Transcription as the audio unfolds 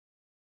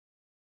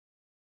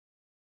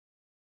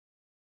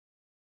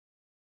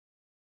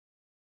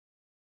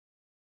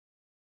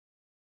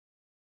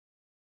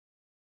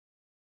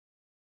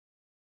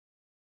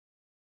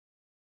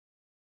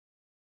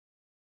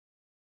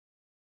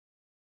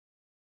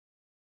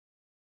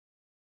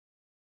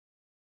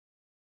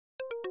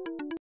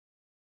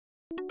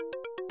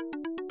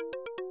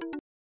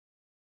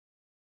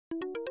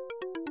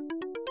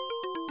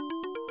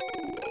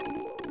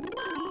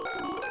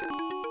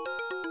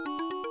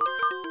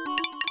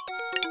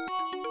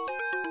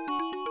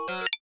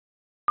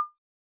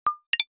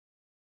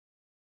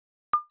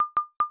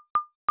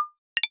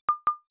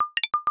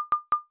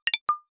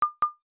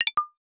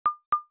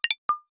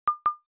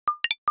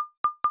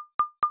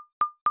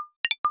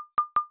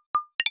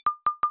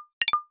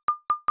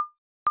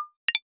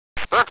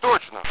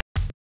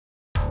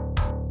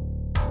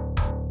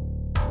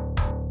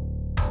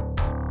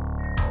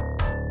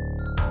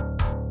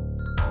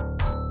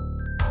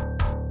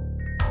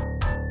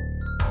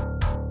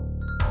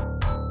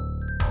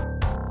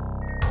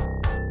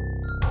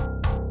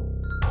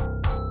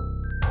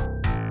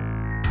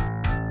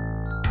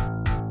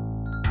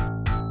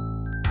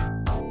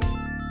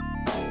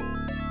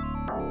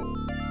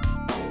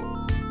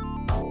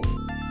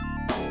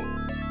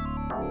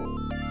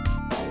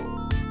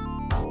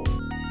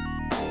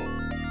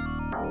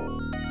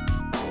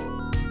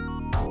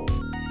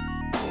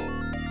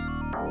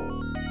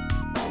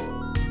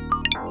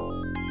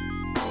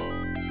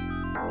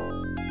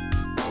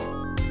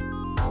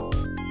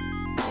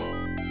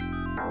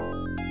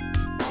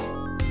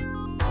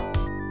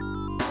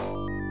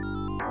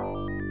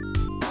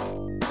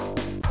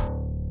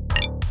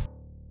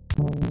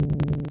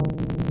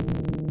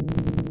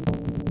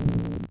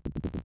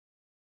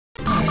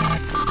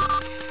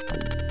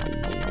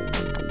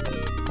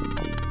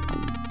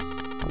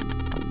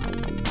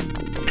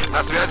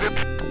На связи.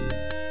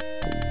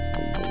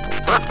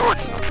 Так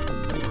точно.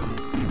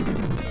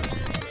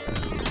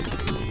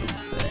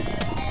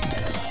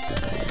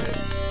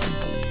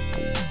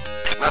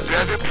 На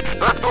связи.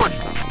 Так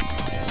точно.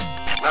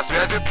 На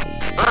связи.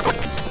 Так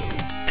точно.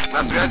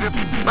 На связи.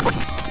 Так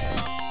точно.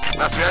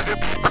 На связи.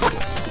 Так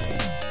точно.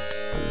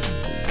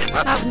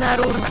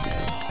 Обнаружено.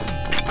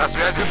 На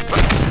связи.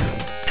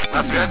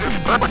 На связи.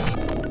 Так точно.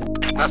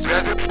 На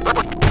связи. Так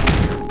точно.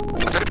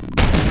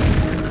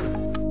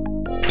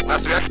 На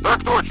связи.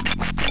 Так точно.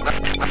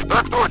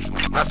 Так точно.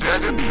 На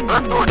связи.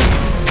 Так точно.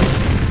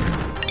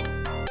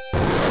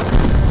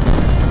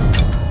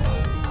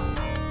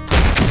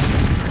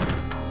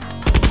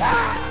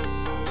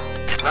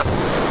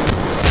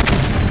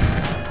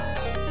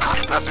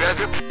 На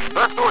связи.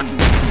 Так точно.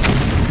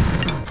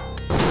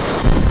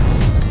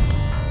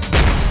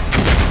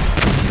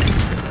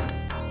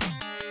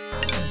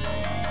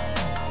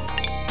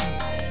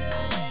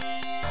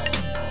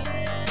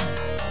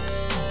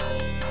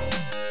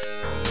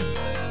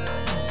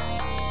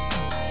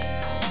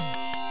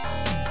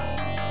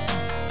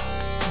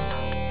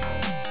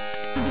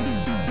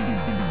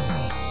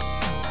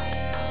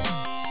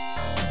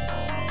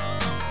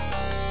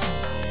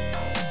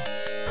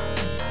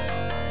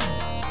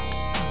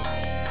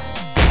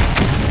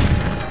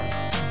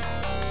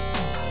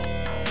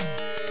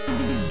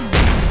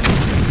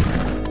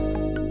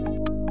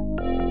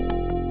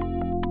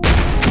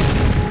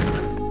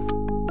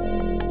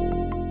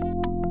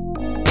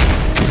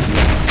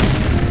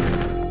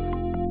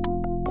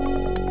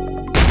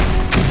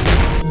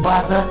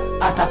 База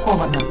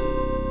атакована.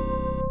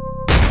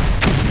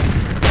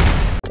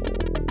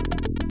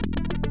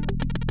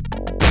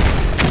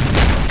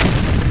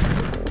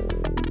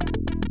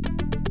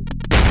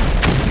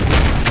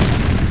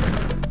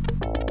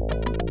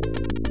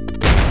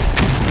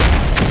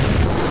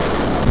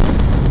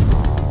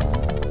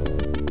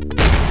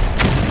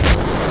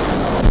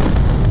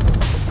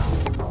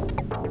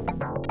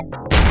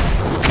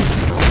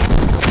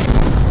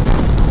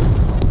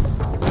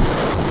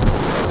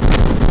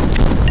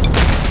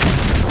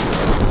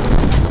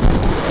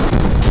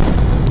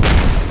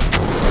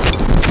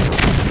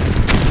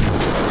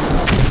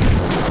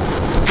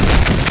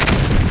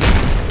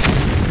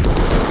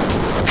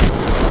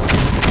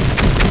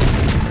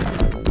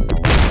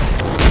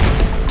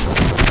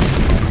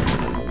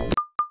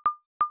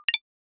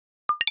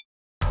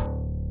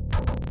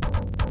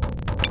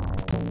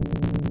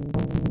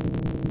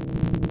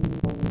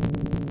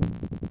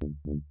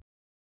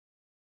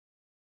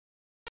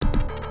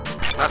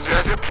 На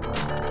связи.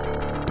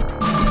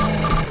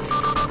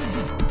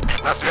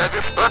 На связи.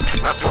 Так,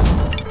 на связи.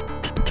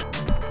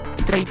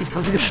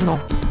 Строительство завершено.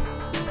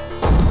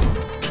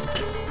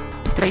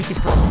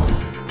 Строительство.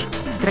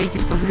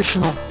 Строительство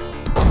завершено.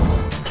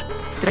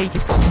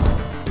 Строительство.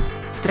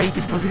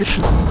 Строительство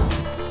завершено.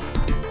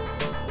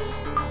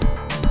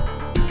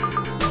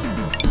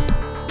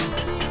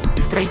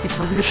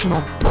 Строительство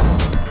завершено.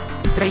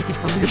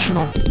 Строительство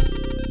завершено.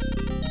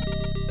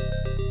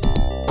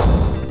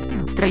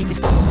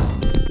 Строительство.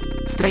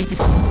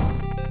 Строительство.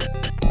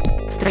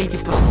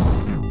 Строительство.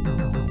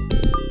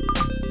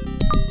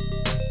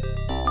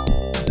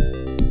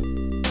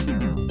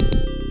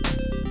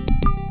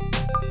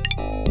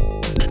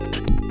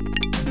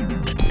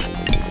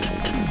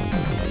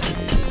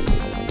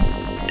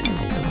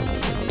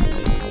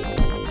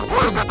 К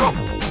бою готов.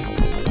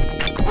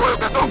 К бою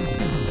готов.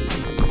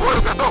 К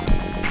бою готов.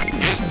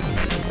 Есть.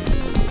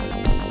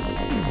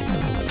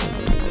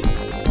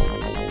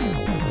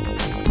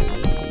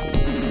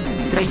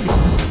 Строительство.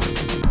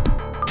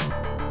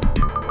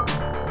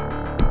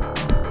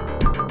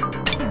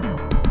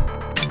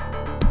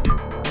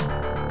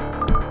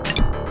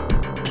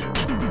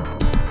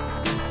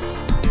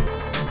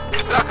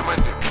 Да,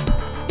 командир.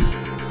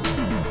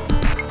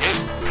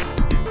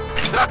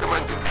 Есть. Да,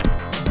 командир.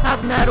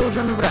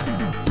 Обнаружен враг.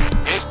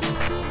 Есть.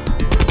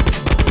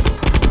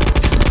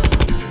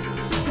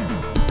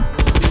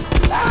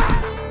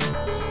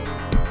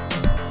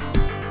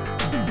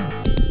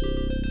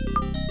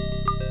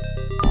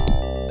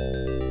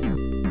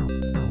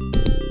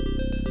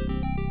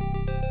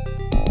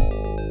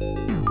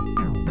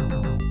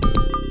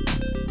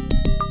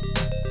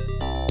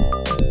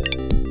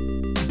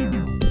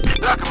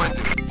 Да,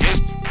 командир.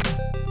 Есть.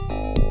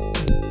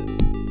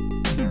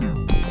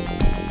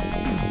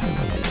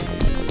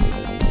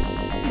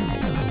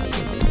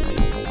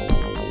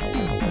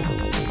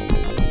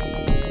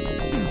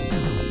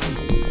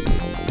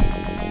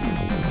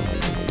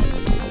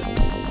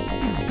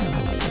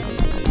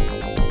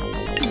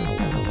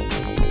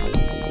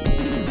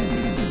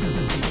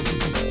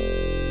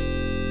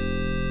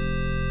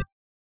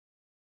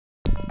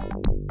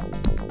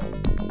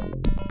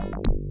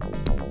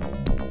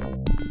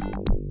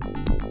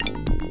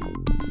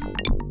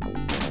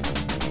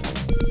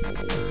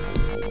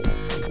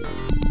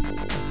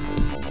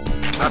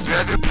 На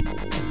связи.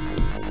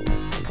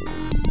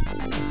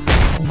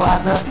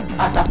 База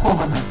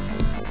атакована.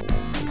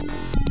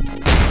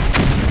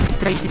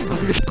 Строительство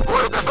завершено. К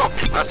бою готов.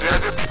 На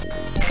связи.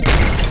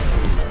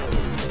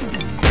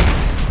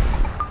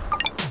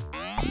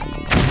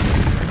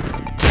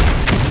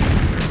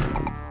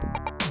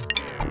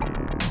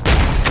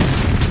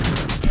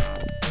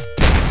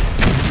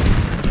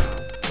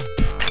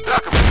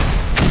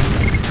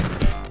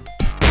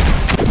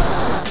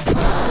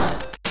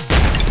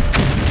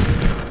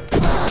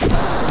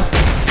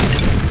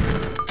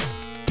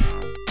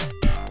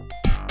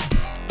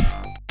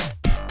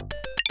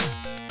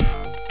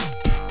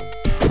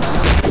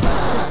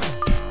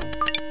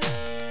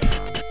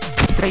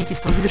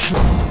 Строительство завершено.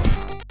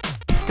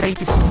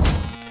 Строительство.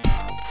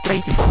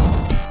 Строительство.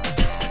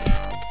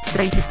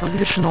 Строительство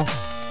завершено.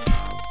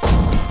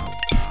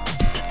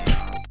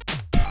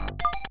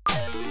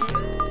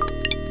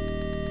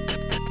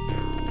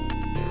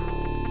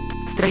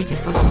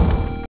 Строительство.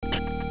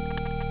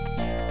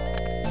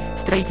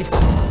 Строительство.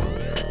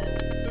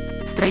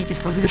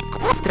 Строительство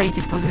завершено.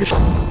 Строительство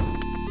завершено.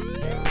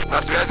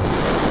 На связи.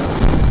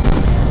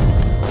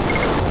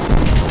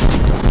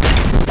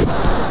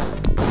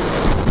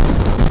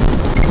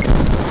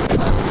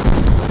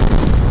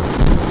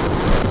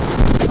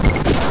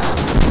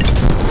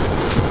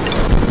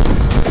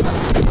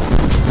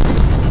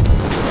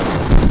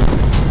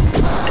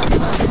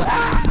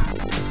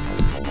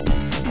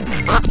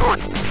 Так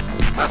точно.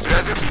 На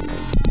связи.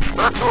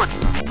 Так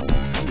точно.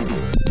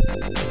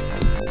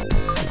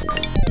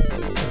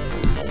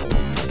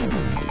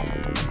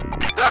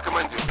 Да,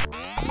 командир.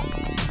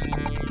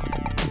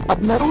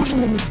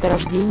 Обнаружено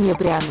месторождение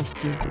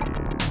пряности.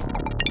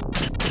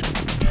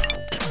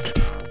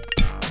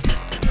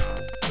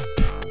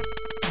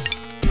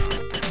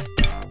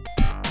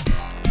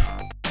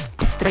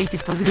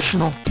 Строительство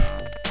завершено.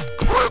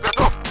 К бою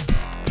готов.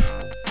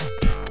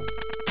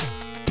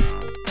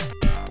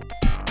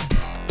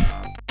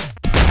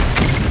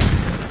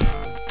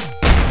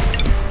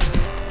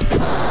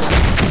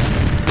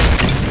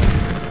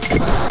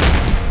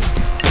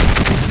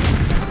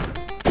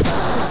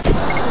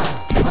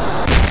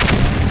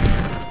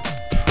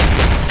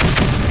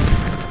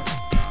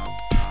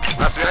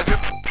 На связи.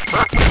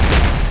 Так.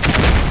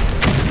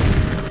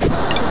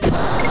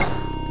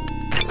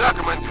 Да,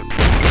 командир.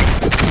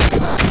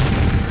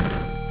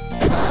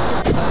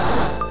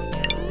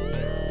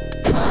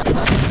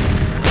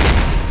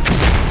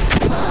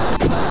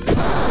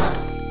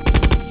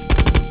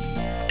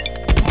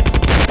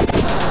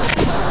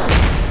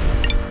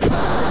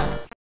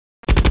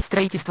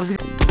 Строительство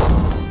завершено.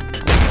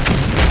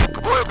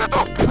 К бою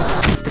готов.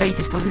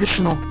 Строительство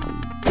завершено.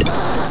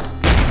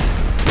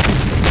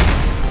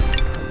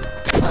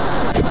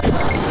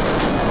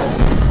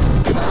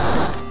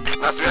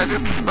 На связи.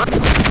 Так.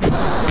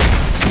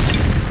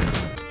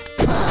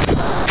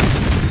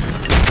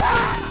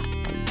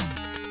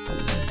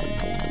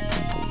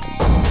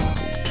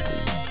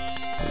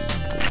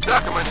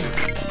 Да, командир.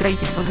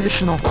 Строительство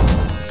завершено.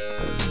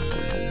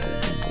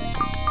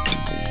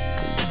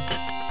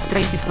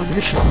 Строительство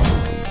завершено.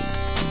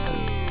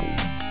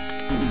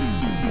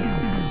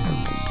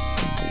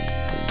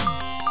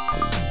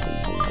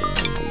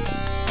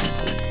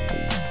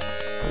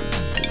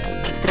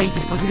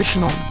 Строительство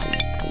завершено.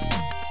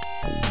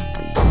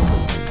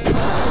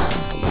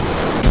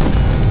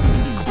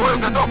 К бою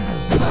готов.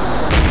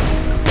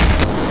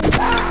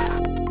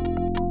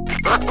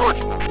 Так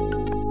точно.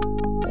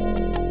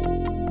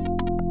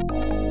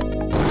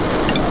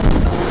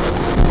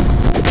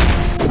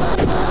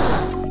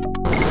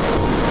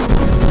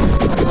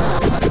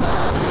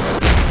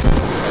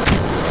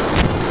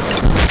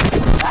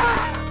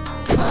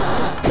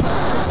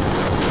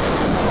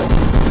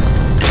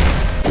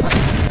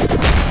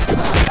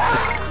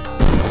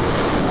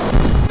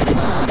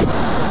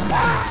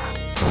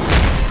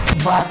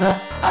 База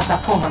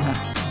атакована.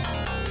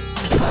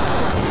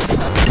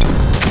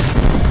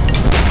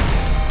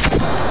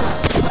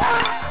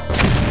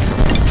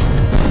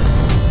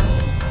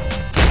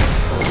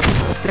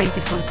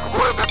 Строительство. К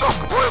бою готов.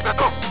 К бою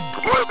готов.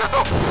 К бою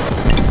готов.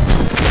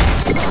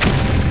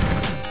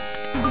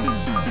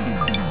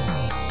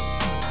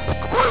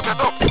 К бою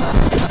готов.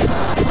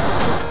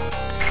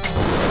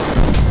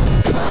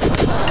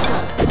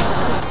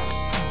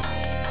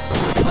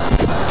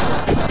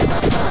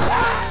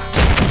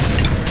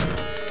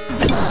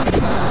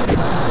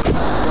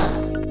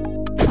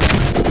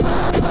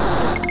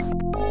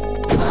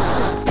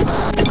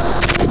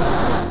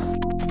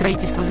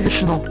 Строительство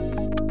завершено.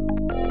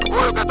 К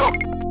бою готов.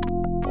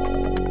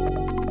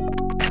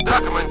 Да,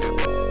 командир.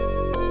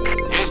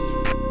 Есть.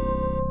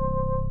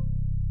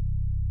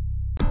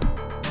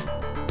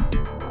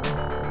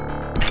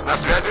 На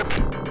связи.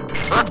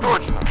 Так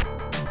точно.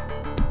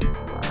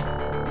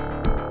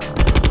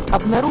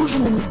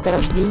 Обнаружено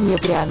месторождение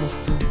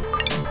пряности.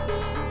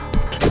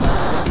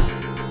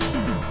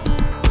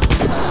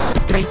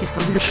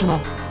 Строительство завершено.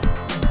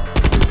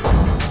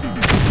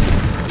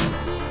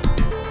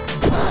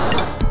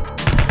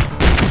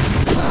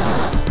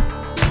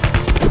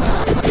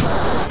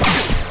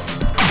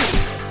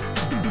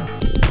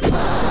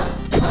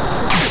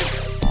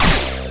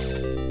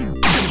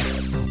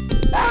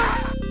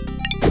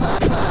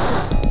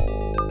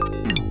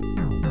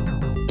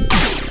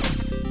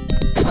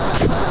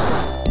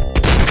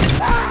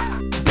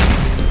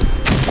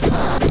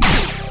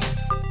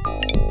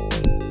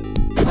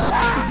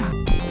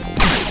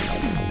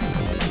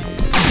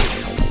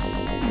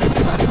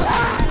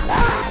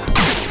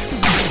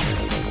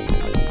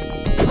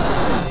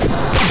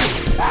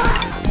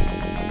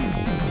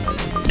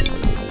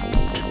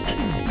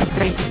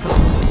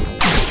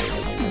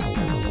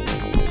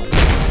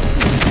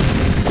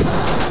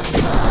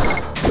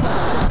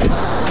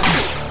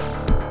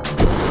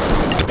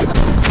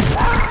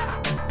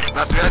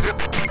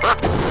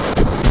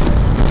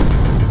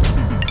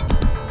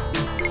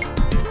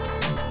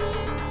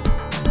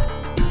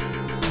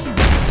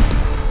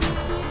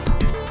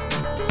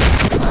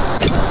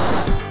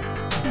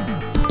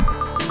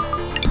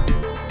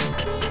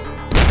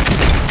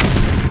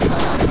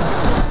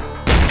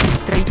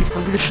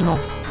 завершено.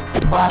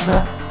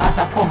 База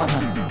атакована.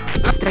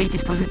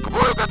 Строительство К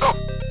бою готов.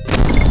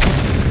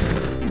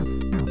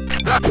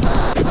 Да.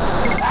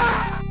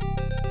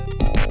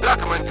 Да,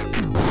 командир.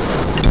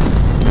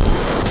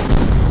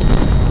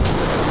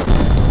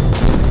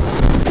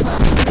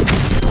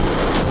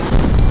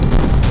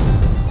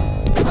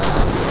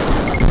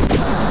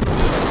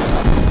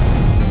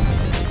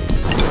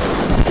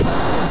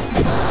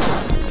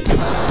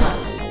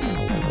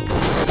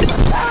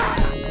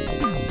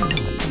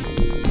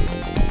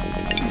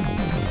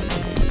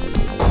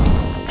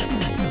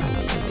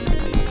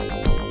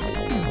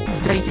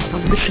 Строительство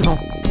завершено.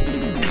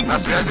 На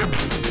связи.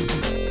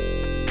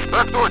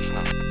 Так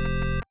точно.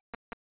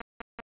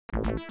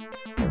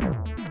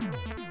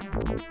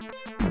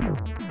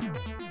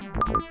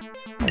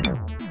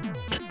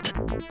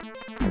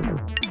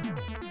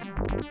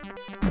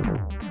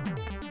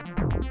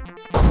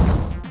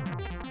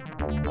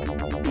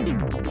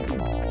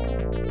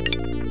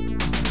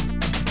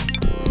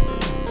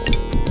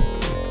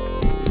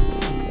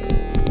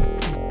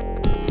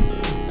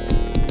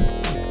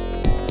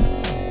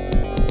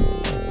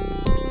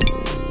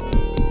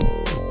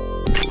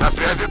 На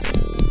связи.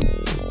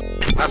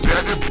 На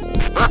связи.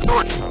 Так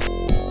точно.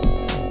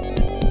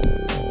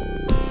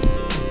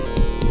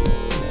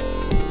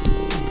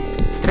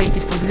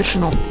 Строительство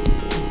завершено.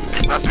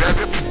 На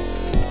связи.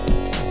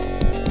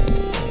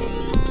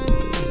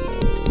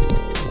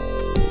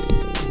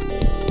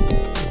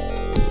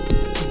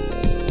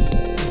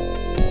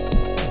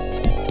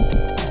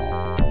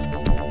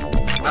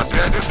 На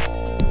связи.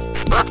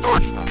 Так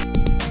точно.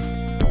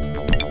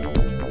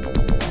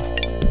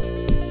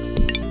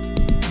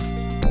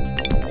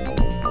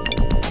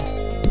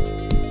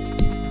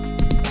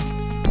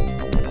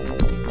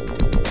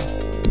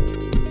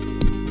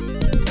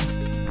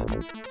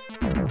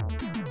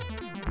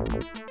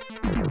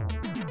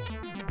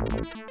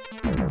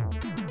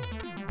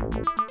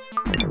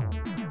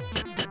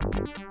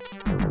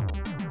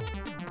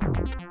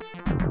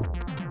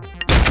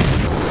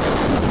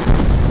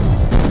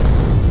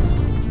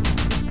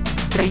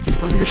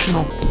 Строительство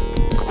завершено.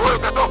 К бою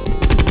готов.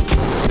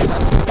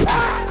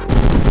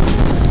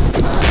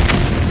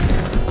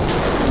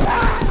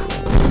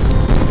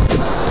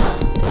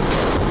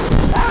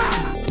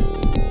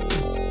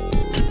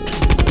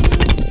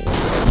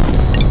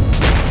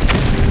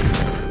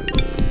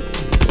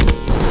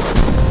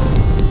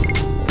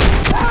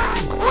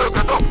 К бою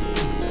готов.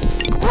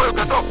 К бою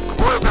готов.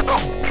 К бою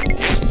готов.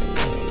 Есть.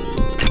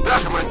 Да,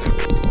 командир.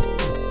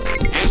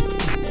 Есть.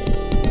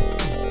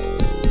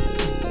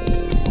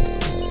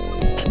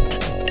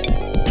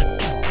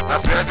 На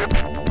связи.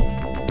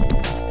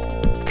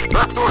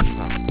 Так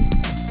точно.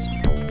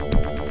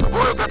 К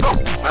бою готов.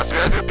 На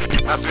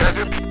связи. На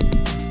связи.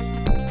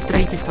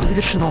 Строительство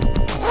завершено.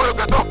 К бою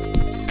готов.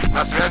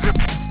 На связи.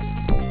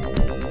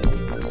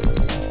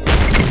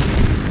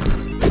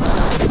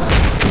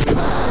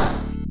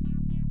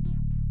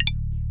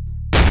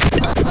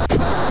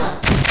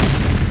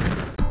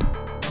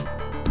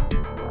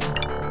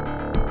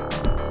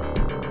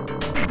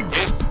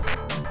 Есть.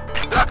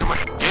 Да,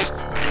 командир. Есть.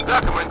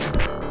 Да, командир.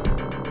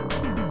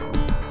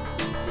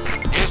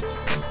 Есть.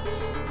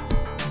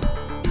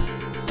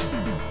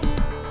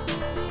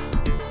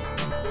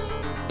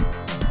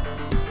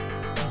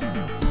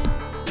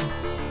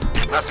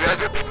 На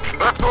связи.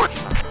 Так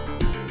точно.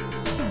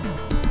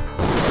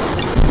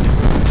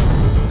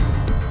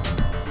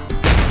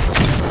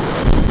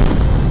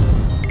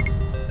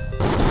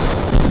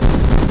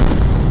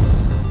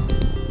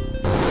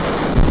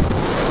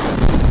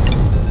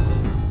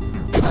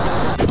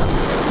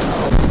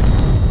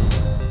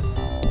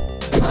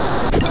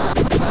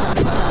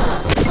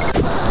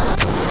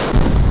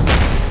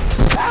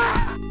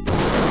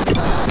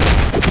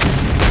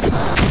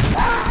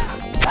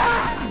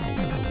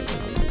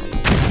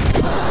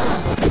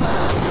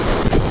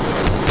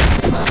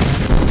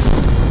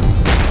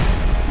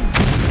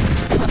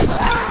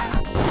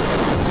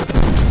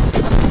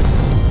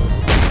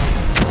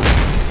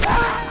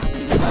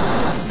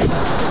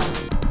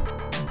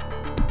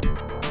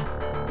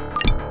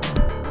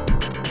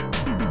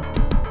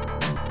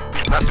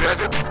 На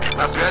связи.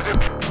 На связи.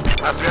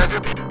 На связи.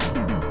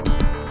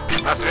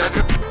 На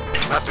связи.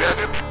 На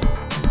связи.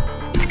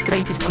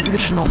 Строительство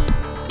завершено.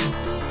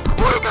 К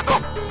бою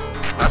готов.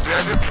 На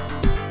связи.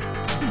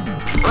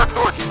 Так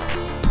точно.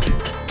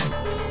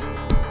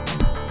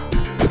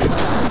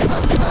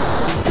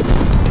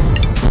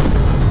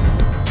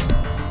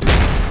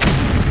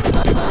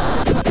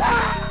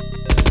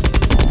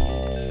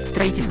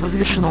 Строительство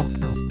завершено.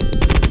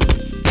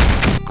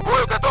 К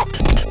бою готов.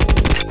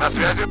 На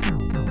связи.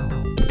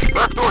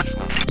 Так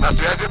точно. На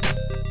связи.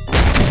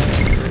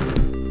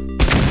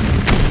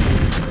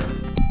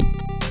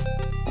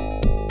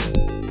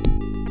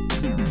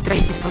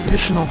 Строительство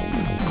завершено.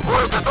 К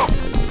бою готов.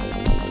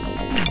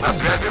 На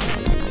связи.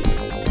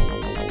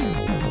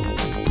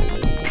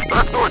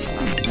 Так точно.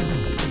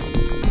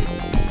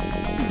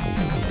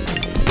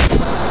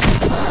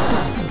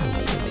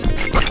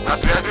 На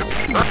связи.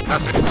 На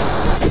связи.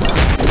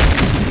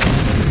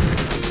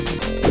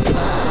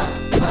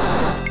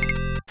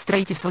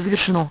 Строительство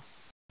завершено.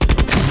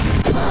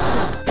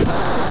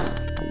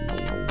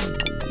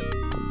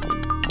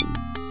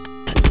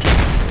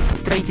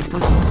 Строительство.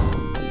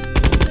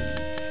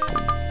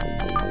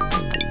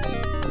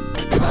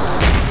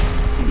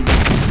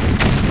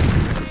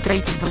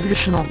 Строительство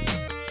завершено.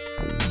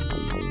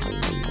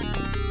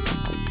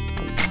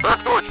 Так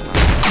точно.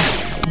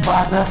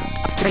 База.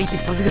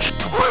 Строительство завершено.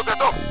 К бою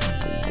готов.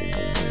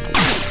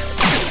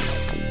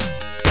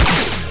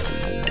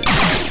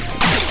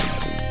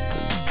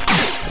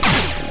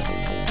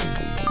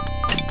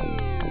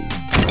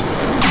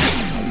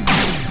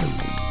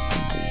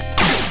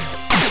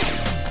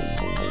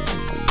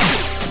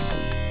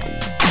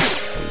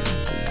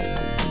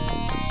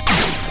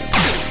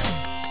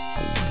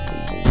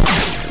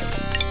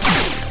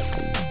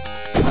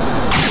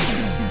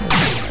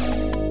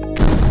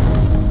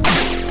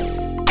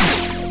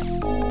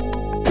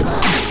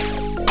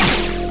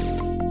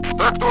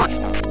 Так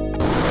точно.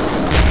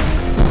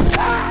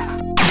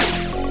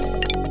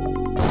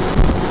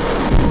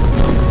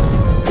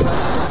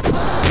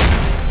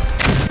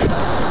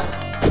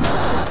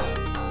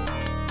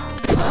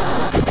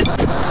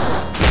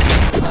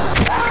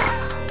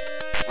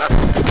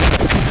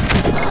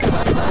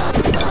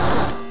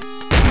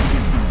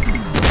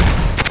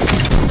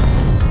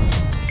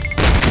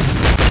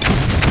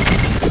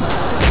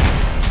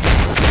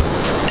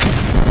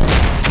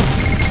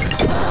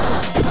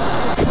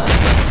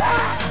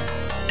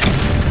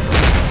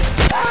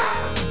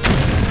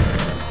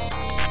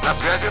 На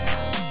связи.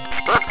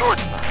 Так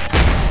точно.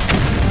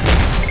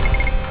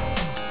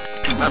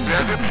 На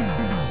связи.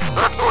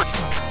 Так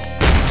точно.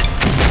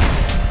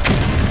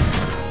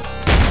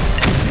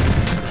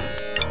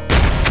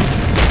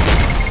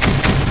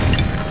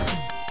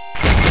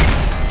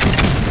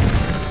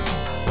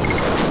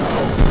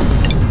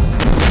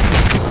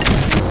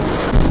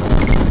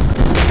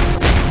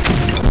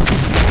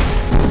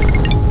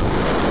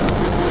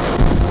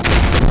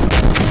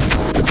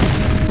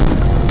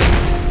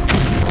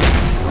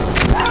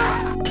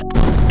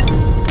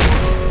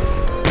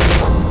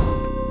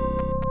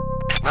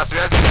 На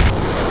связи.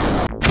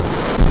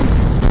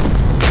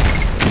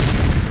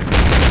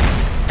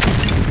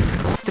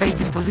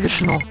 Строительство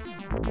завершено.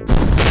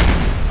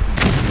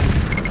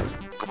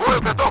 К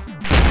бою готов.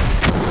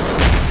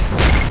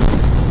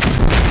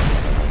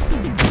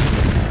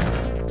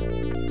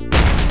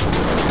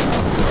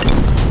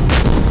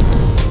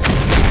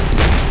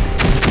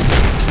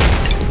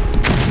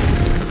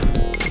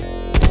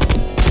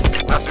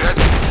 На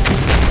связи.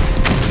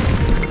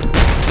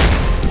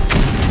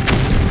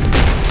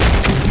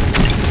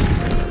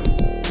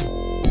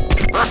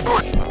 Так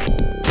точно.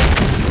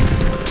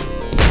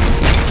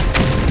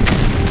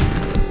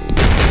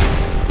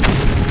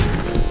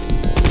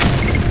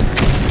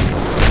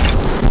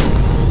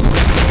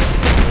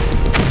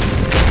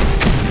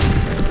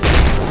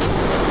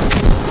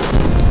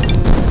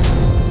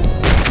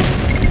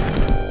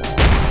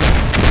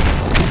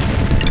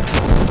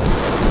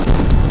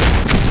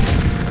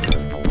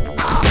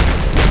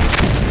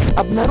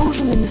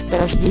 Обнаружено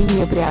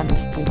месторождение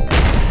пряности.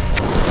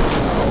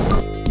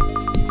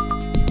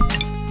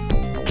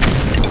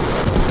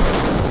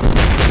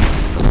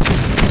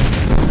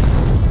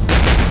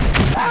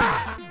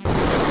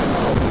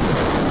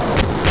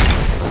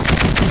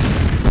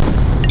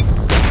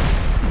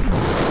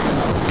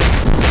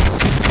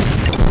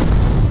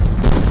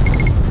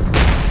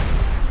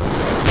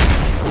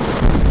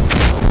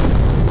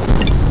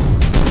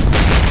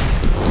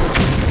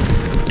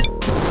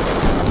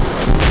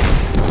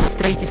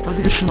 Строительство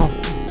завершено.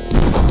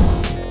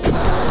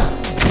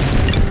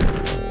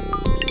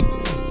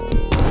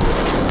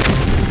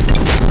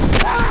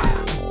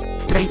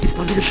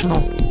 Строительство завершено.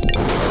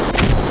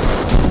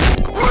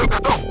 К бою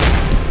готов.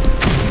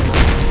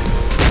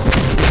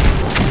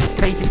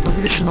 Строительство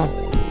завершено.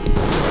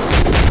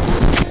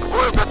 К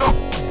бою готов.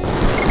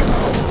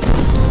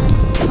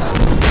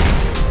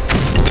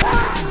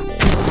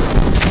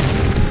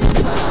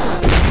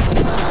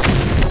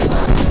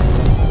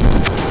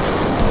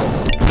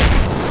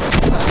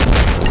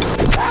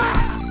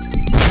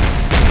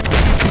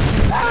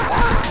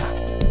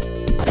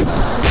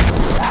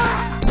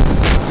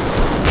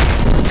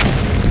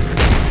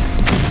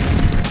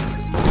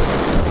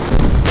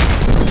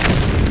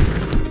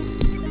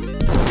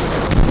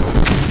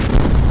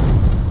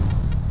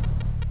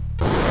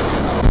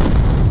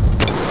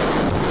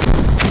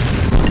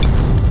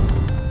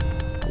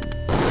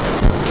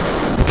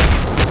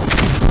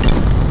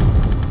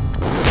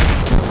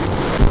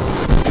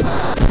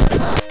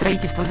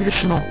 Строительство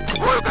завершено. К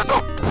бою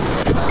готов.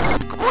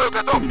 К бою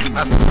готов.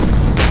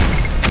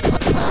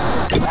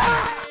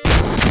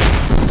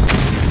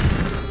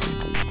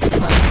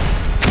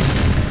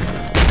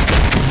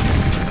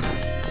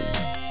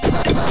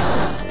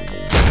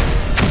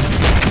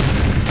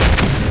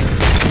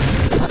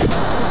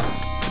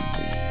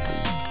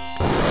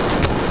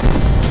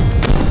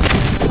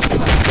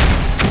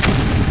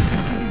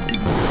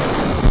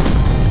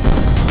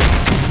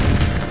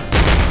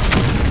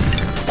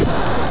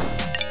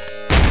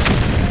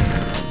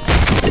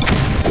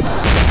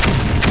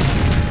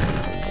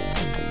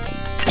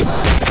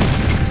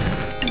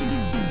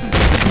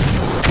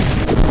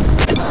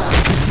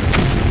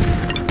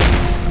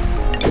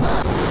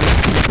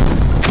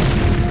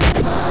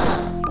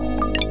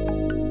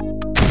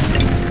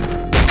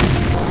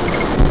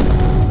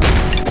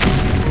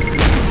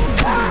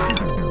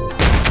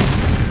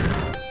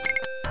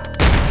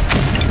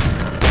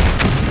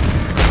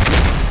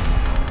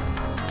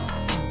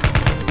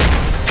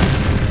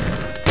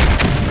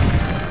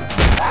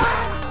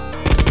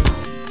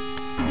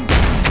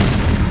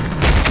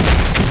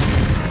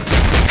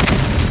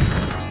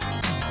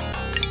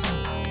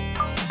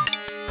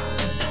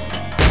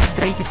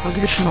 Строительство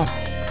завершено.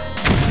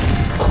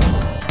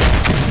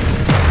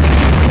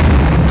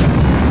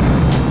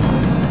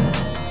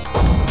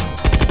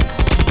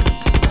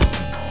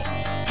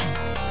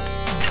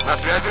 На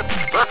связи.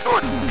 Так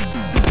точно.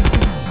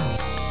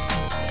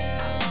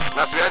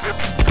 На связи.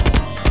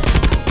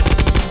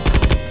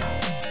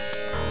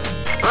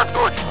 Так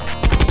точно.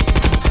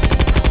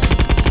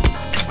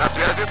 На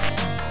связи.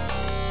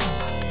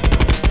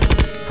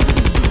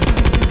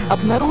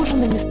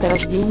 Обнаружено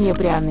месторождение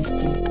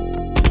пряностей.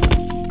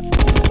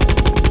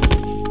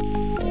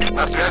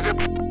 На связи.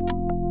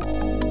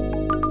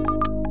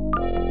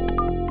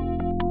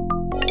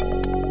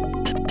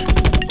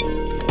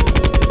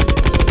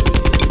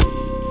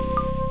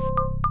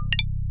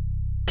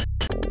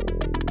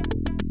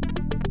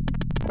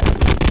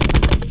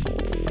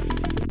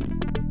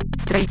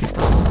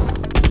 Строительство.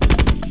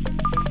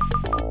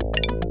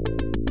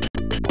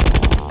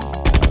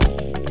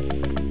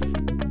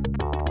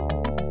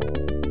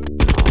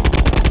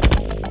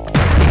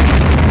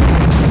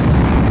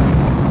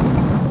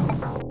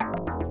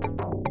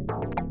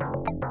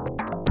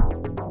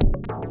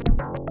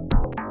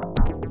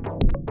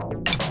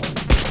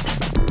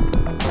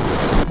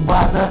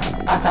 База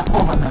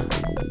атакована.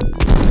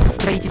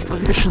 Строительство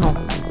завершено.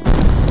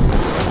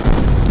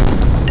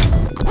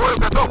 К бою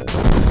готов.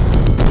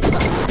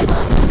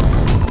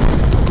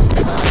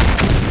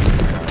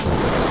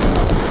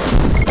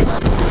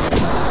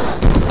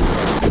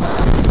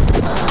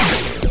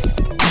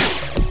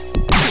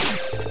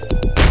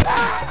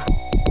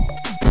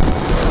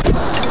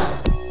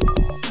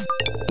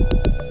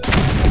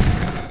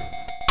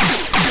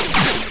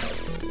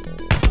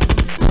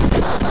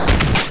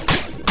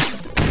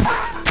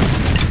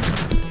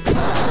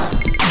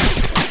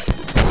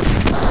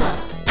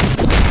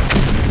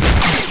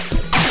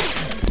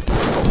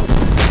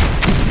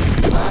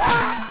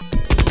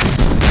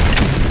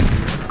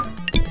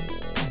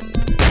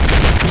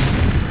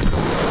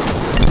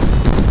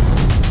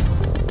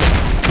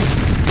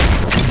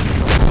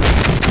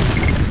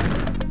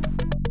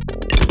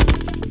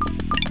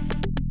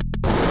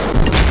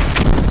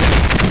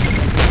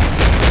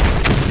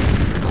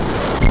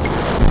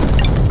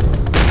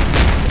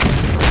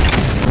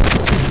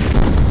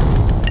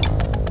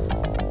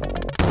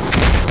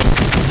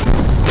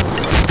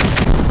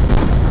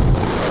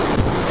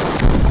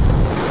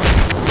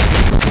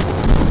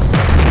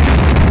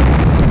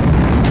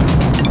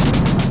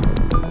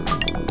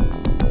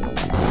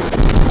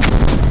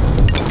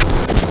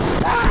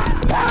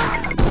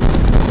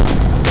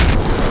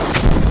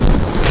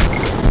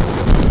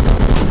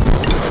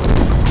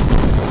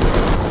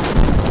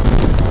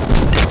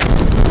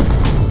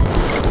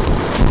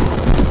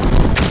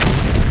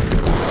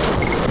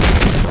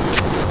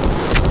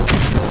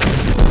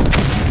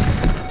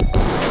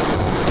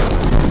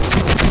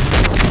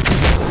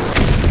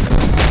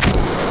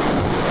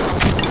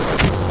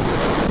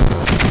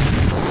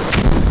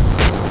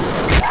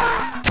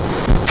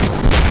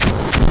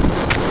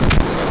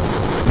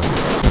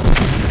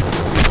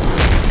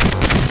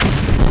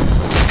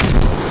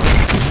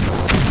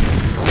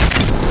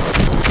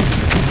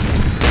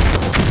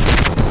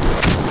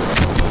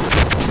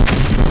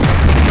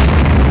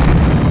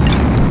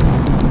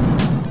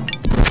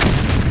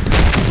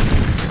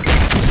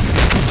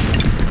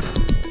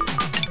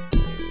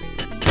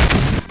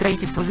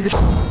 Строительство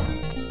завершено.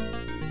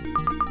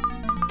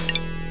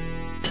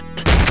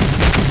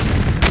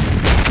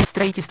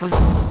 Строительство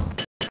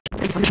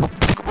завершено.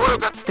 К бою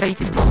готов.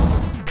 Строительство.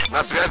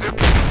 На связи.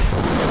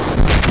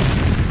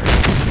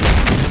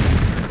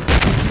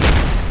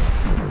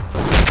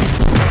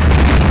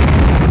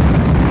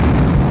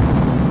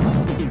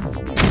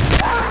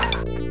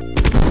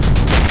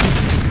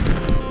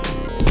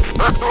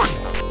 Так точно.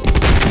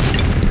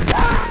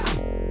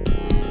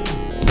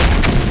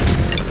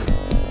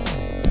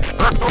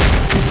 Так точно.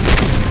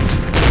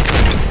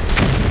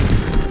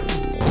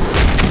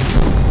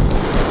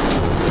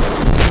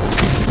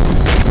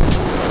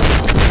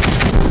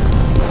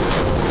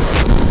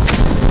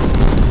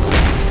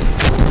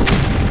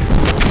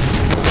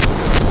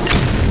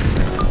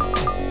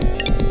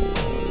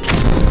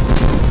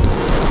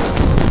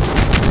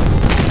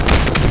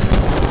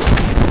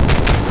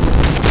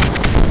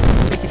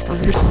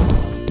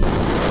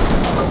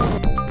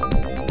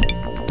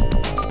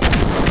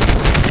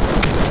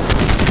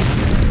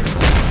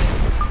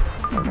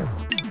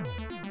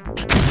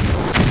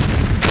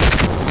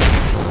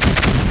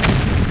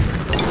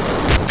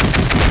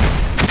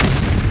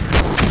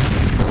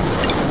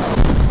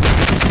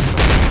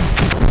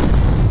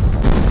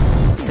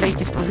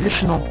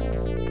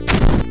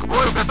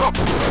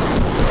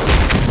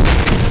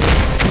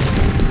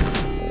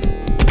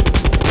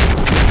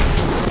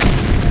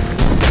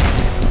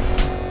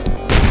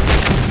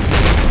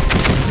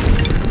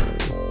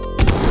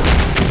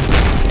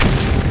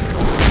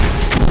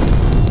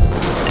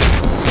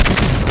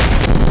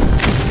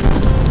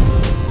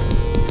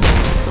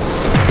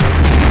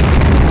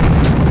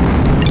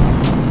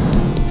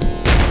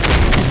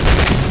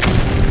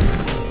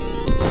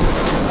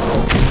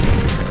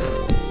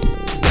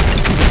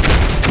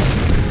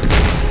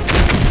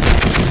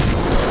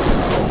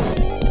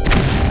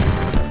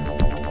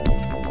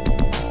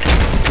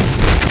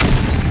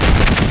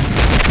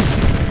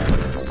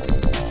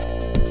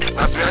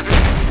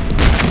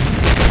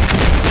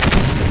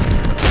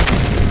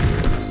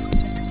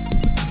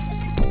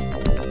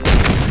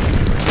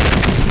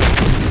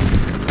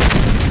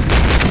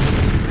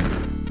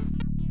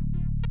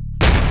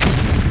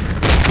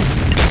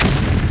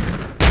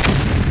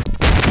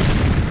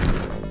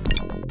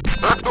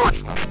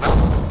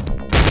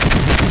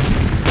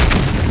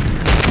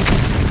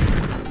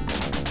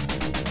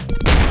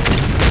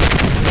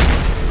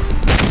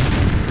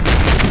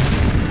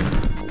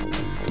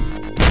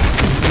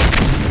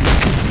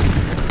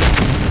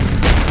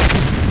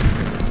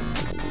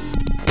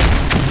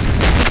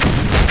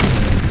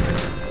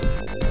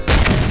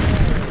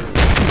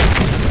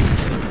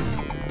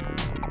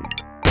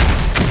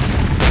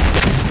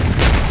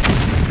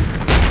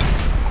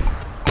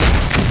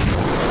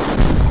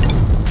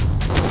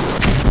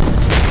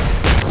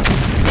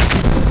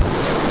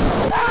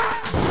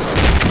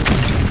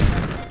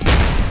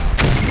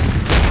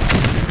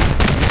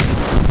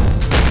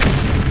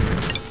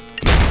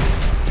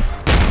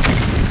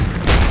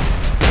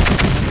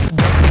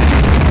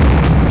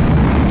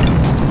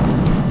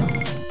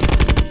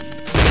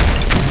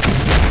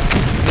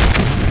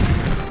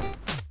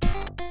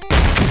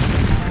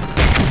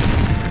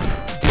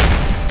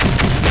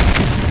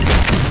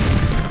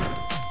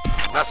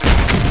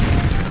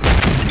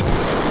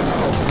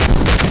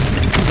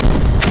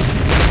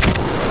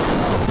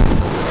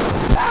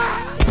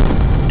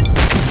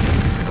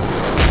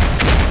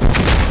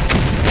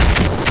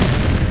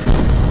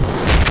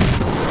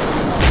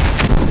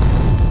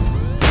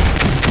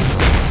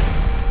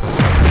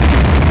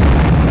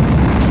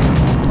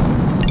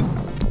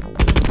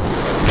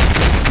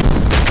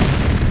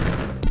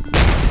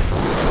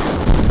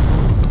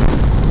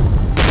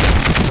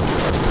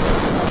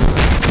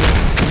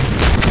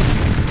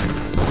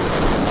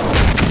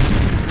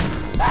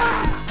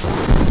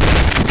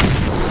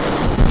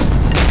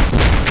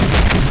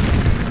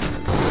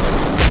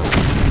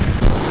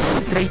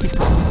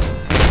 Строительство.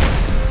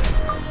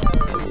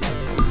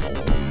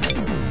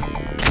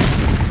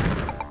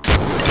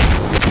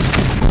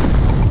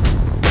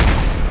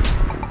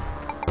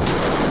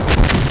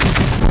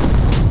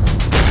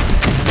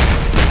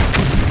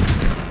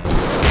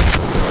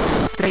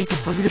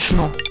 Строительство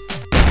завершено.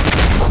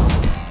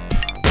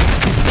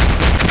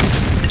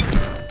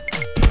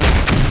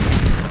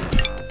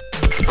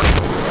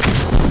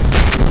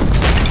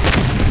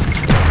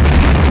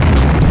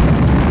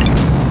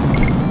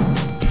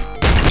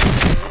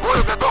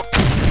 Бою готов!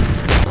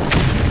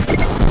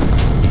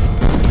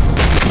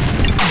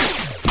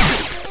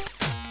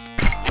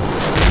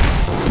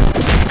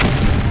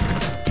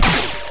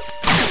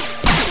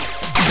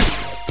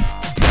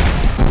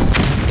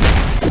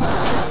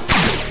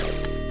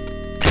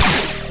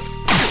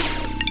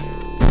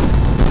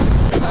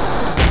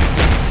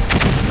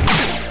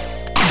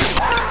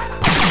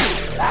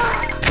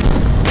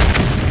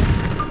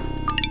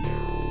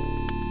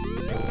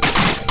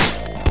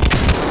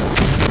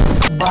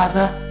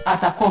 База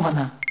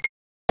атакована.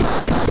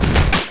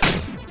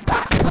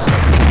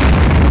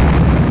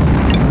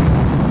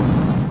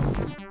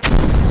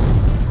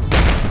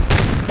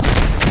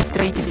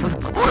 Строительство.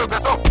 Бою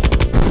готов!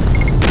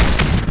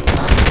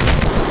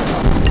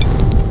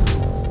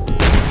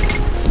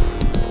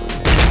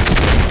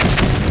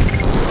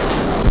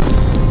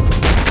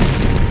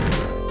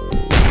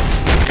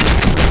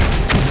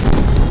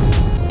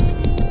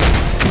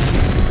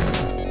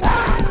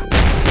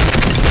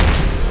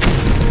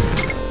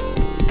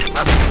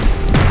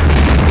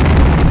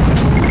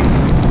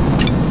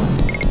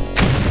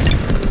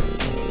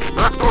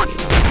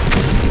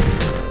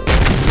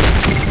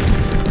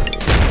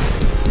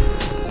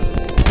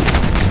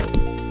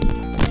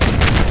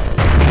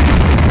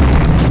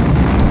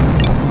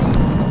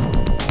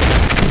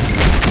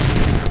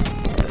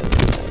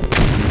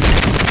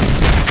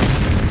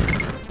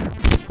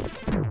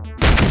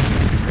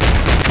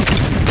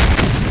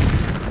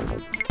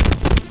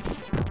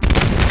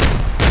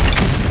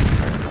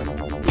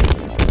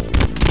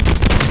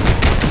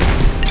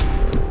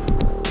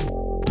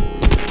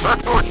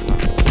 Так точно!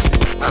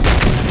 Так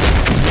точно!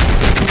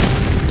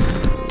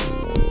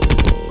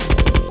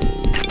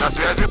 На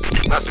связи!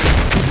 На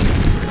связи!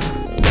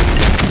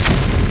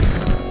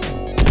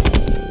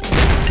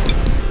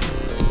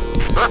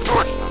 Так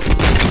точно!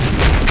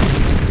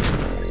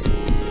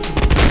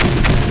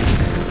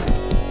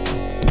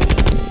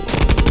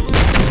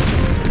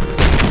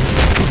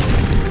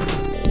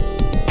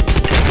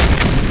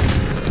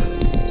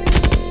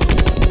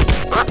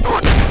 Так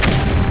точно!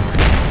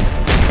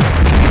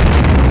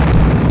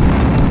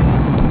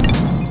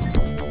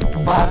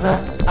 База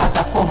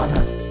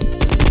атакована.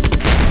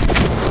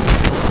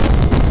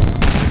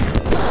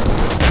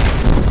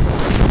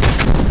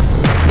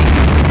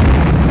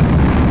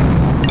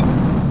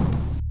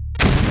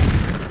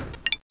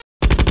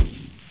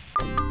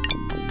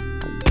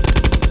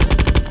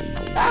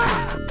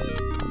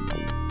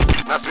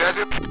 На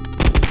связи!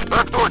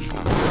 Так точно!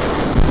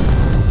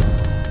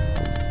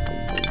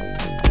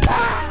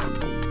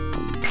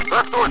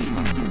 Так точно!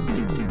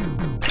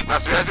 На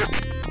связи!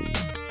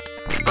 Так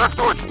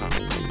точно!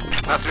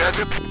 На связи!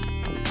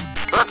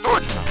 Так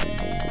точно!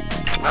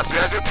 На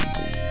связи!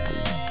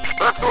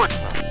 Так точно!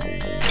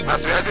 На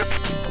связи!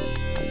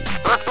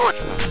 Так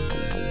точно!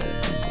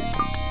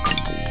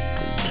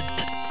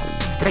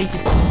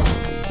 Строительство.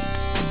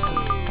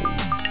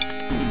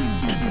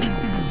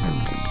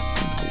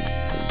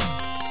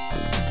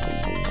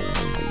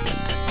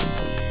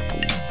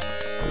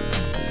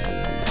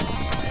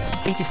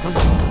 Строительство.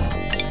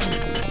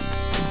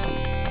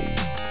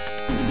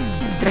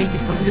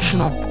 Строительство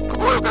завершено. К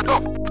бою готов!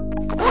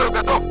 К бою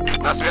готов!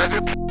 На связи!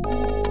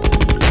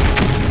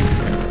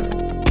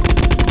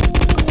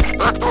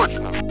 Так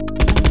точно!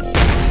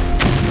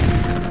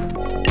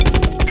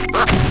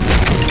 Так.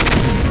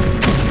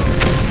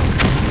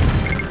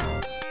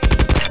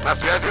 На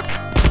связи!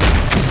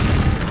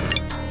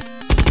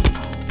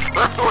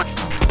 Так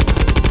точно!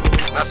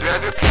 На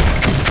связи!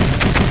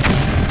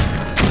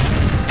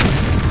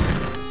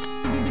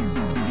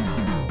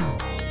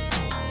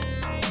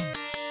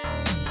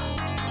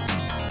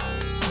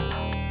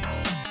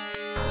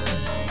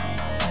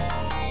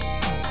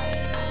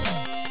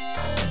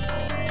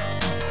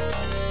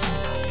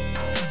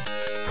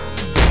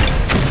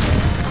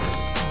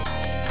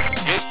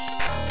 Есть!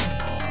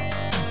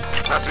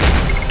 На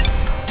связи!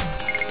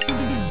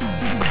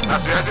 На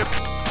связи!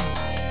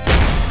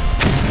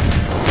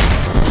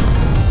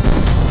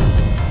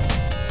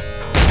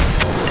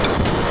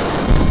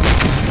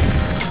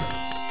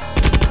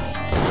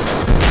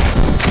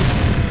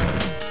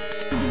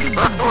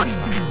 Так точно!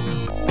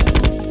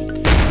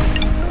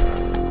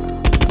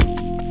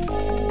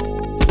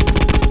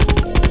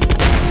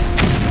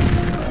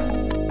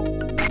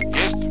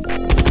 Есть!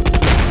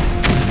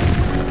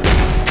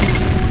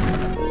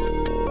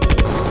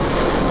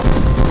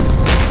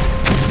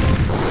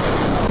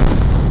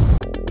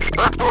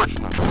 Так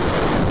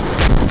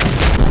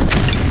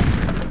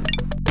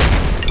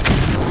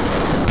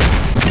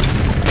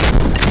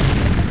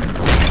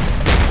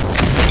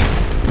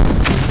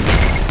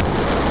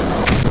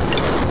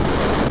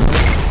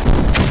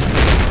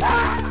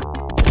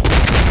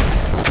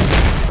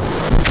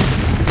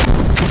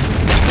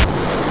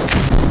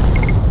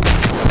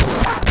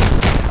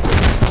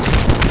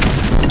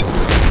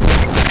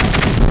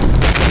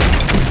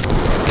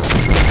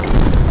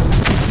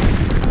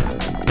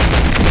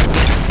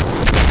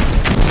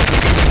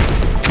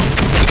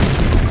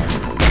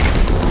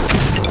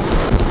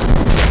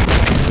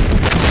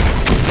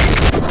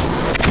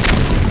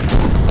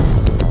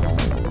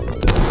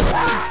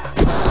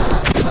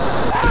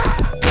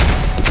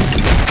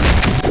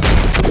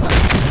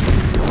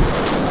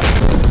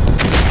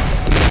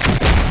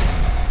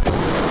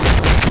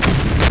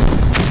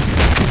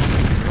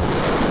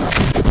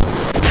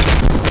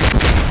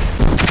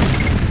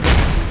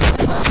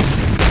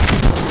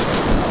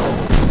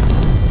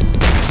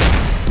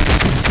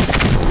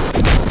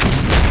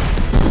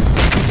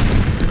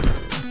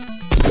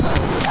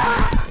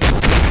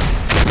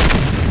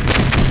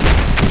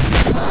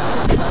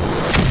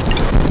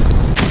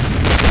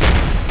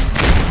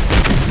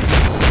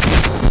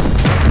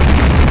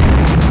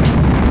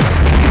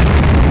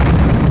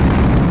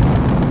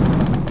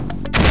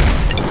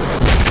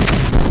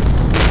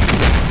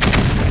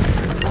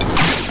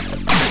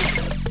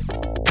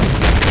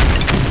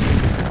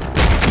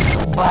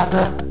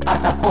База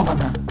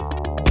атакована.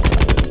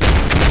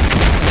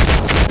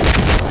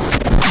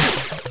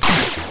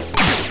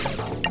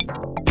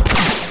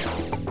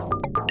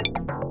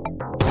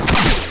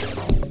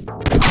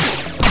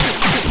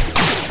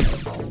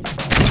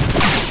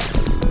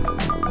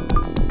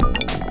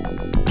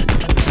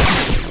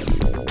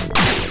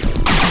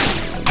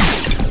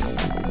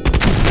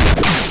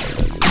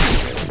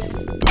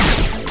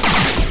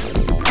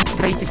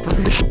 Строительство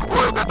завершено.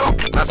 Бою готов.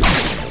 На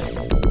связи.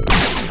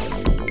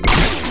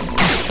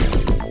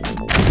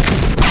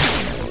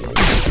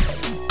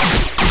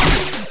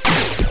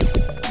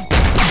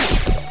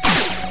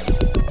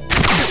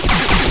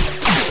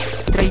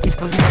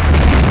 Строительство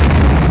завершено.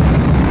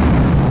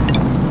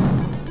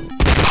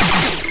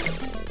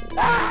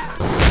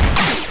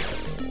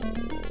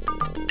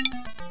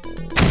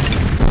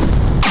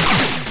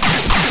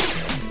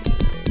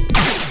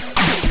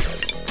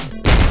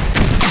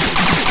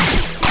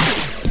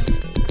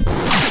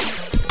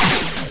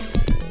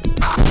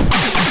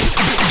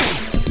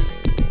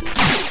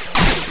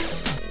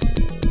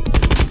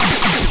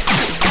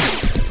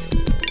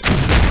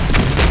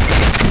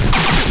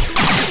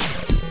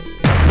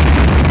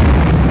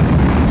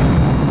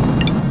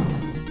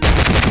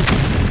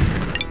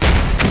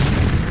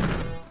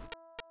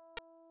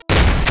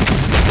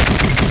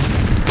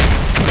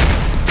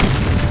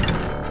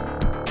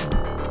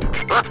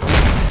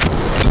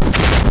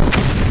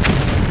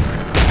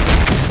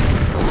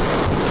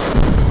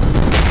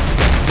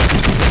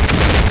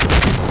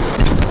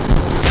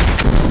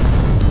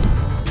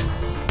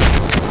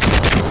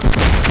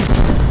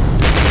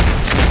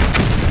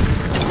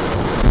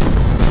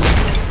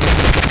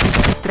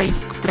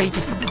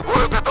 Строительство. К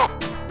бою готов.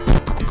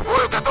 К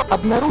бою готов.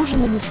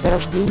 Обнаружено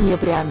месторождение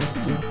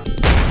пряности.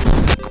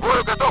 К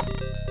бою готов.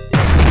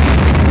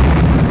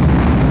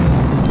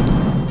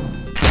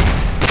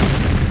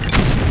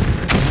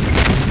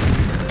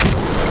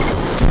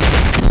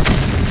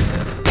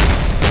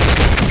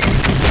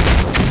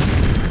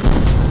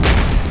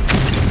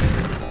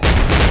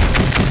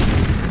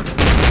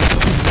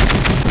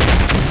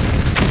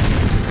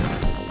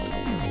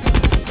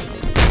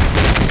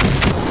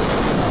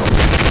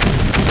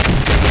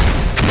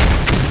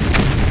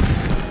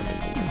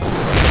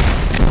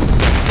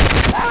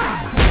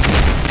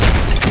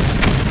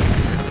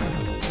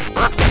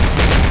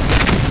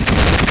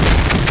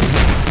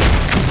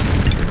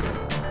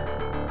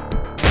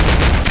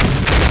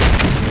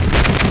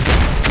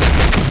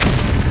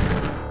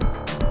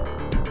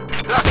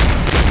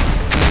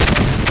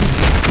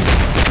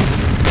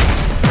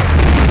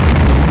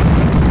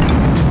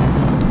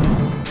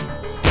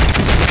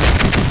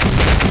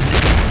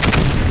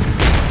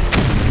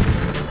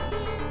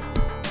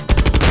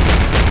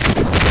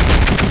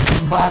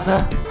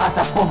 База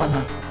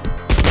атакована.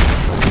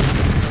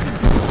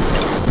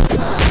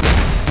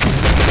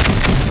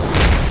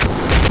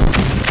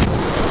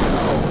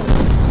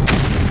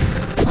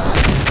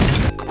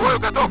 К бою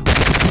готов.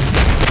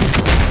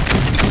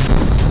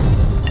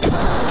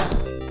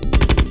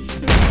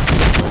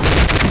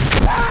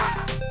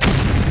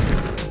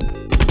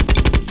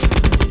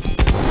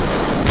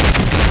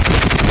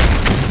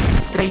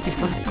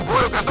 Строительство. К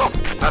бою готов.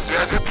 На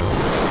связи.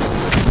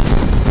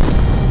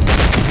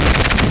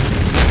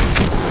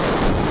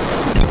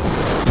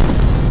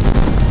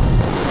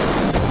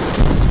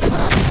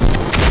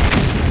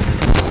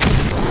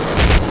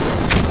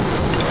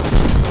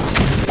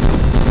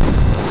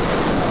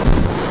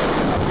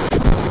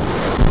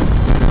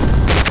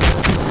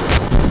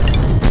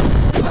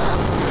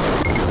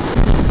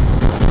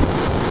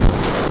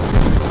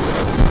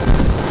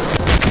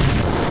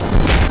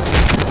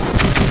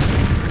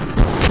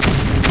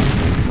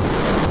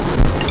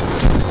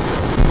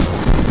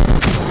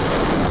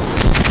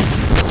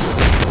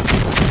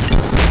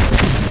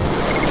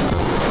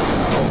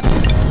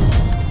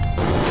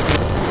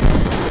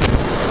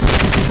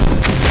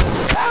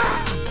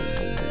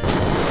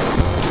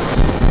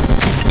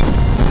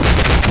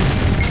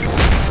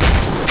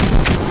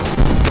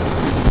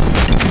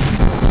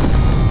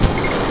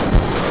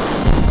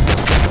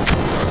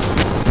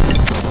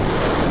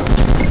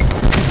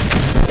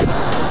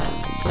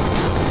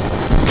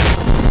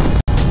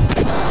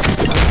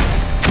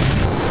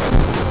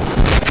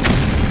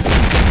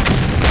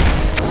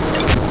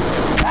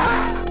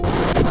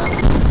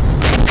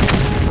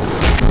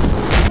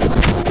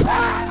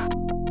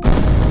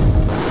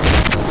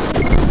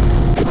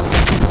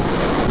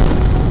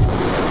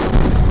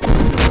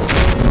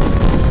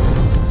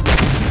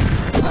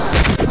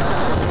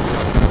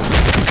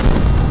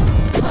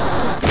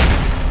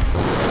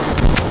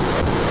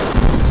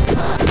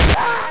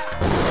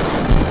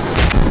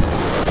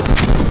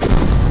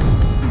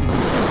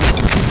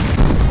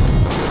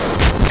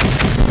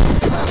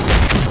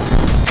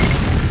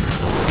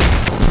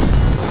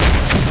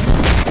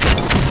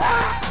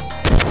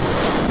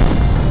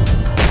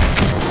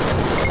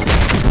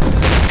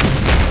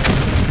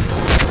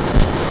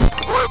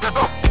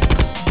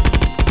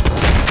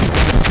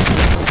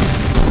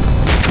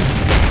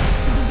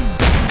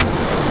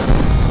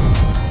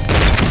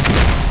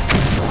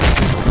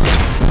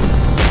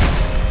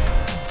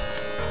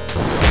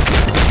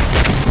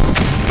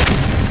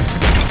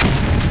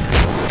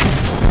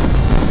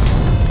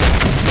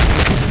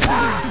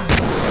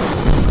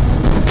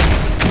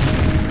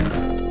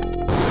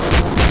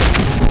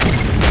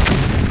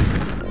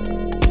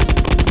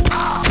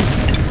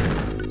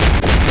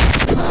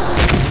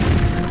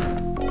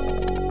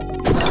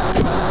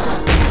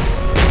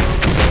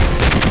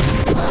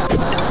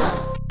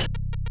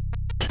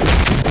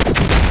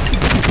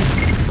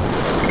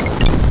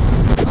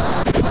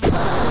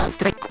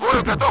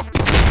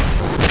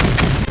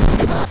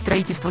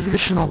 Строительство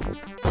завершено.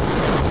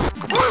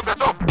 К бою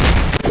готов!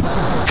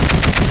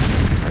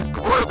 К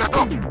бою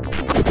готов!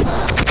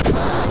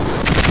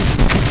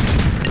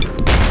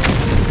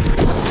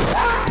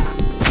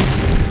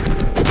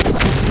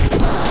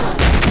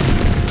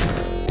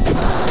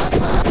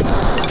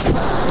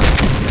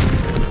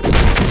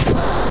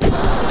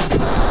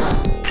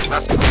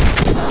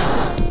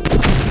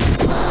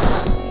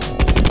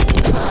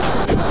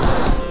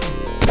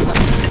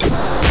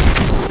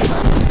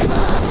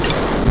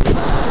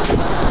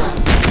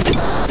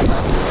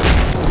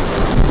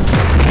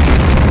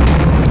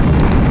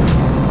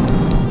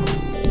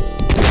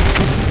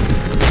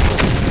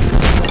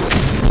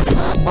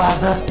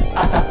 База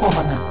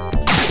атакована.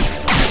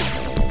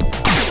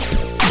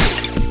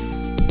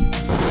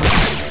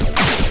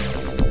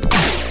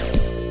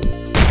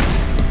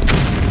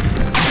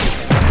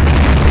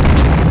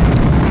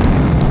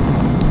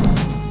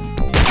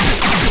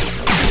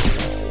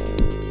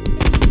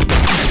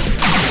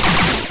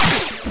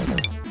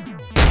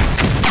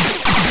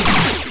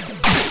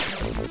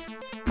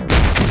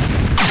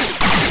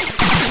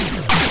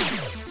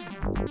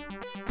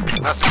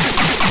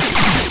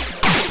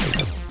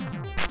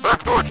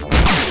 Так точно!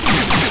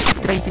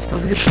 Строительство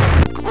завершено.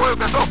 К бою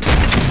готов!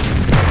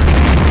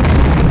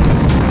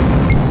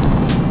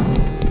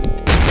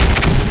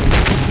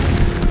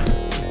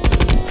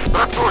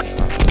 Так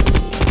точно!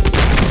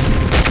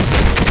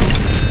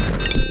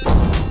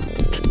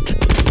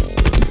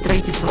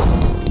 Строительство.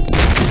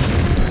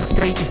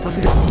 Строительство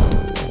завершено.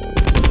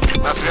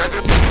 На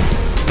связи!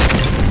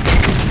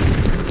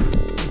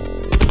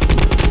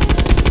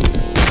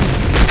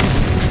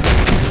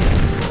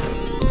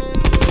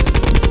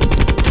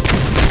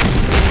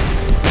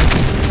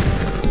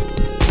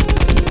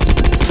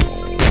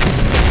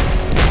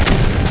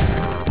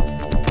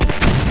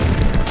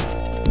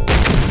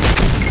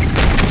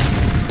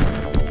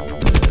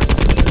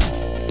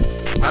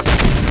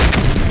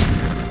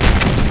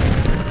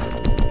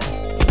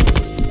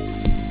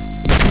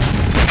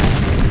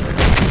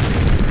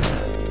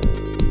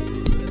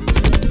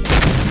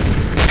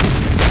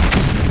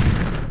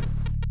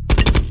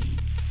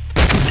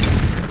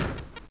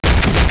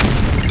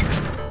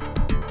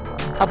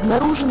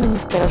 Обнаружено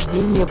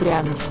месторождение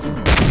пряности.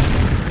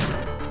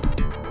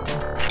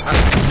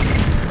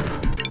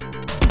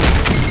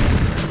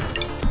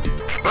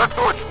 Так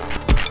точно!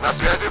 На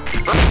связи!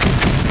 Так.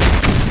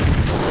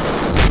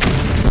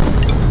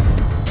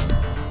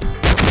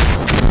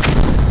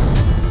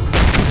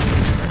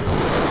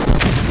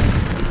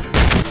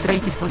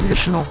 Строительство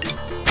завершено.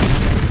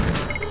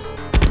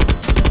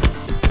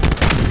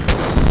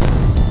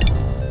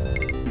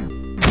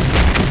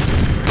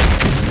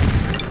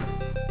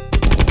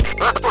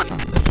 Так точно!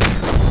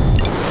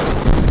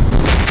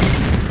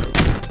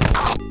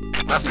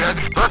 На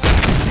связи! Так.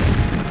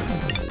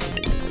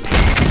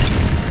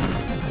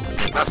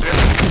 На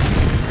связи!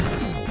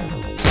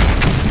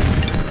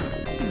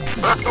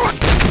 Так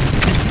точно!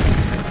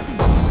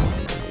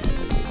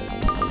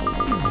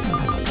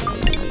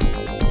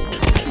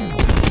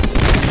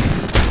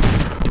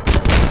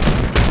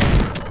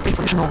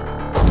 Завершено.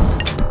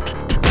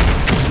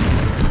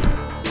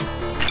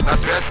 На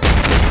связи!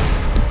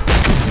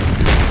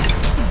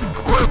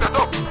 К бою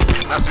готов!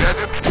 На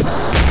связи!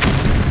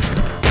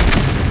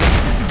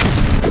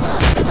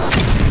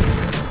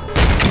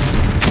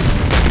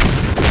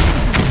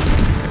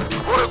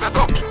 К бою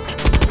готов!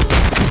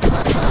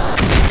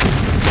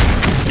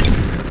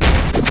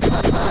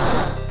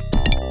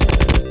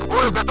 К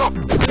бою готов!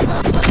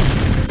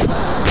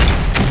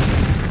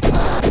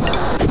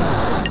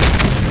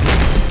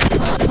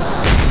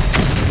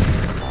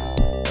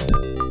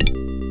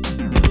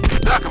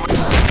 Докмана!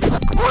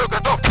 К бою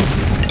готов!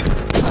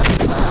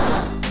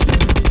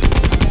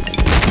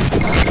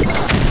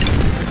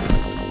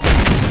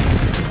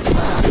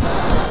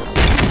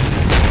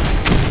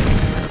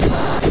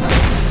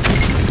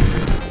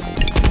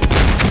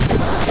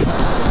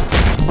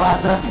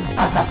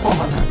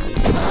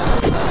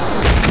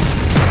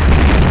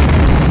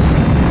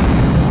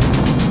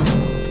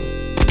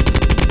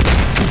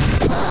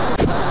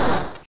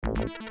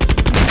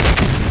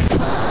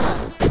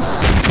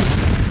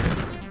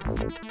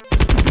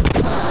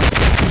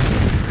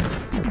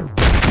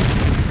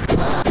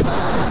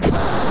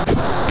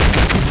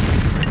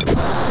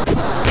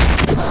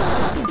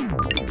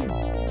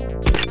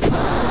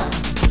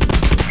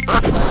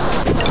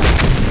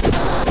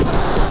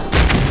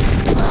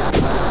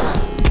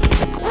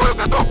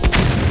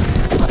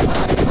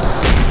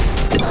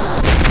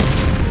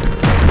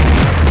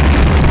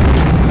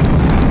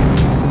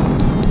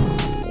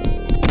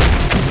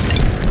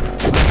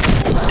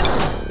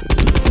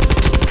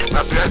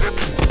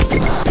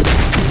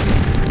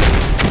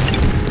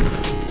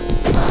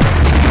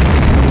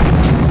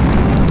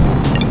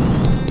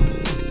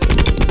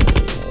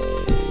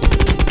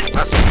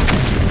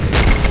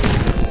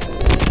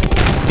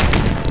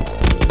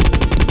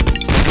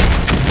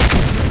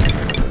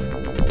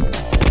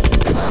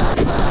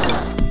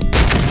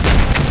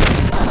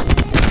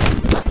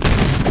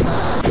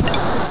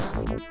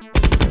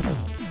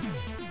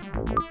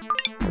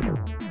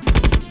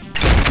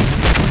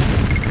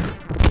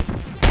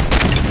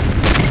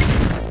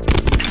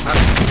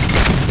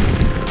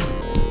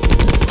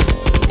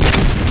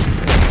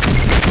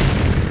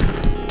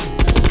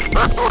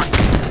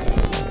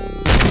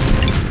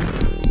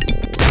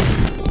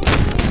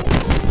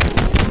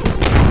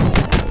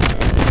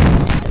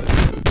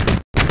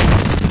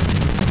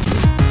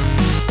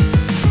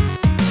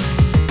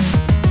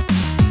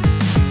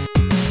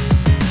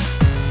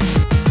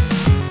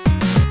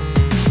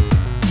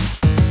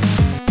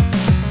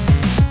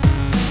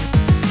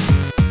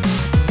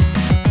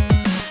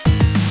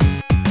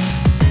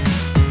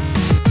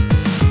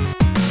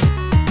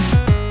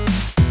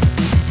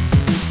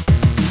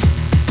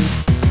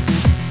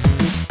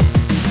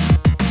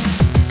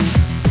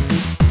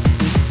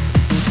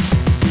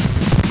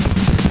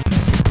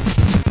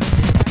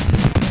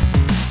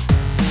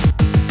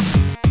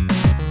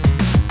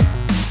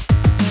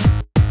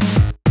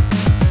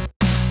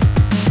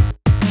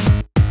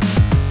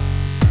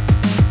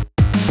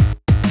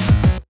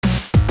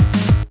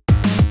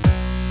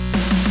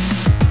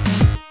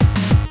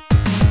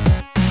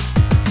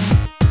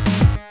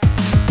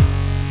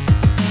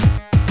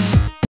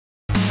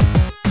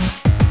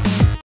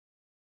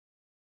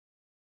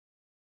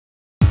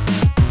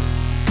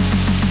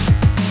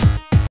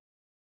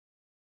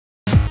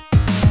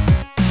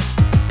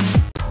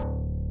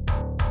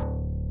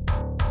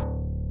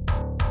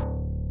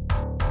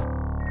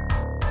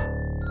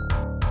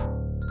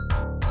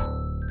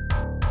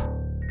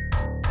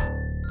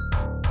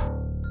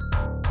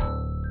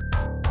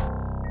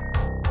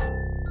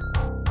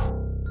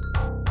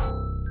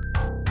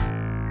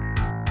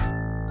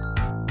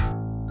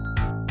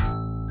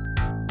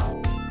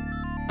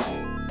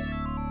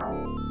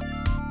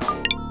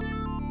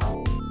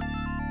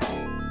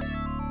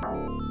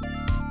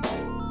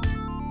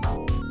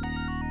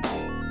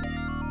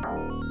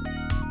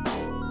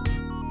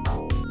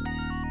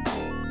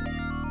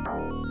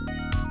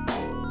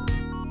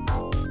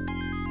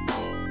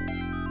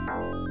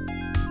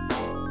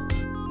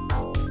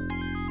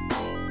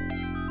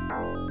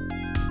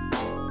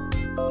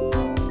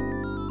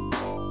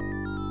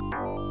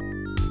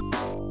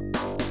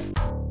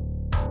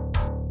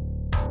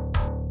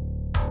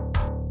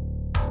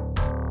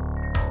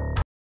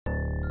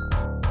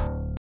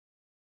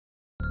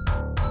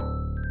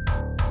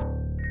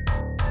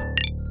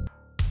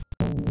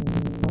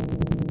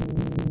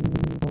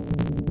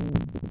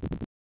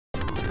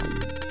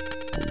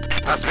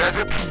 На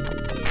связи.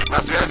 На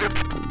связи.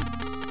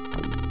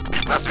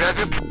 На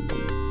связи.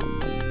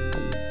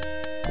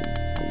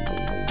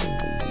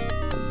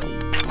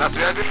 На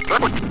связи.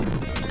 Работать.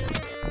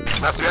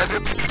 На связи.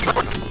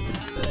 Работать.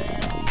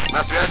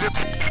 На связи.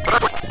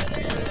 Работать.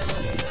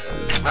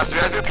 На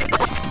связи.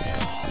 Работать.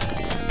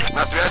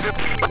 На связи.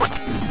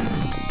 Работать.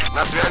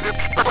 На связи.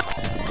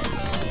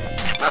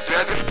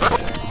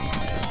 Работать.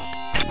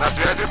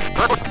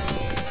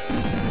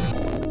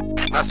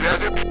 На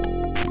связи. Работать. На связи.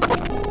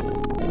 Работать.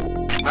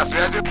 На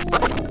связи.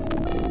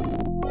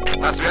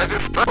 На связи,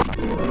 работа.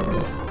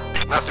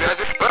 На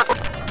связи, работа.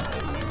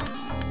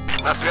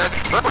 На связи,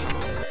 работа.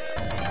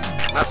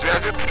 На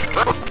связи, работа.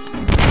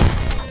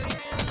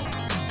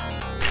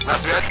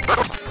 На связи,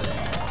 работа.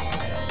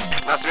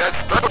 На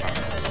связи, работа.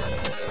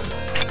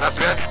 На связи, работа. На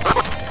связи,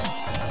 работа.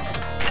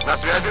 На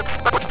связи,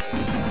 работа.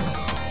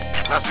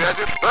 На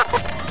связи,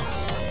 работа.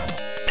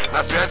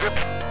 На связи,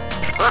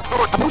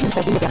 работа. Обнаружен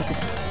стабильный график.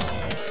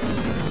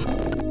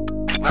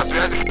 На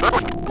связи,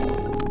 работа.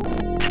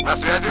 На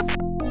связи.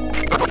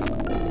 Работа.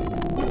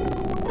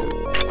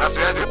 На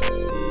связи.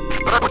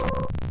 Работа.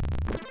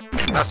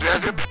 На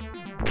связи.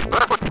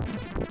 Работа.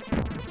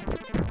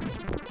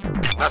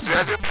 На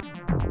связи.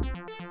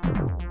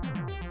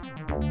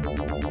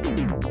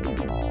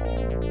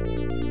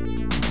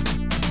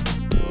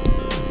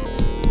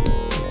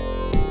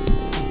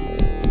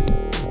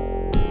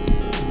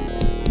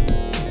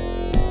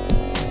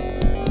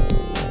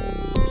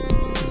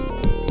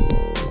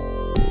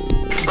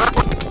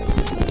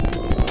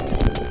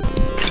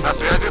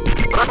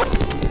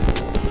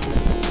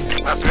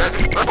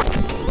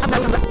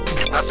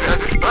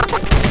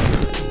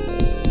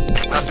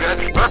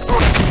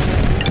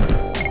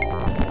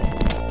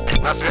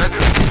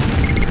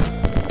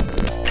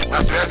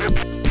 На связи.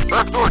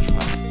 Так точно.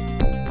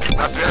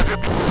 На связи.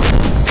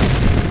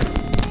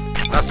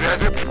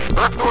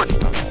 Так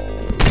точно.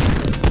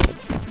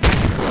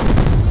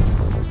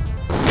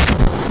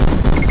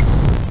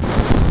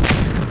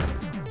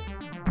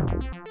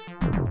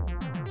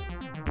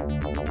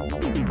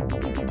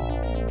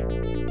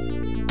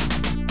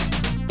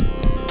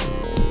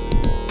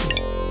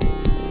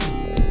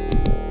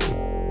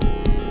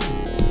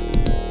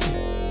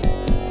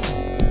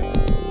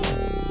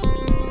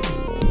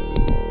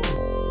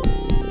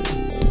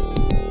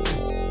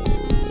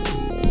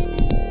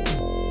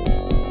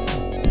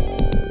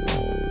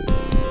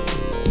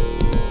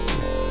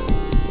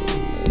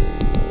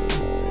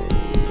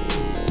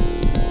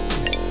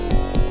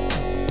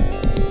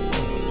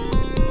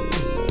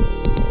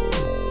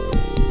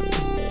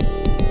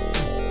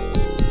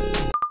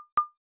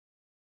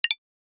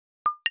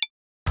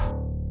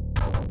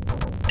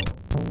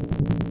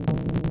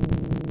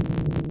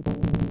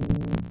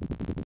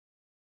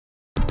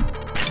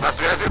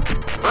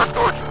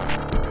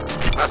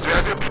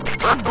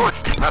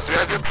 На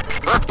связи.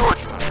 Так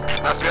точно.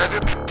 На связи.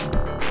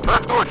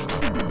 Так точно.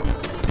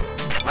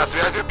 На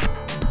связи.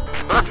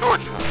 Так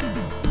точно.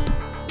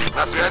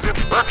 На связи.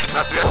 Так.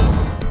 На связи.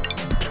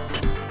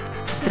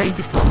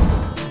 Строительство.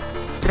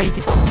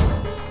 Строительство.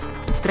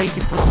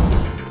 Строительство.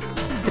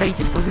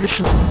 Строительство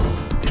завершено.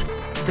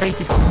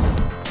 Строительство.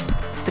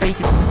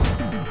 Строительство.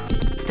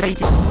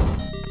 Строительство.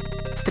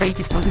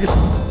 Строительство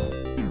завершено.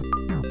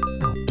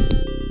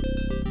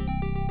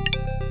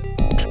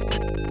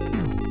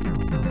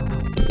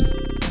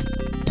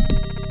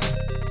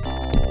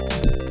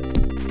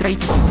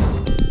 Строительство.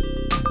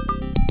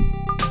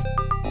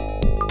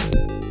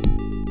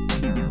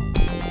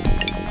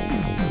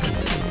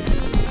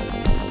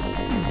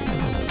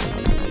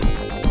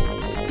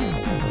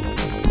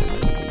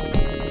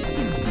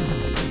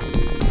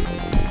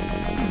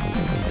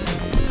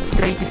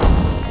 Строительство.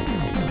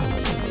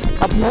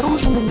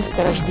 Обнаружено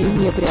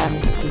месторождение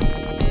пряности.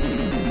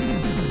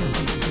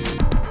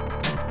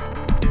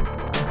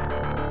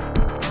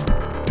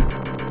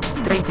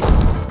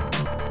 Строительство.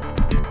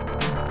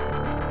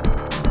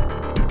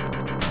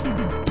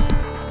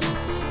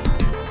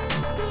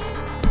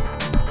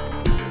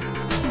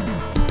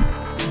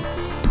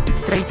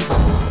 Строительство.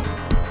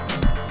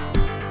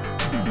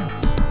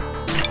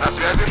 На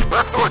связи.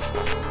 Так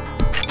точно.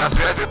 На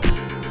связи.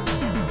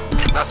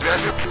 На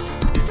связи.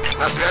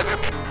 На связи.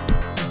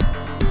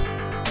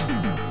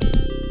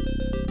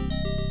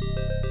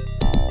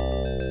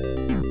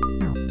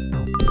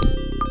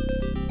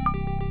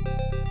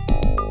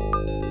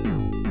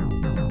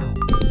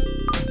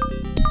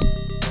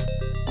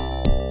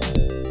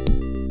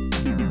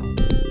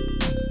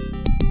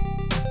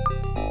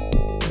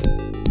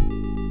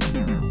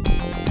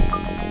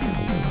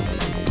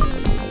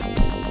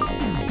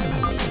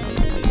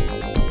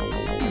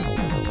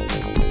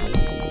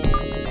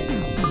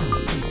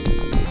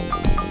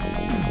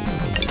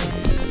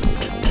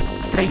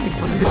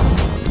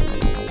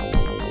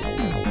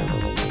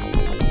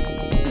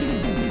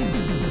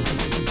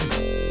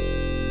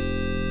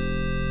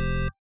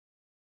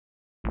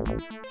 На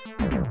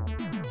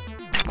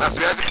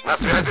связи, на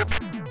связи,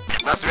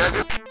 на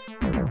связи.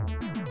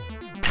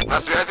 На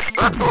связи,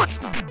 так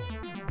точно.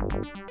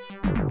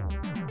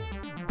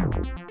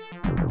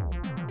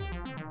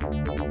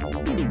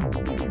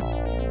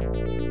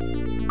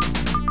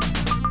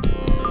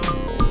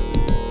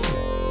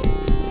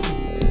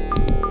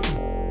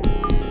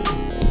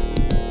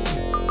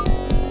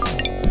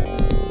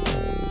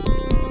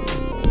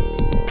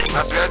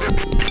 На связи,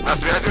 на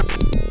связи,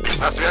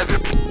 на связи.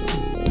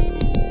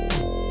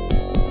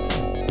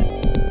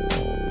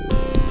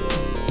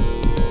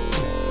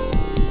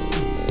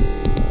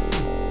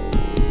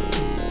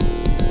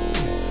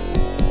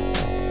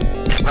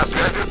 На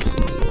связи.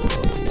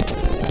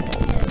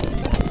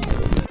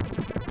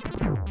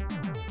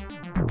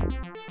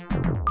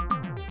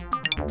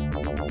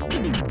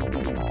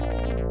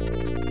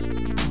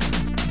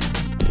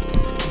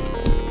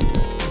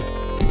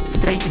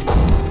 Строительство.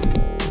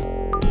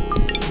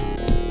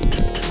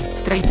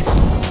 Строительство.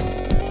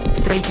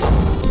 Строительство.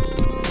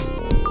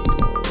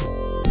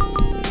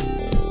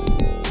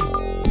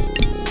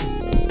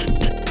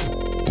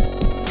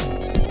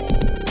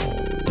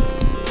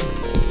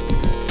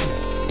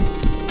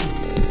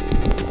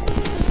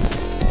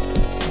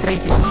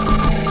 Строительство.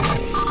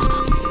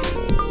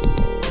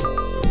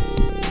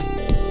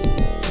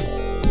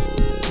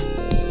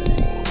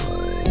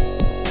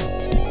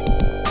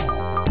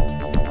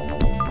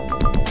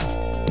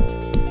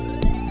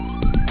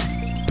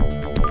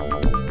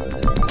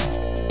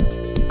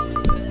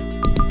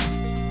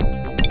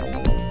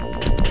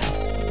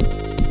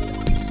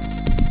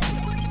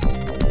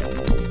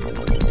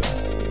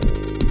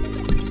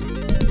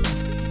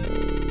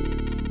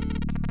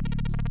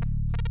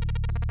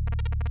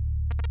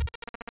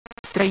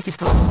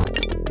 Строительство.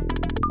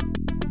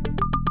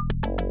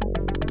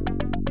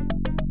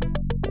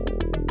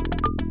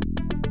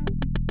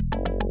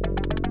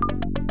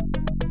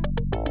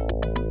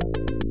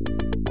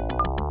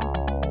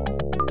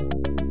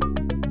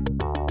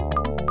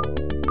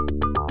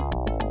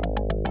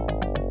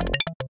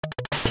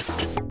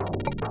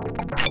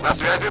 На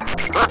связи,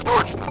 так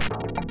точно.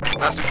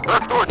 На связи,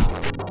 так точно.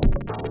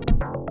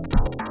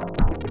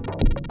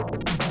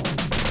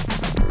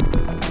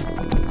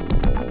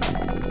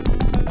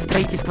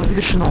 Строительство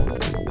завершено.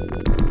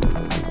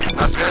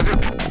 На связи.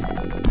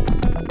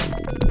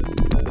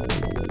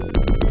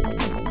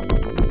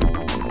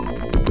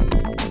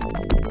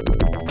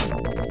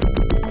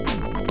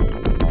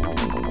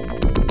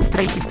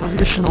 Строительство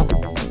завершено.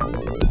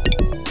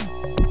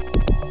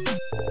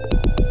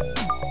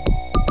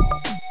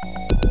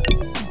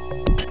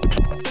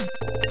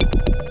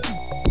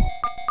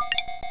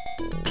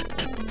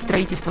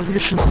 Строительство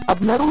завершено.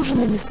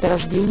 Обнаружено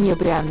месторождение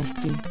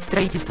пряностей.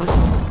 Строительство.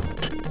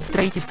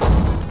 Строительство.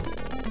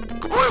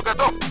 К бою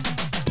готов.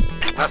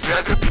 На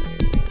связи.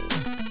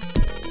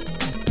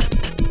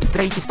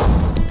 Строительство.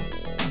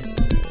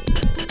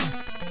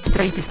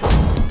 Строительство.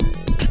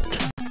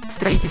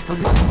 Строительство.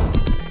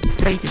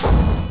 Строительство.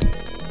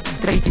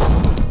 Строительство.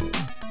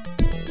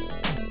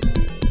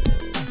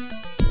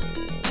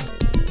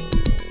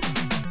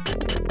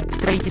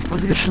 Строительство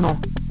завершено.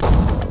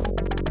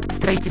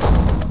 Строительство.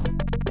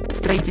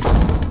 Строительство.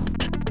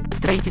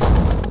 Строительство.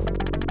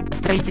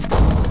 Строительство.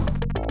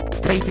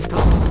 Строительство.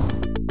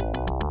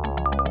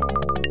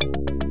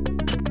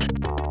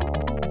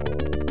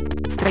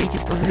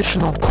 Строительство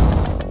завершено.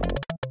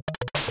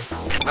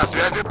 На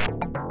связи.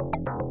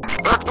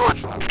 Так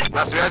точно.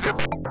 На связи.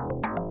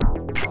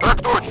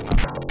 Так точно.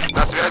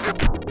 На связи.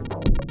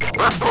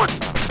 Так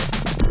точно.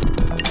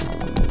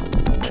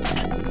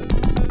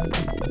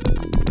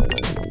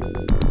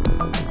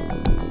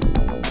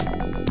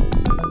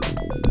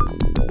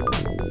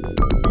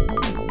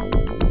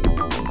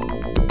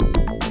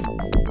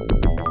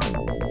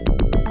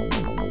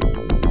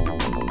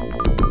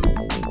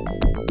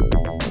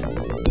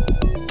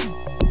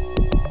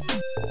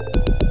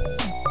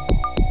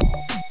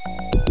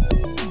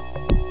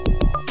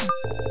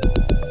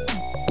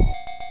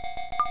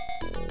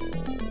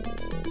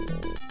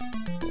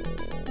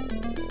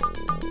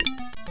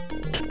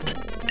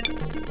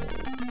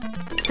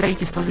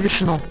 Строительство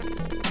завершено.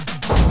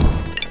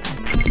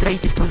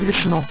 Строительство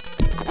завершено.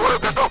 К бою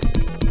готов.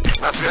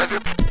 На связи.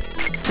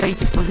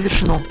 Строительство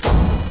завершено.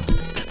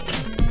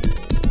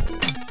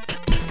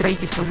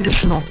 Строительство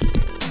завершено.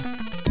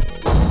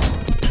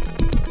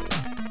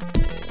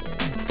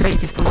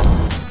 Строительство.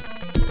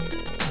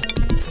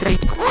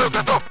 К бою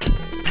готов.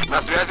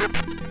 На связи.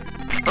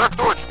 Так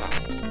точно.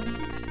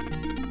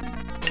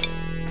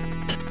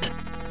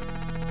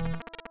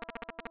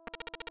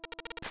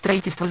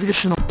 Строительство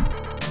завершено.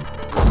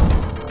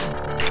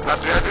 На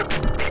связи.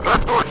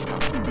 Так точно.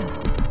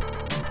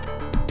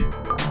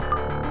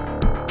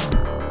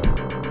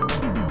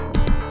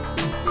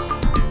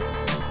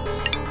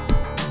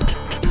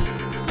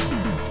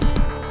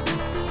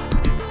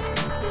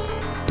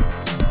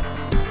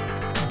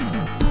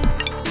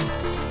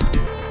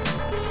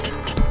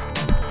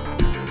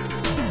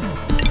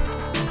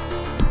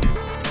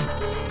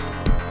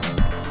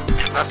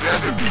 На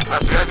связи. На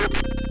связи.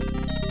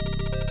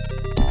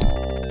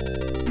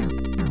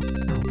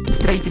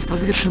 Строительство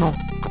завершено.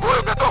 К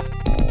бою готов.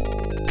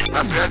 На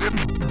связи.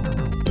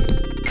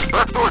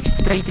 Так точно.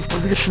 Строительство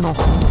завершено.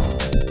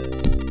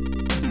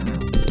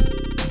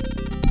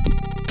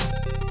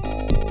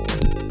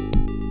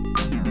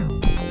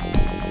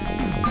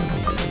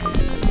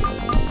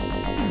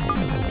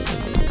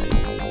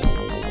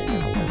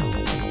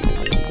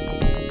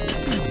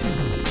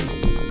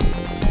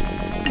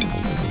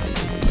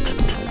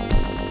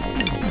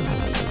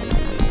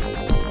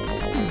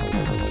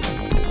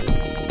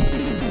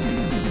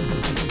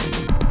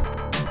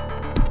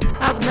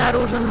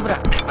 Обнаружен враг.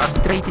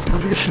 Строительство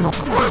завершено.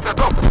 К бою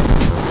готов.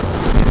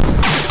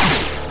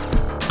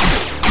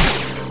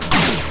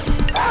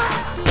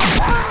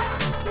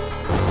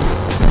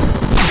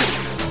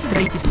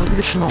 Строительство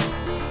завершено.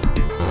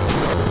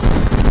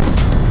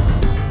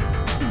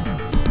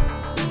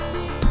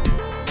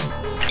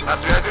 На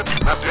связи,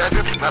 на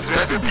связи, на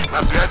связи,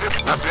 на связи,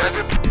 на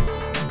связи.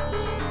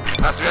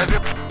 На связи.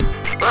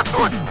 Так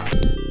точно.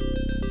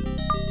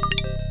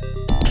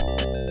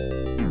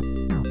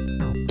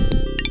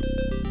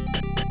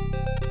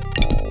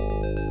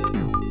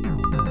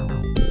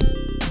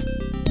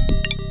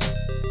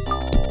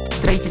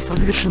 Строительство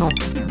завершено.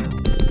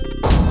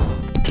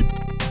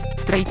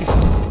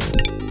 Строительство.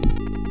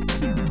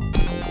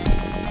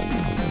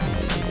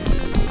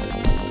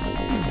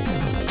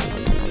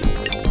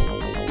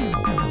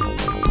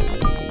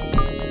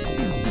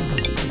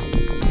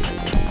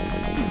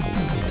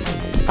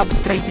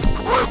 Строительство.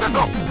 К бою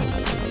готов.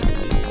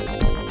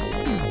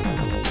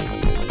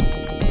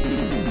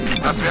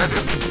 На связи.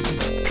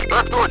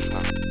 Так точно.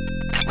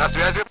 На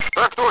связи.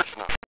 Так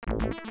точно.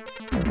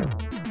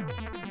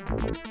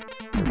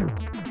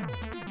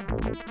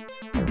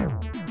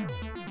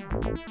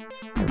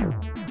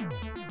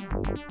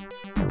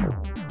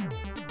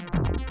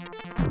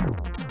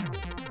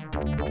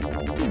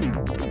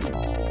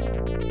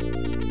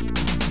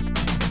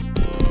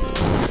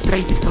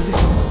 Строительство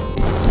завершено.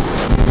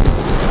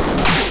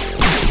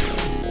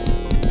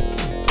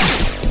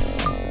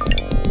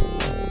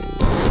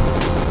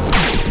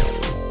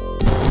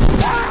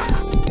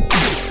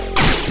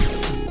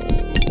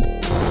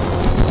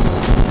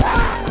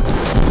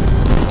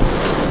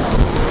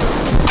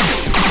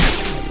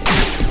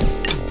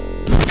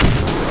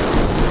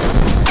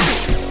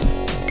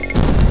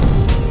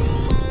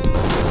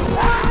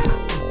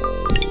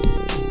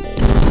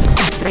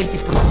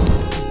 Строительство.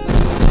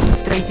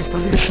 Строительство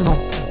завершено.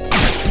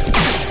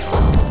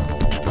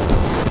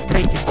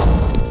 Строительство.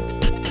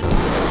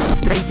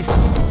 Строительство.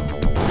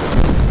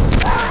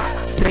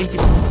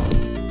 Строительство.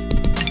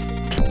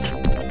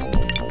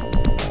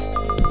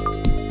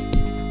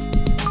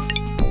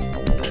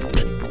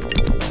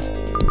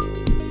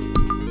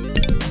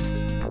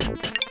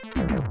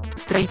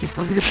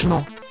 Строительство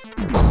завершено.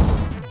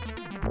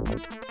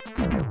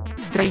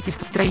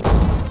 Строительство. Строительство.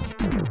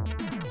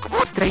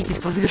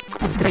 Строительство завершено.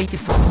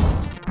 Строительство.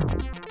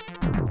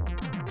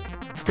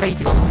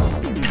 Строительство.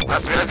 На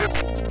связи.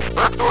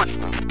 Так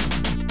точно.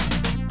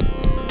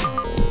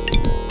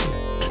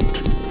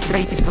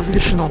 Строительство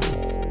завершено.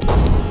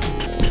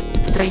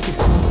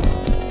 Строительство.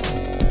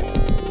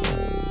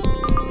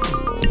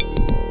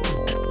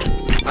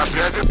 На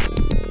связи.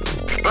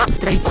 Так.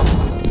 Строительство.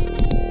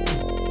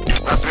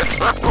 На связи.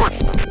 Так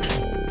точно.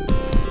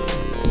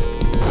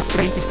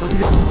 Строительство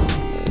завершено.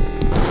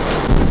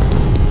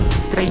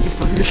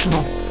 Строительство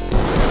завершено.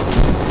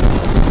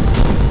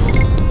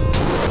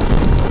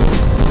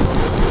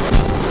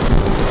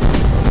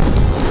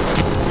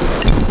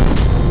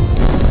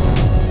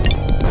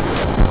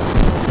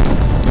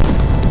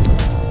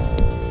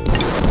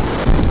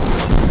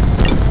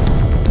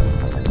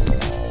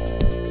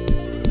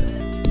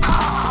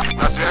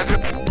 На связи.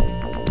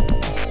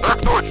 Так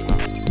точно.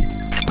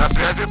 На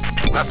связи.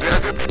 На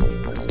связи.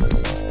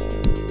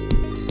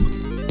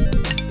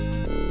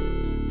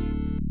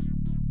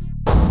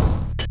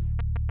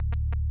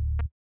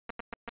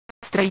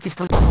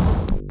 Строительство.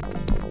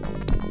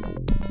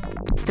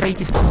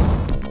 Строительство.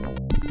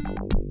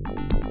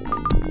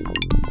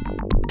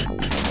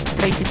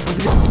 Строительство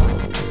завершено.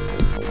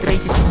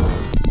 Строительство.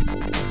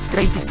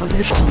 Строительство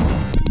завершено.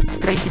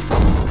 Строительство.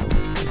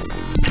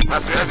 На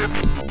связи.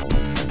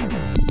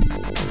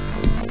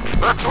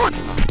 Так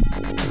точно.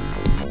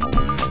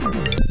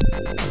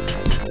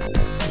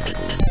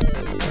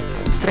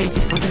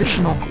 Строительство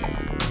завершено.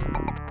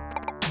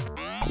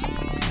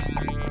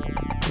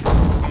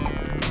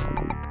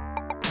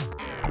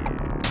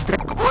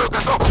 К бою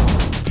готов.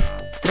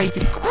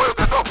 Строительство. К бою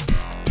готов.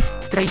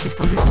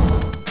 Строительство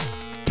завершено.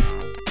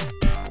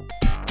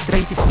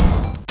 Строительство.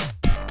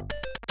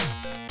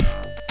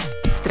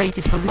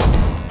 Строительство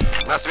завершено.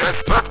 На связи.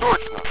 Так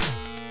точно.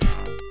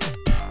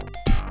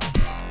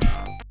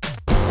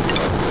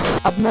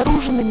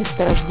 Обнаружено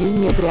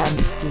месторождение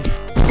пряностей.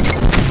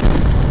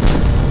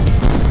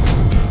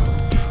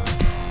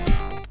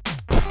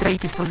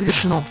 Строительство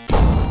завершено.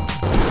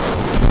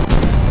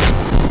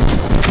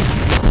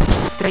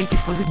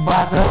 Строительство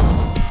база.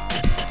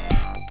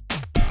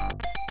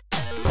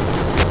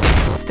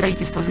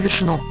 Строительство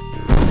завершено.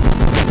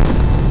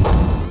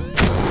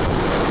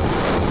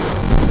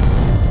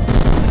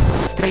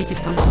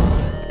 Строительство.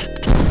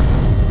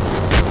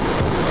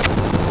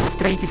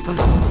 Строительство.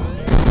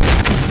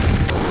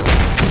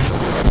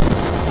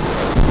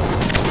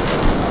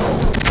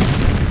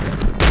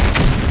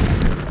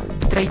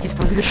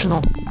 Строительство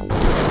завершено.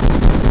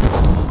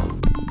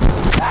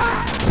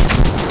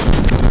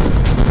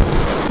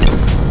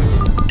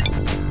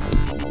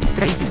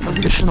 Строительство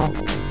завершено.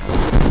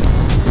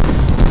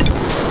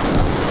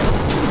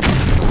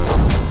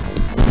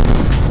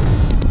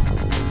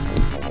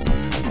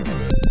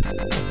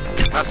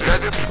 На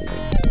связи.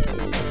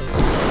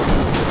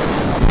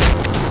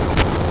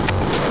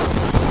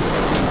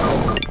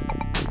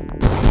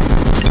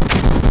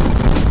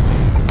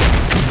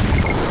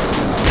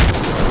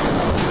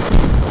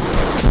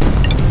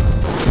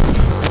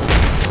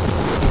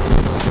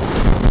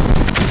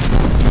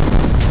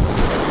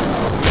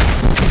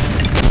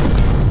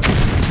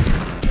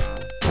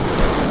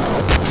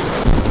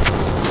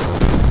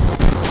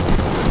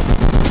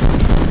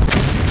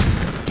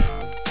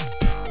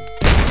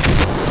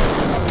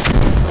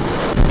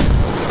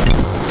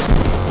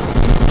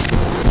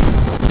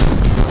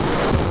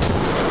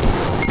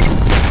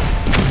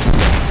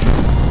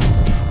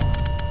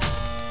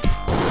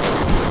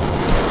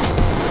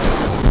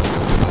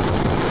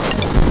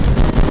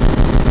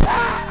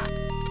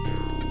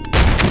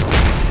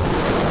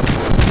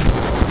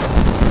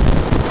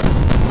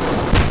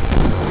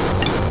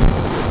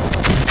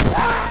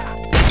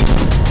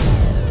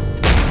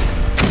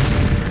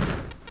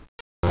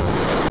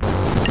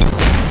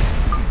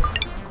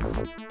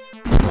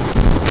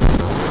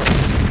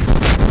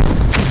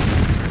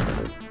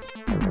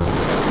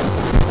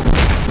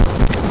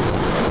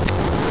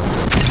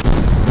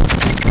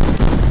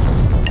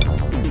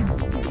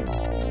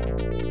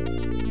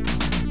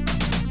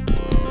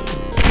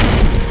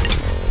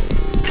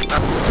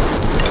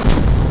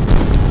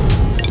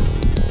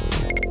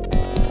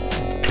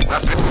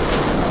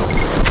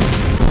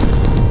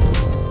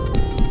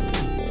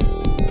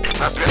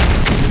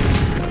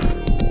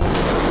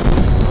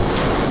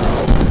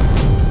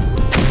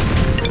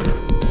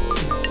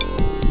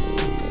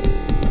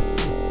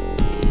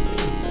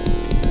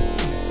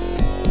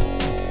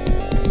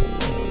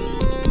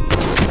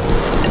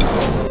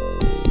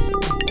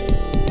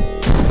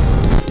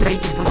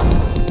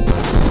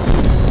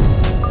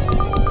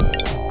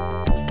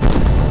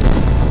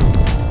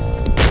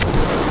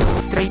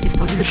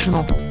 Строительство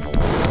завершено.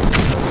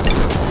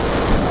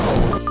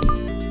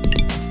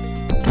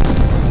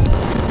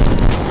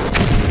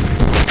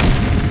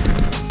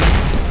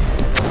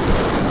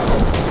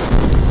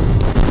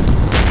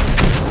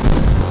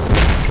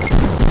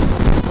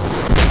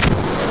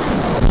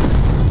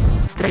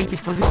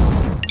 Строительство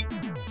завершено.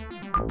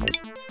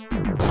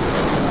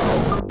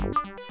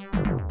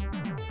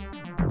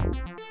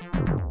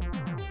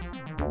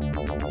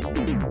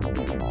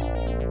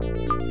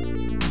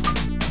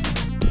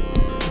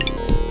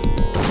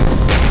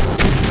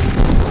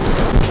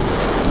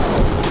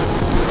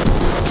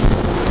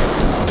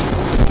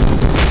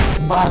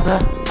 База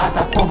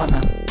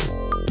атакована.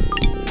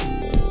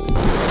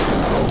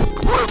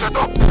 К бою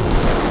готов.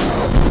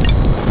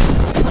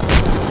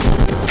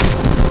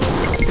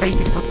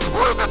 Строительство. К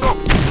бою готов.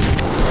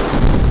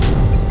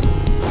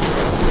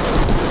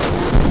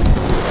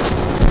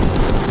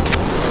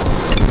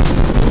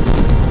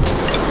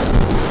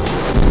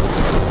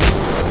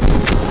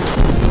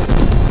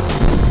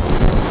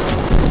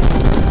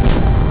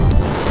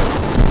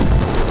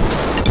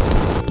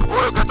 К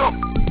бою готов.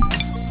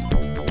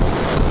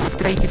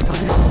 Строительство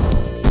завершено.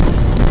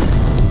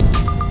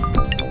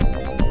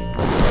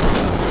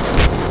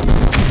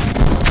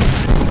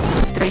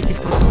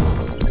 Строительство.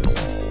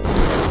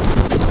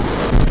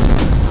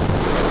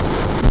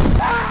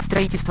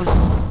 Строительство.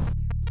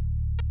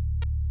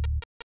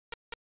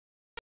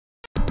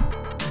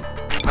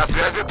 На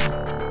связи.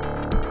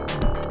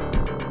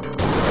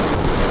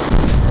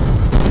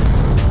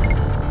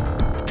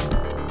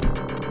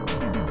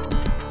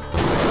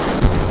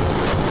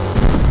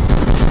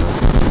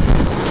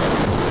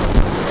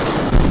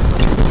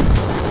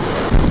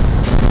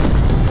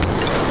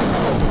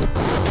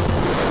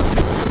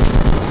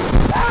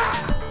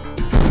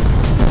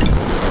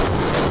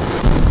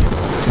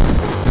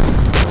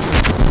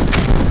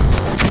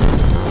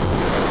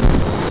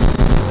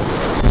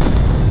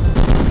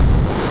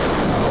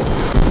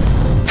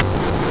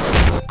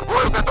 К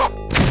бою готов.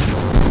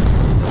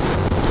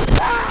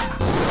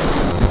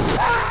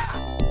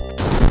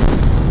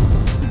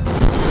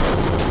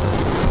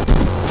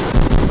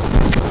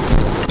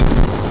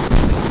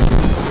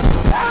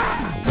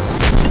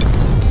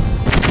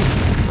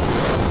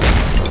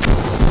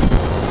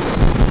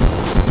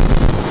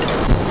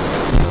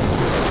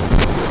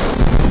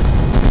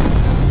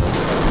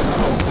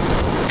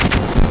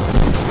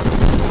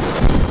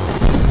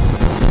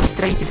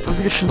 Строительство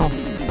завершено.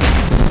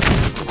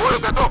 К бою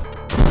готов.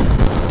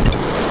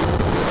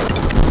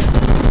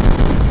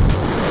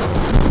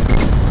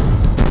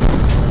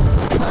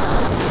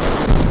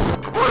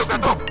 К бою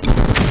готов.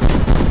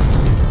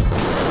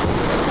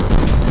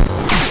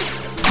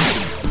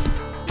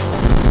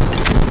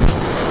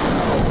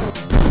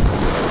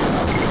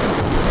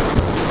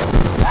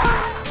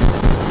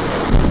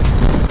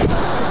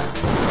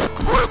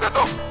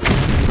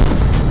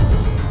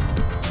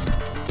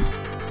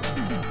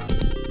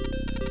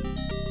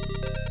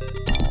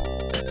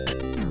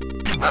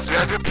 На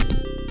связи.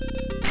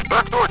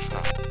 Так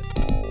точно.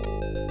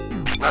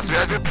 На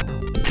связи.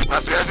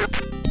 На связи.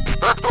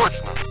 Так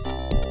точно.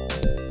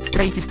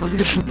 Строительство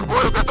завершено. К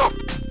бою готов.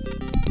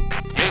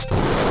 Есть.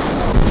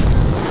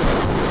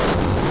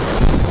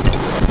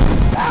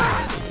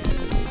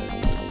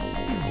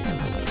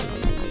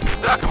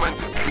 Да,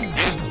 командир.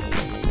 Есть.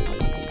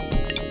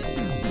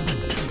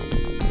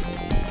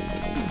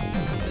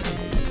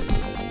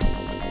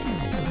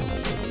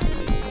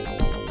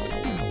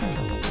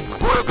 К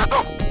бою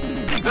готов.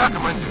 Да,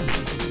 командир.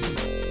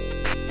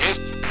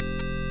 Есть.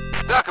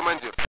 Да,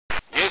 командир.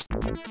 Есть.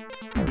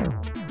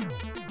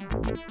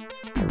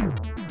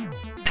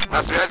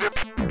 На связи.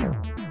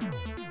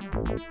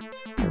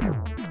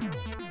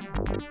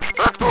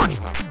 Так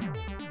точно.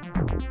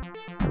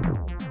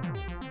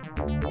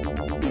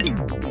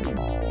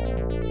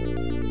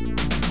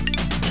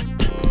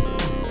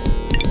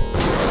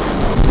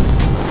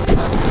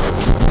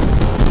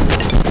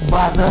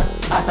 База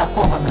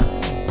атакована.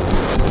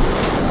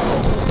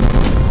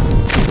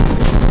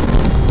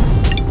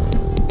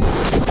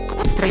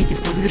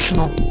 Строительство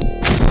завершено.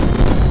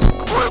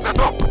 К бою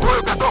готов. К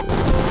бою готов.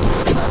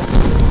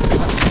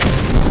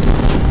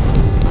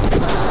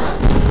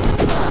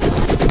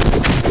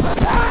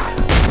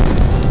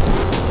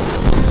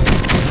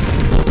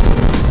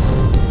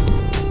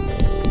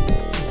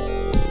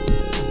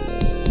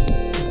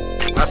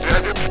 На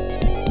связи.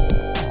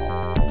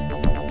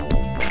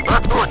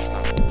 Так точно.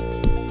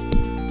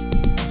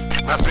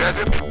 На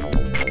связи.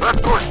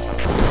 Так точно.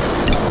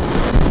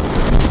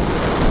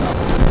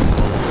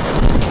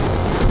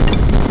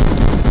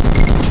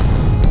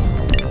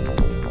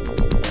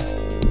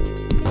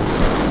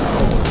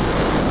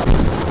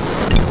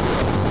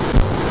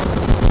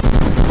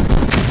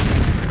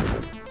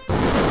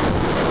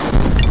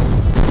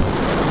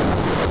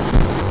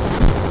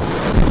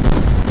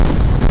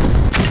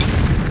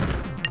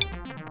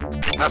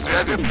 На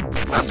связи.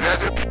 На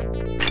связи.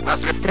 На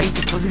связи.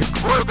 Строительство завершено.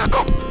 К бою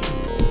готов.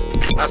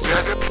 На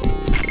связи.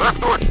 Так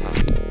точно.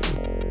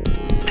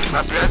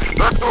 На связи.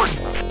 Так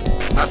точно.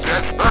 На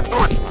связи. Так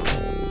точно.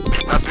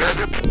 На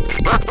связи.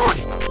 Так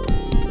точно.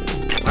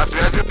 На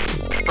связи.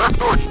 Так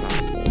точно.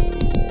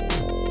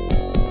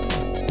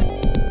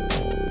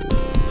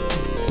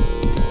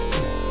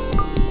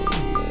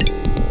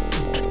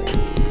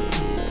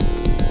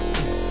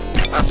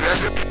 На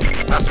связи.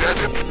 На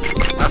связи.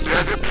 На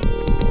связи.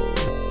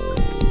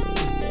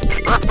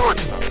 Так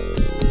точно.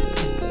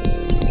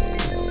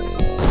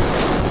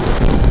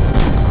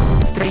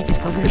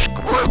 Строительство завершено.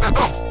 К бою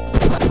готов.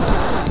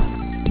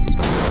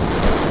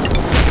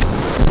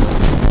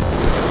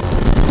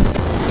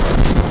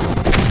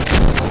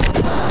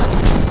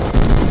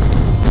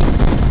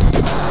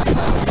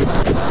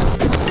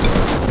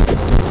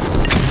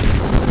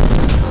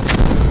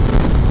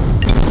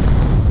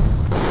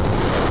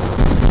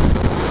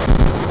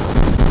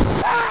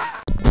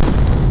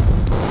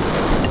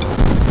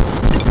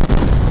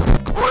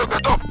 К бою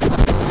готов.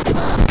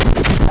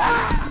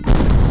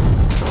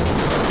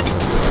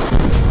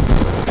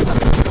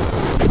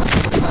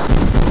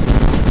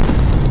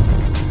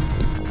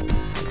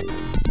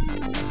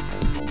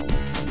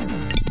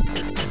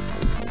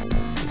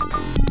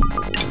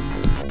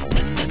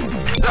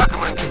 Да,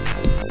 командир.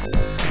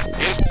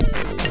 Есть.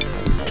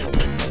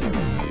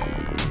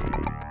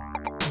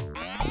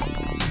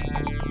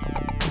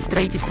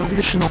 Строительство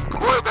завершено. К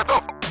бою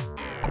готов.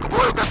 К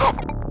бою готов.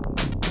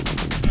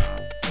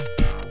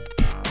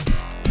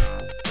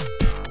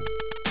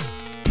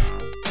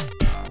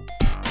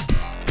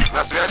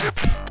 На связи.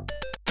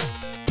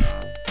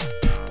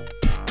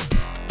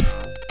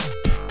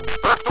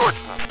 Так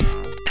точно.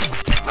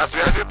 На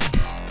связи.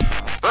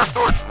 Так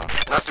точно.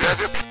 На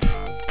связи.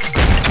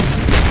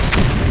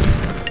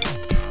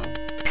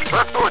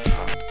 Так точно.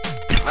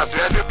 На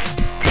связи.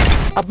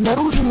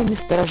 Обнаружено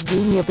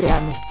месторождение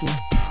пряности.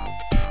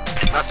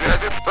 На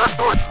связи. Так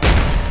точно.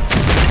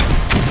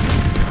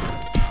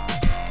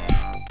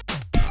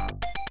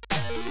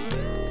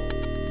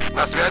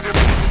 На связи.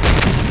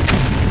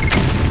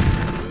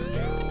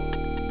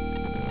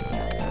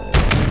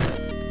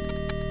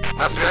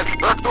 На связи.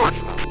 Так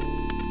точно.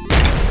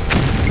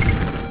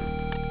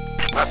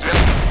 На связи.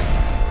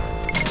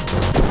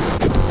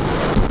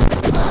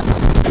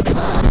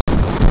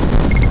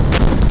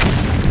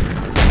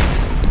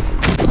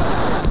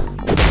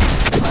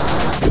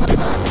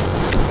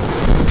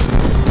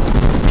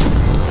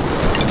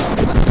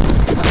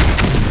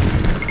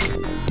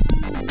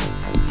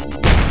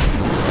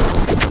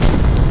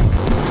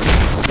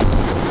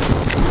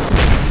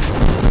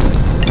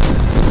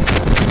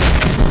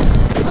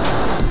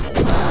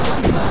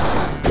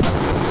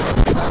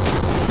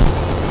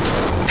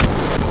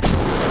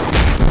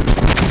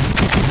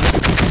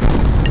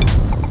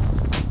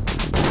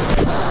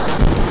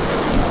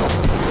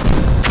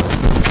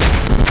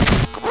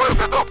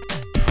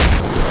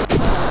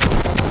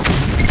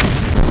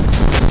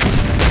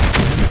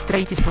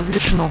 Строительство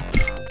завершено.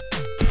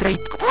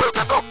 К бою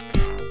готов!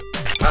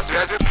 На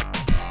связи!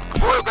 К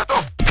бою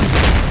готов!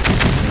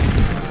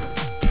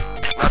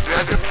 На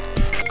связи!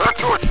 Так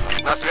точно!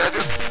 На связи!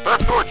 Так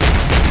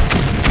точно!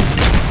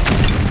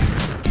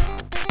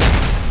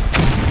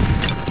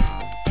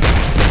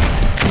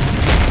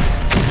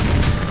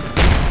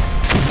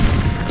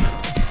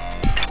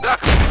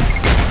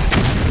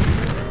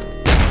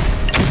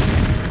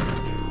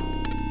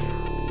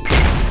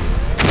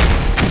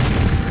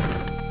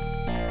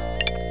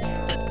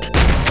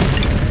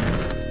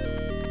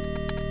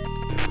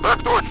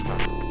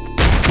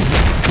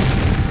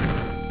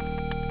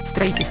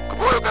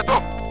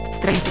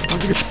 Строительство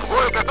завершено. К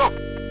бою готов!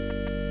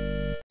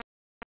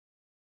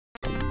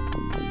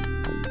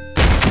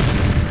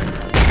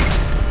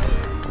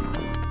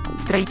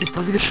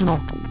 Строительство завершено.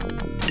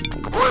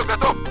 К бою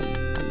готов!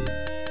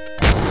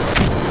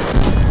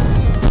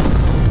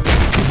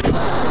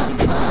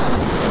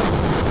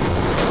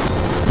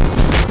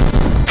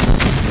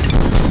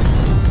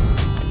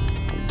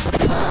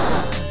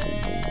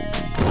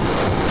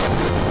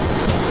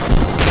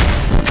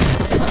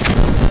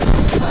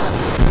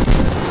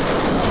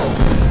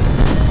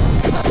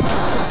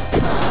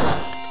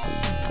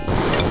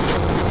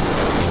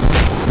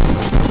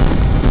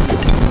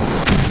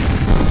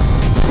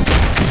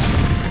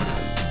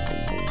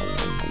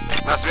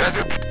 На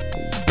связи!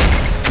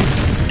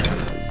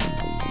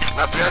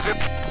 На связи!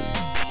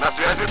 На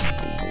связи!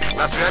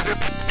 На связи!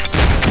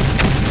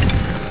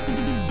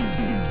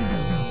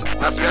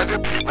 На связи!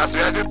 На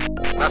связи!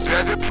 На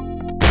связи!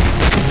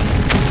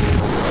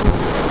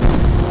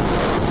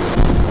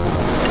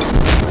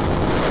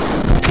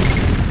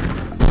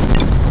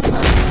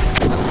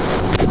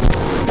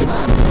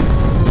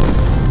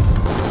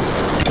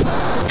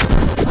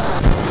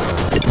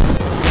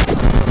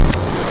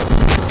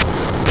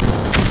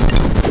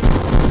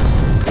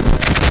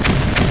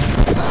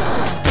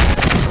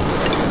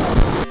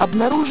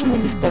 Обнаружено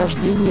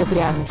месторождение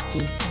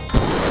пряностей.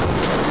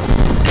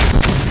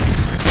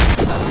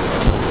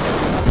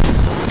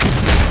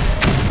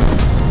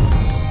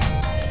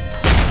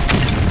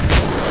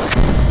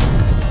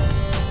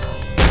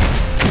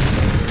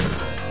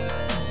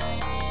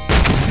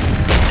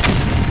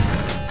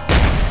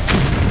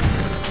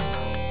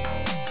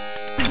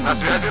 На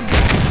связи!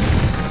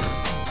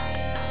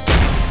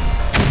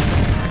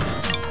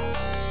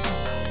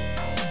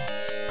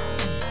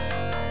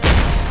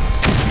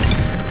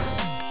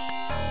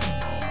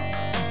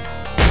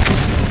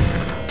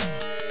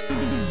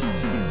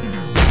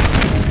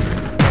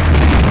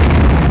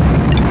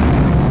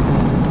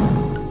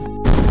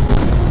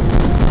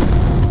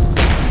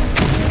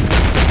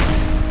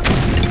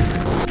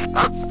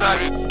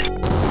 Отставить!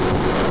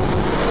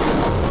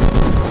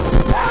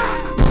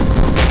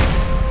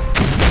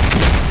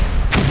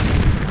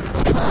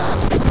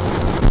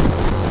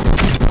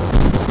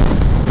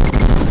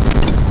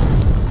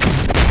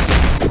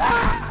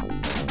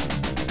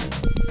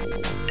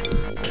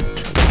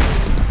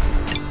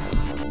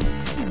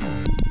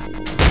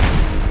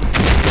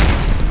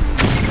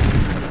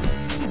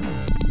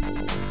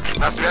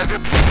 На связи!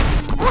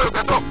 К бою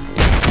готов!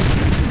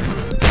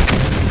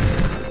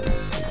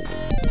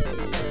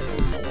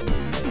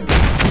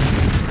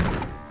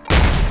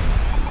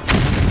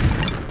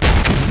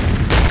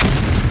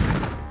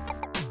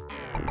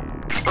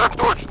 Так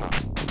точно!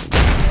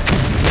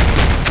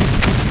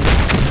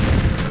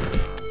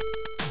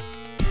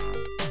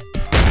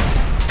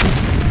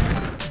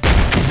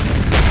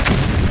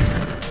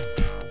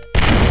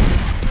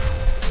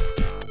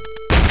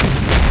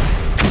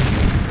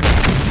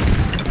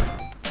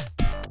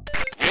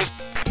 Есть!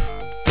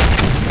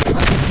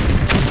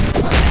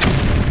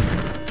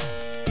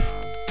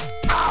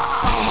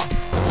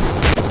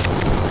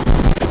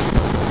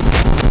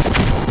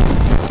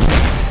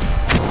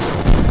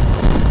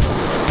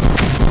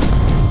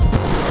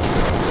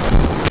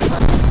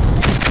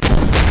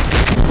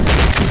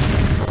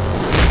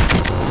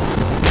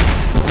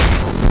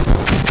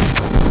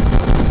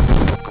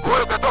 К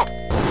бою готов!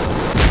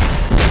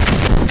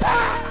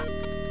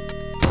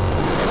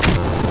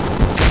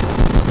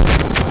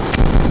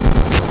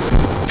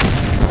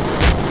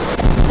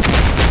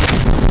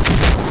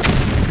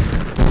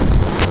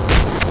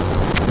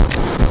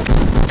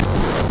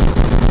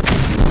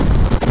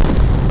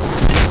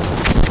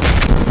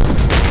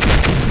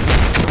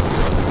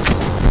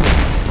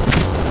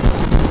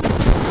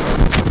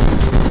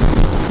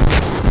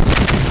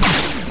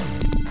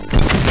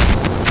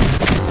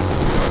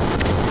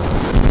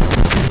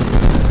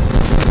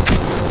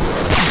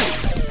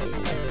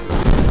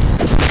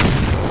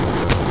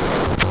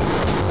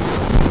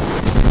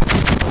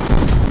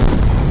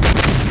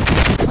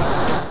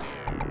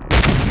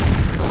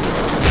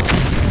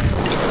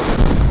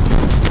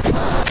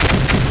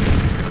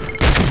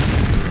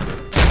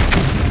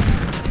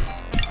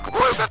 К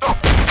бою готов!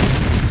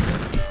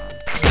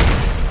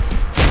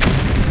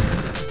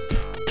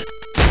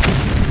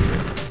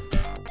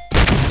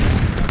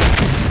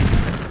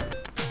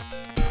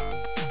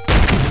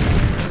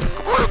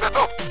 К бою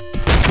готов!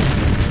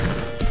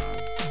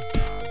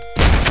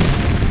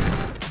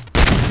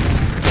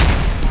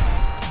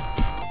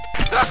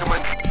 Да,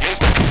 командир!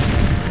 Есть!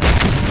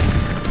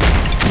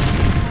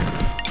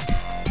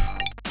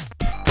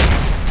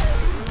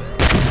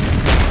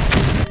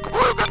 К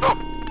бою готов!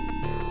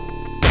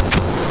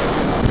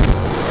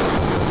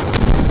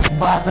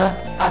 База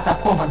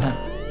атакована.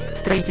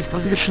 Строительство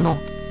завершено.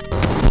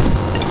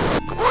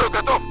 К бою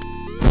готов!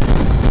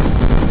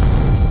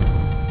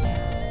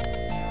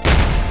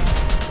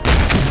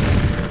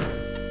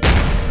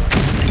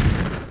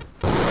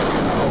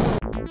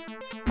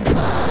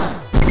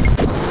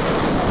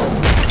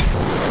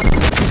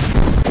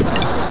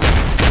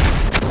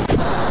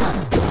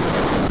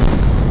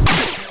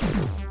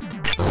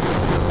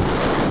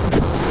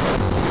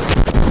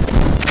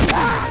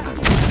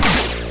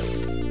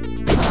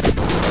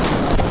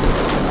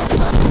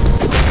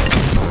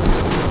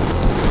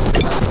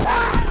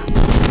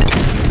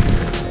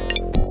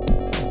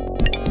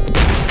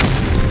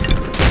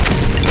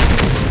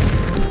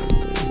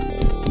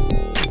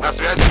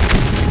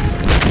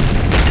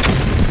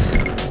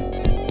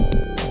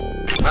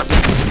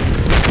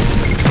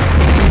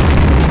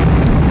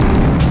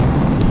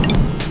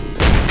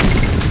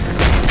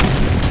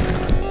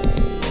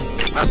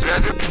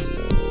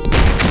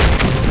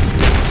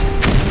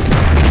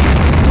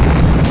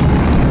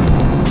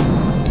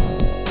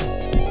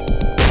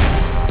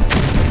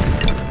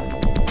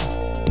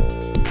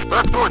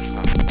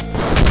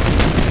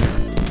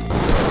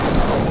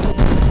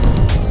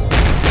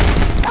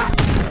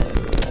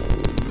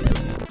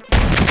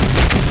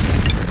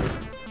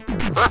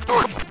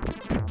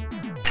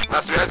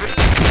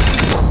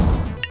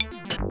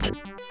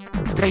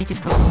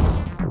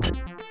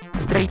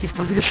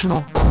 Строительство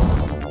завершено.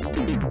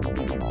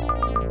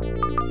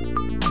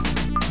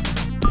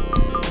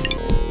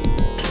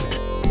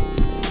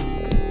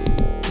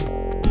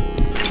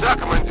 Да,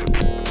 командир.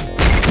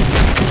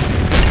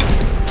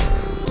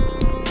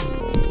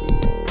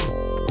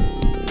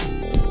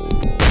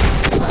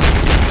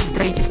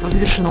 Строительство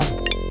завершено.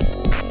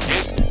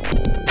 Есть.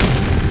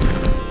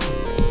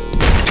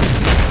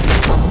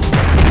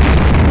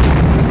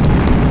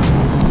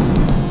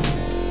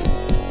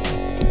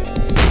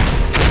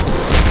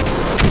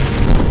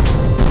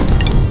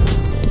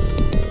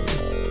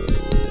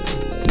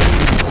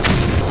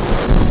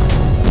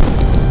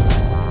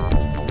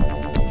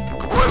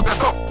 К бою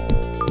готов.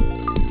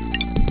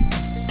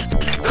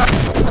 Да.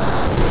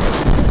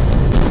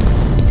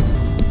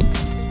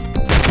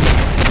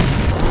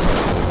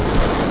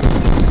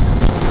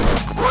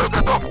 К бою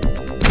готов.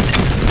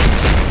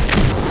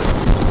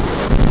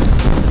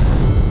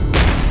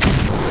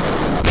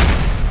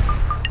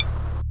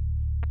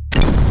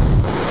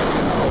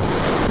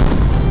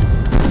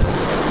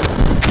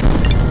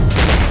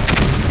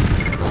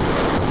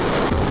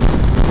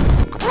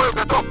 К бою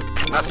готов.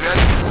 На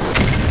связи.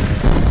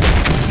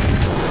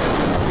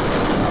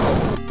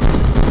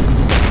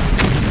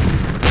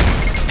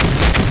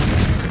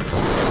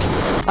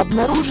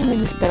 Обнаружено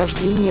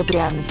месторождение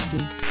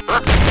пряностей.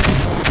 Так.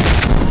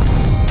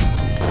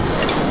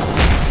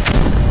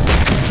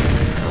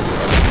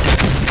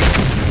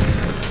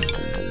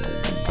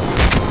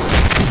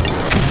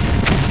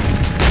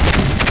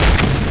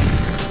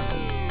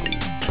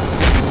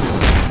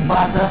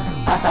 База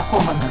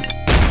атакована.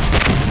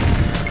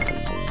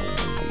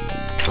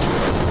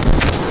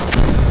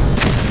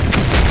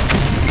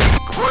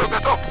 К бою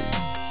готов.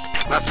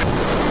 На связи.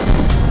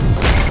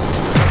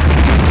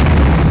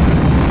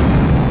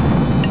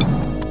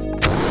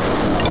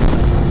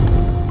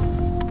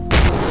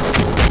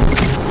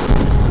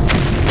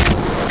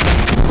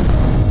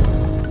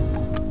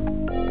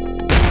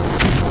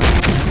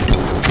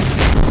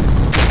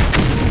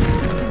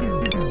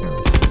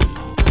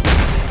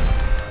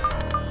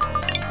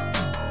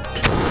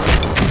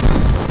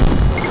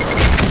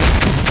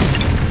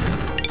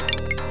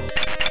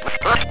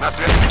 Так, на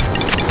связи.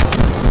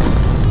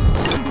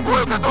 К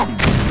бою готов.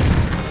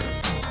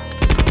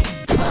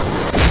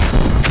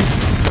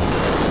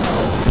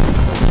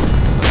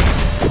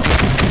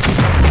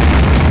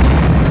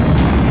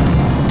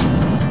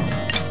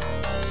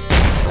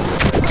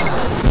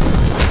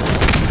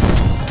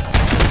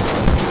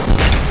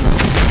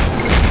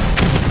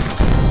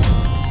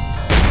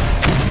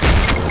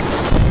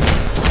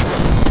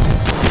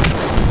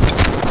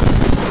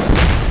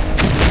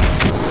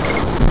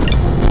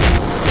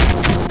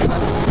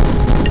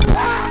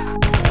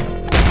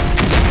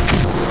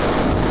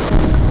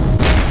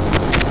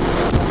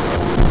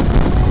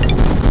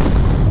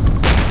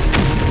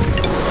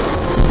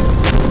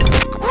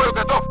 К бою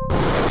готов.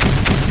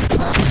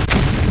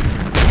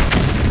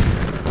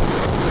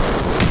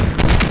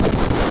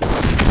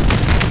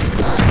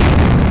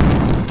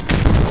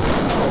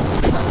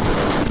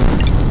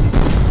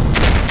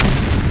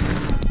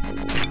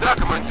 Да,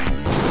 командир.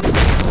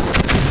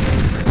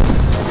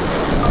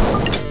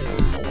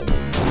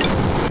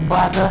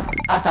 База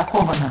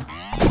атакована.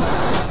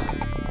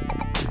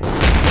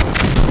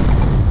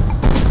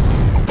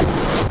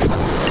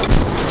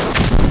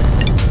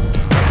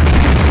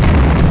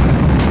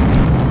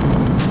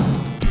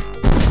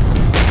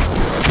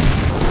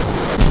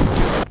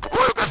 К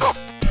бою готов.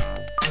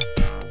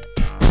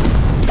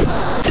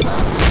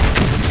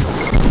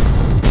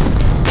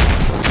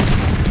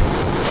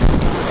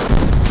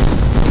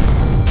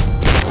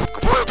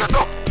 К бою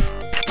готов.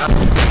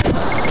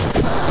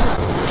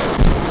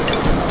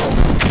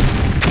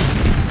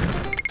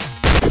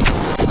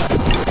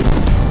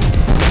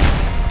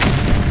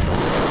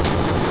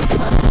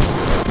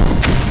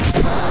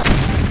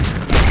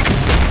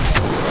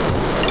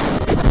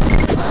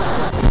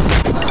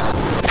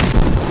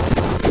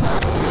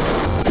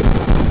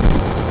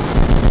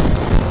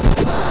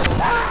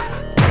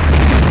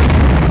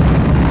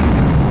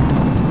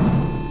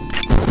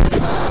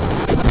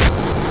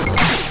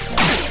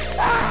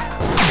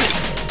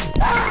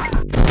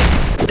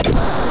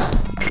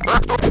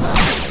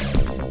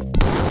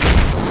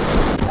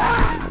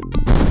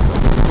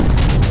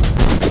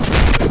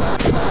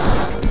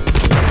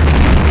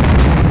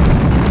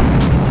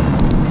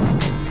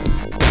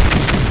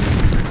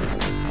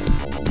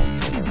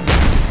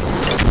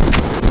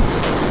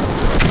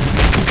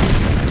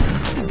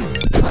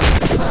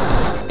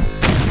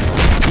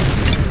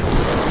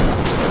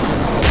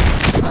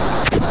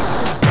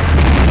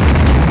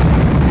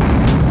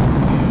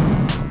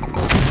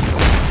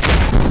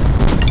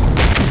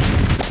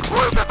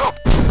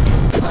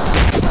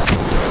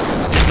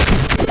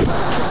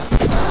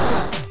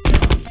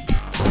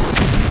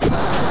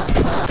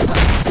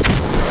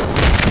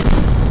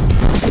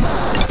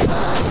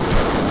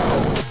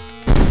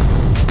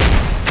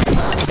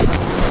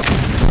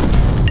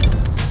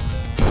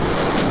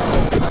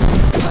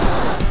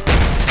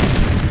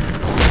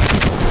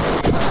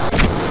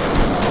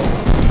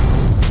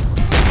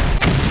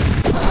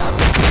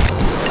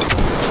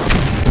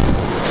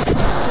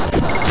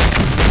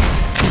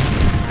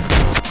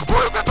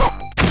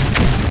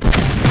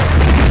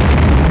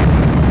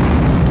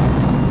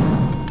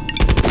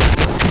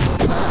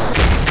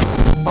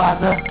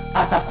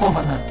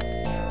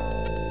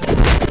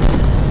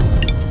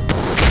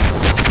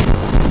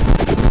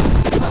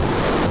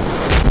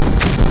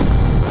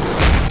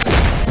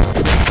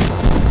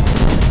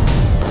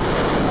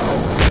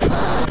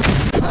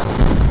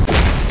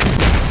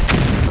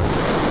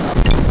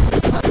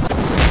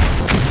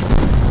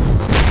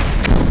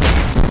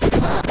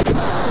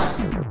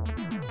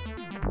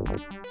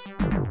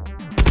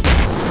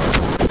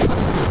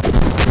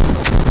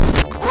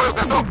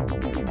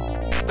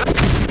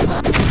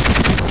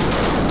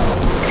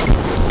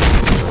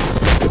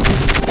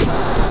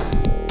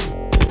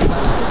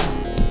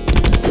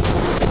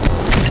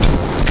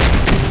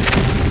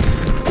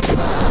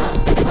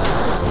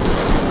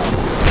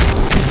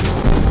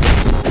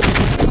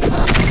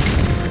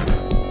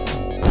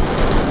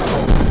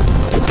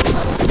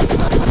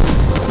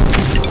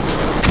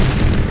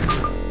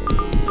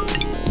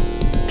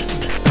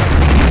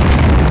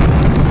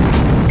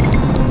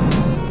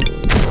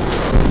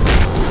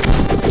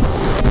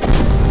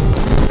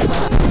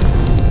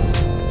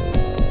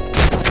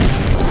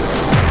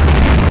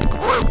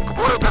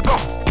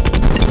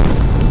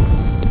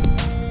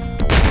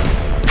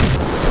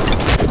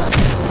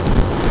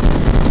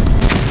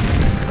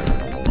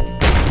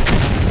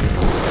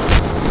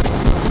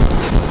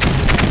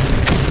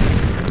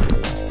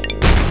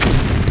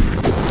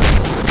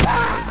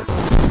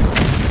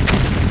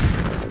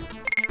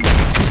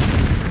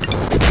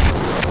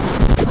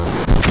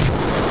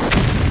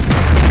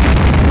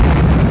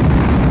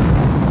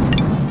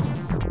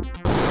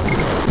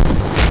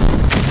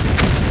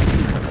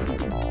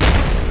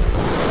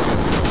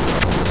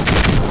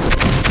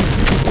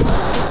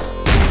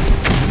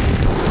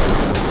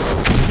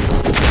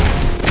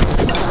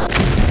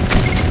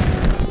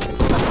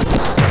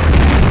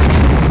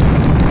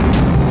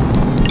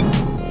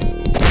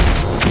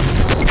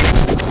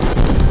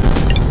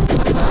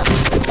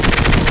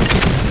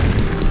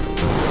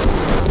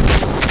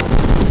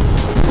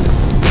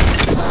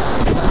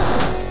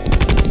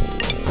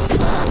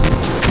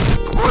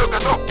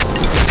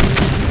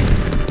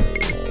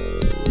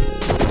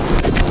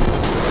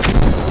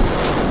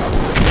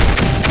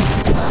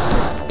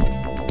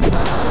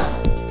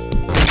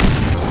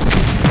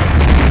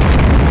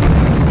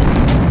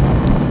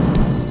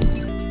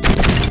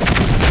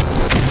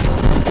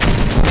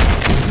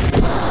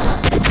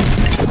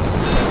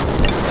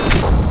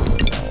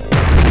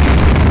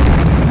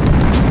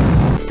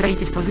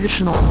 Строительство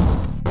завершено.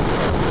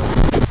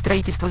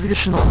 Строительство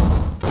завершено.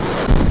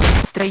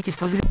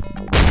 Строительство завершено.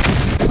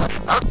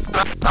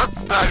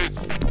 Отставить!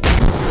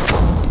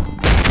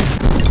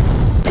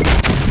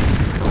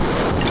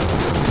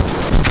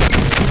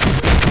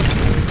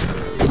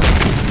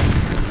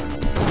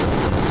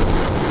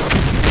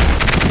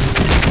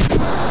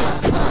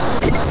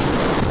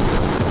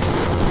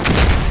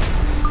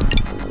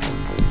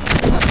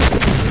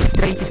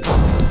 Строительство.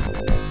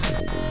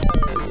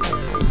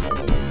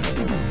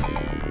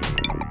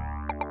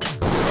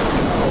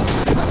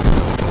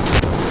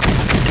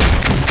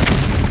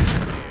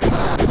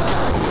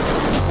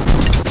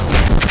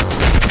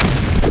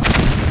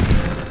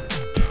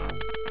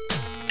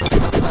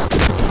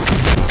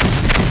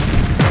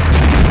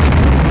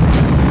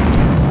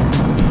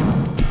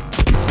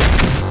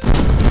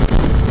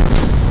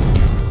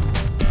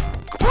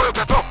 К бою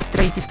готов!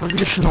 Строительство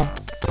завершено.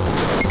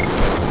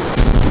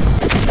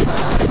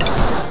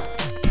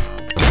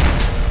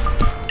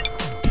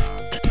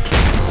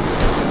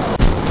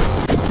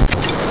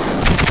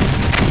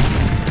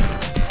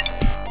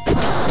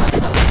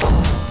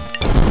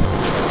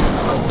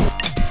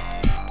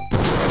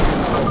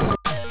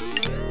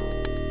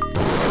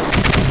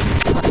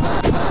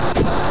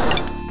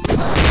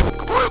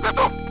 К бою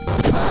готов!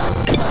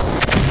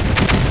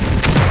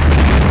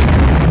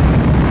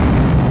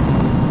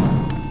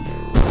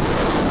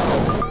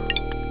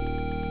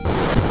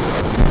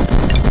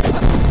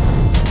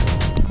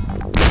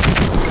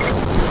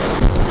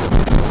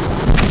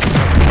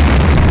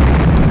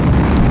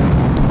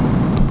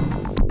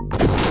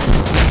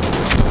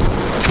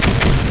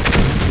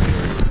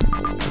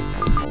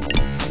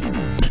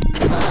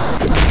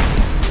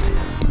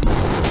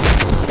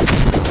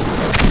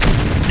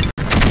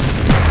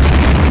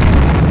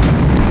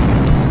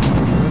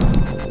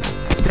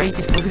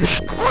 Строительство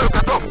завершено.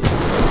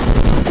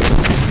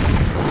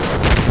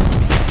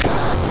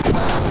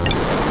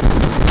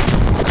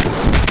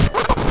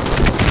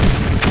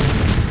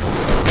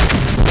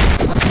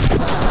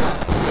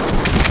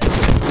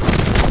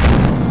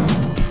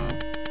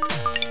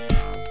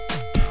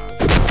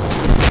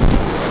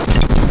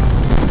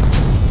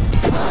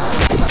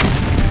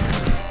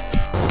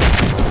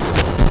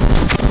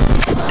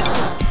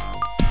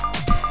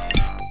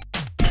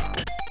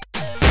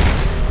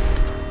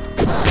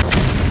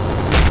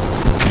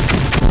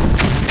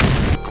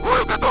 К бою готов! К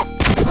бою готов!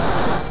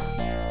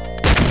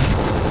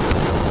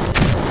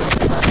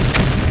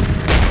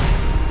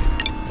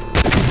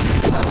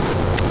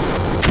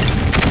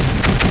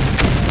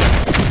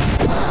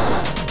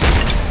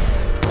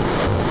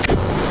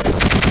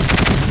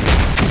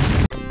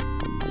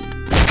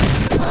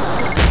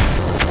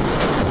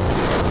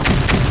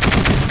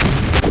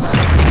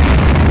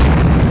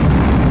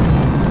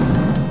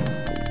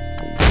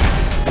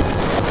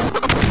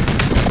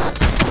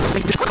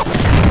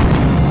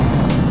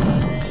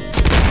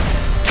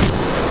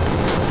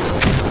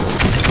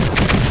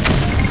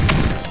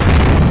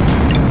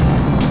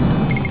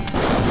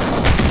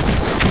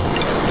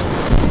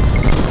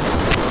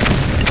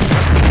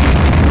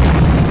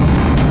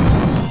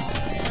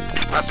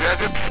 На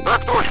связи!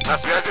 Так точно! На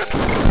связи!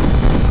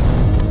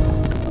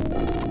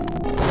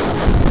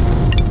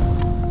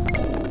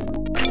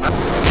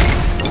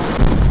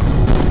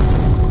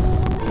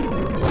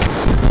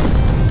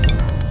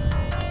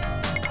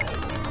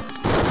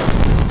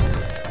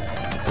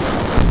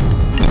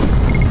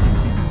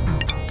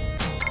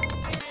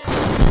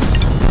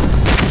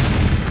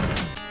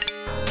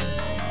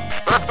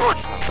 Так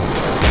точно!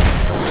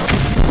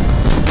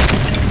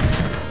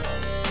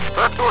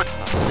 Так точно!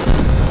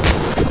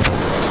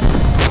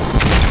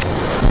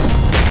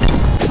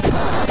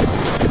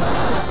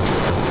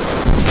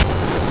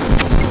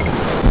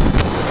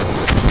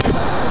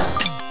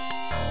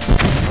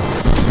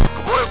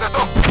 К бою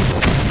готов!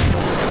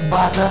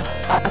 База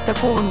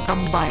Атакован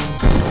комбайн.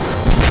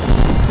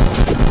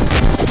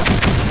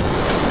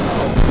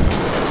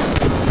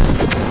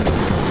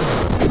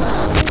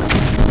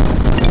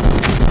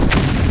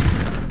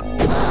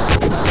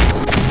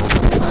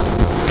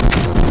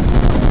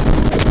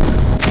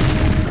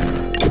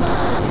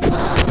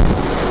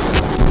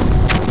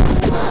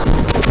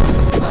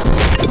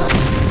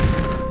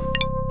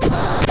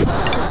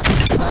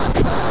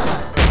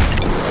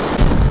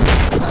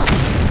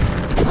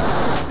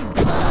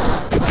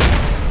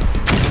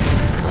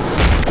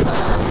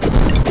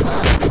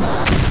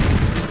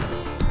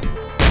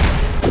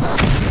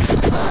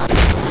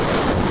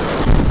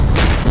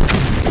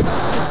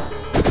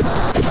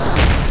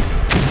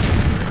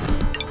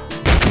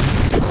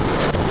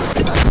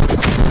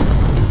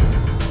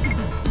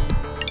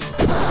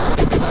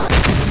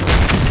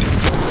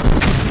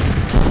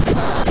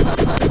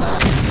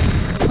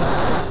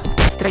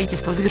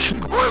 Строительство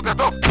завершено. К бою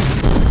готов!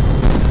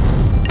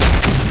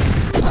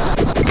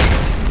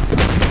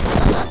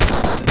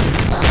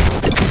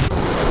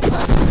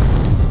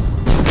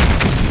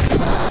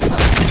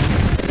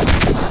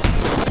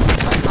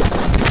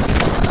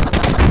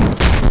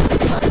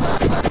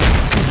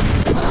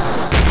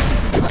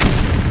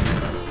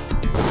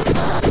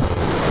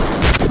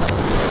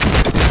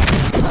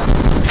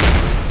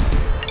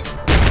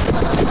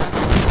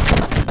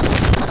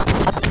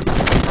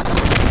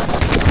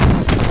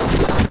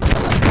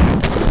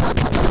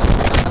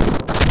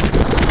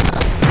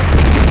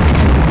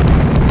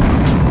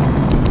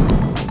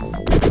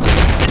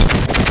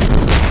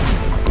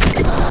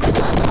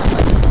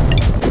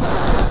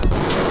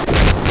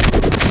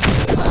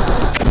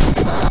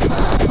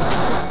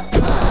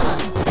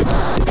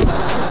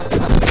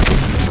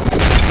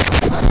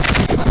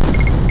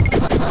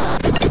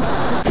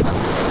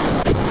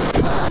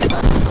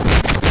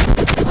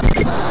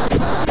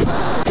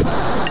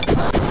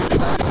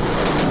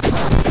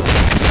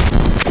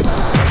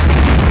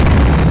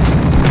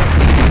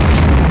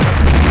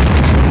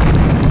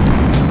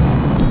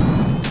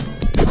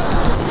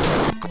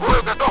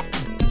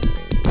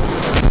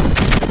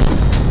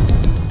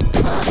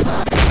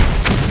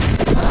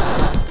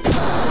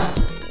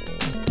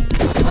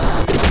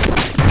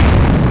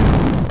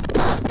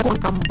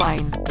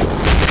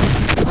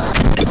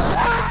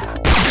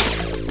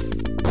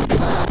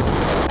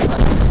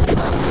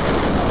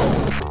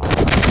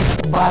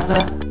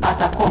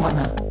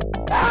 атакована.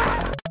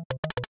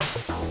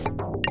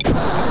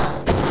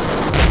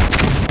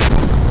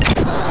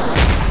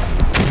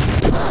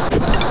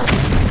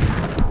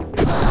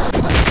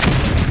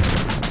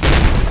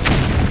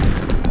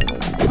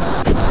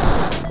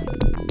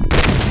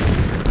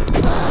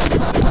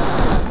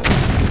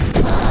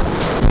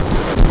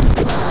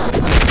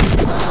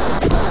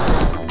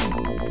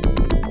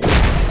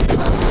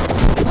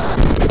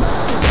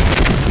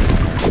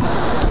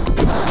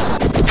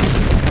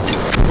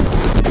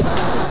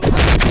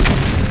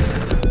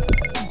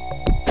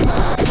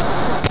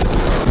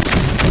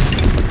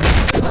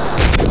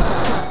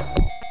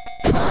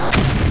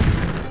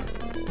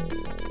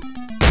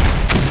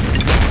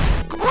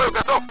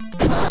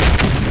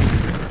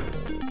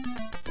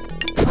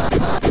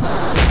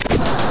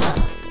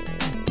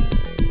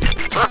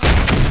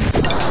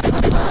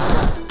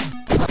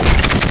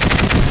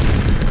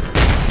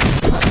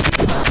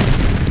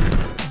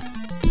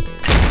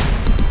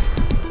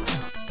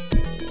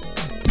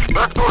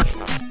 Так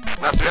точно.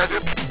 На связи.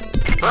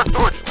 Так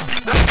точно.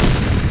 Да.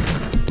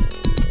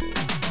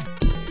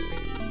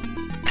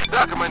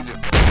 Да, командир.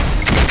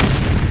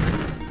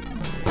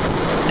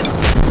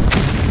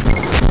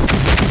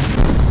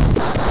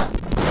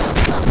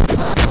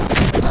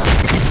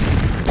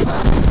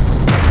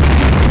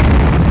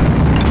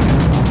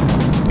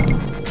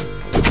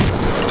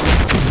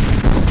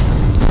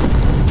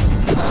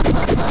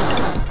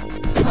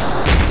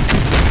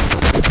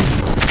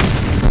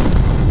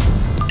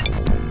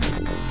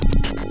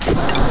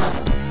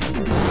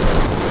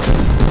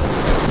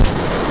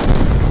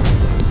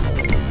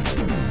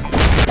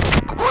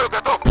 К бою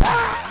готов.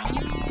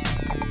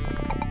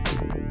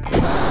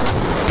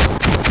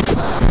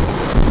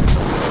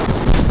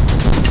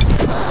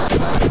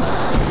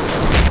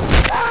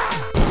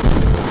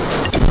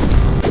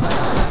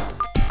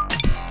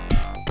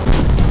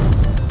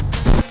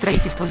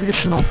 Строительство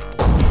завершено.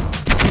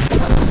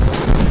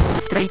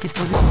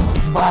 Строительство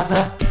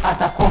База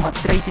атакована.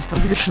 Строительство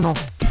завершено.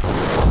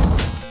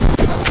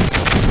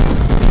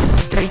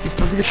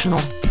 Строительство завершено.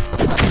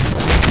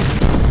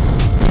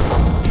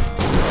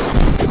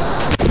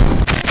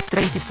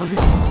 Строительство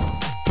завершено.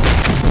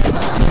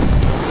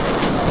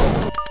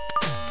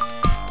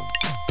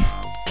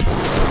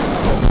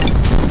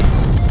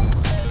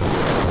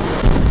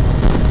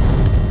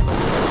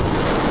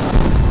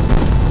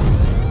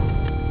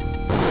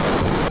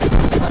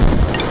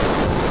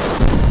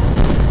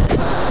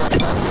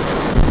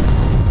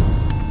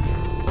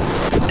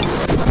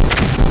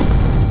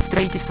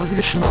 Строительство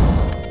завершено.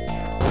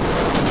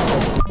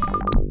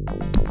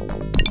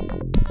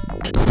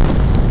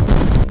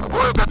 К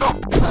бою готов.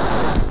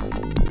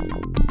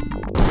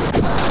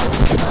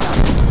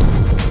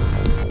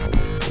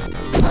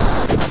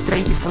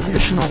 Строительство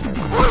завершено.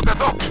 К бою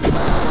готов.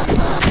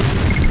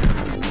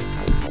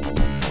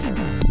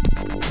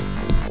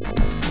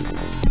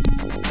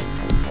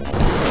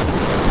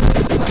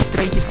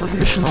 Строительство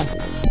завершено.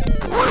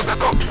 К бою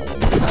готов.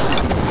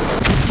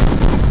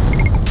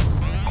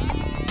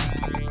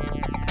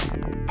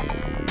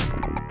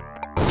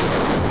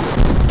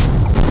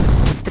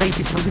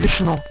 Строительство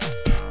завершено.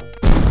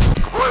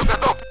 К бою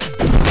готов.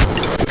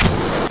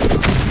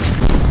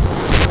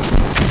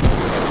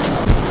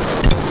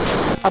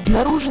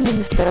 Обнаружено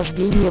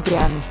месторождение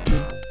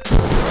пряностей.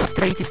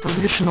 Строительство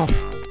завершено.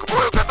 К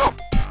бою готов.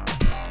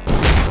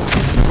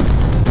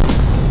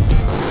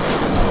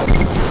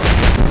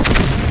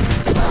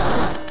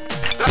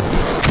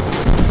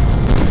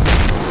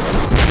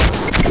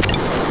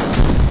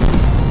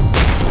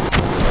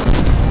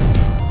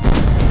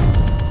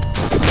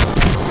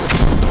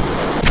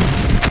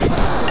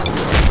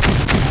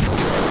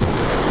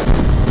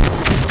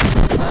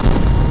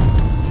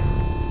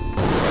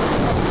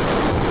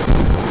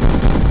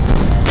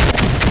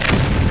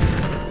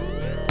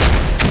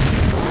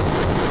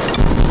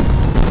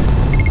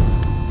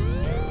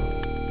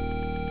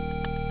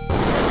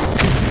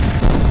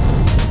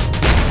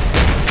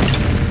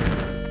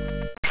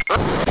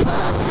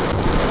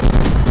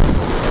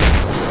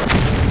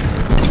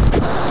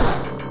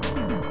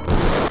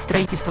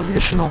 Строительство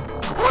завершено.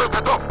 К бою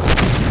готов.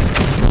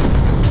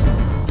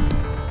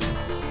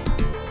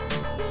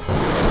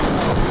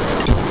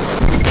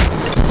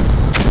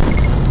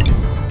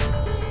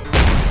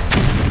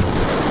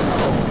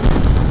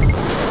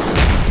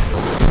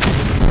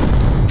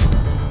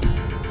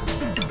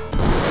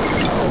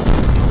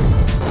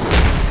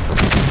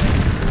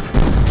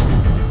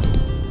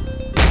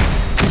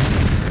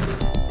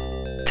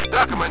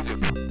 Да, командир.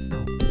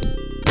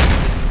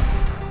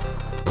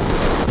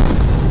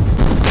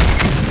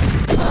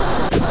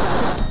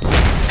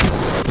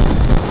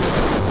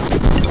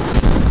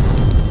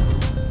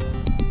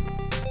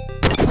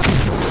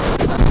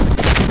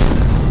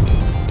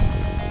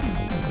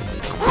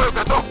 К бою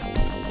готов.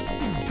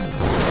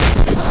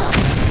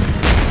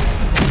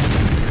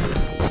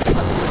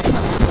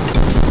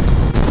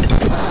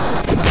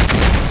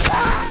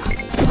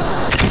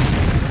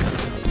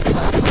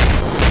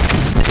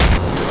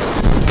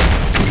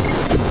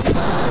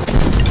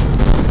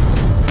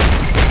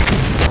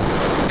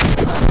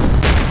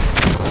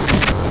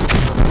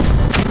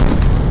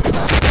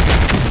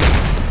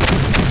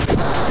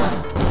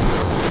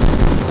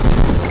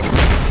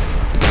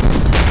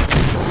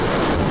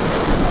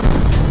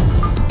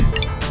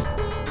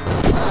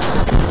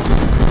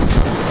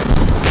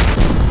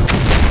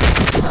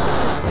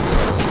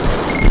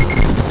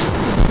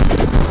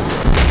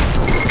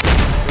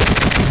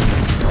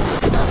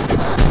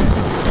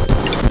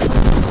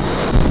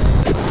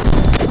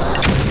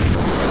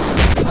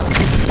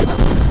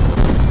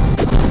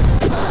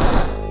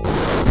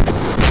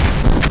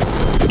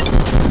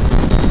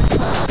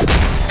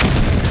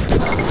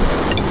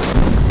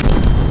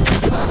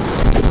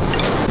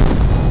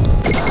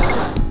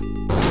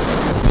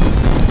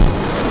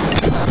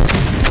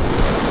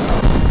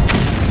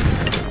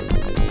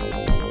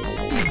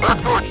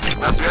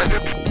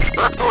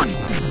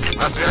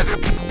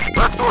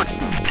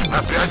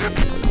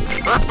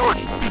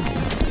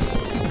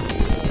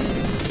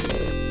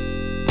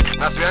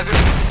 На связи.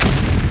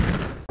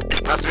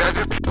 На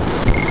связи.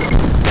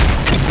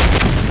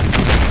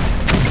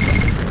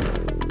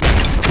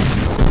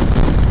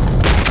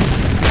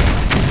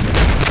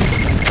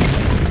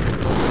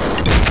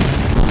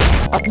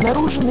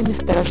 Обнаружено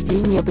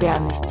месторождение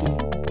пряностей.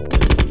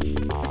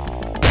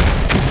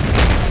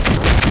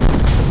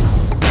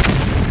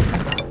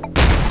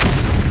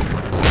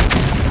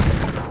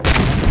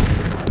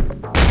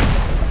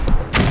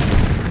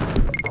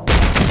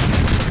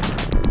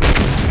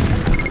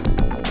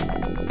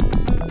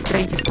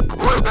 Строительство.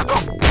 Бою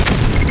готов.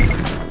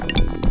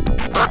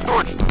 Так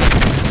точно.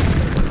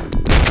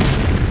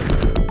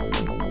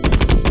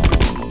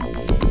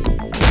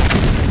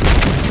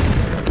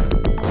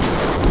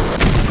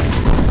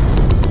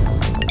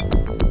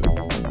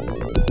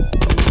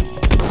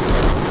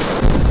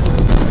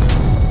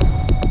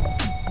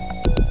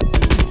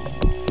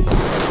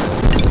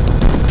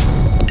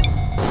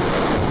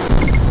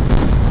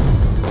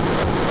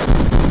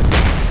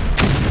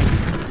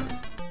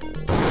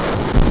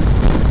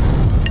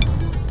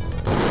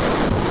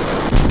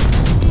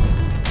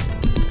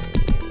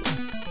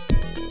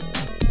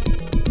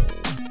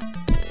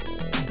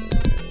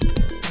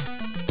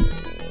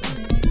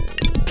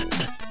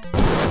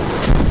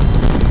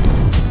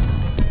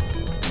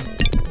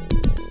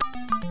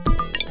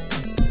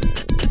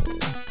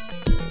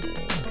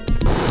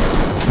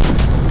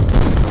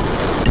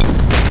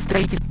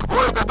 Строительство.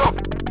 Бою готов.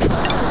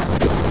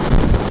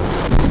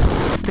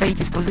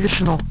 Строительство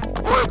завершено.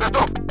 Бою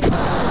готов.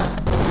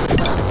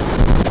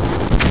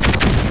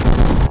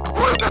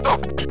 Бою готов.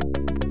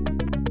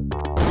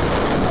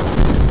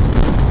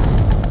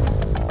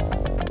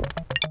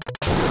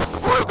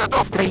 Бою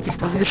готов.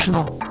 Строительство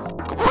завершено.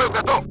 К бою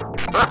готов.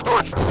 Так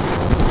точно.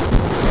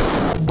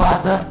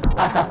 База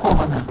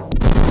атакована.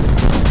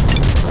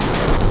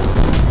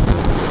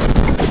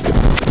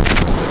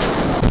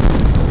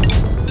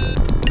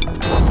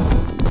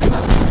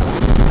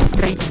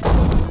 Строительство.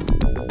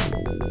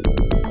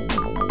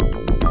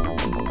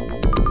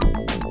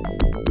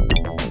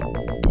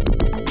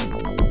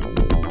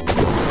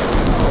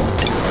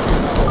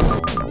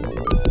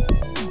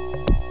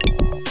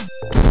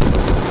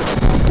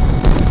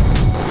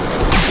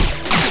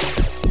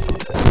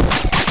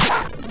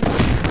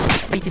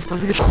 Строительство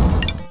завершено.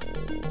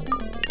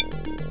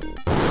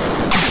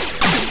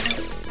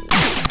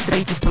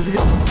 Строительство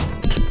завершено.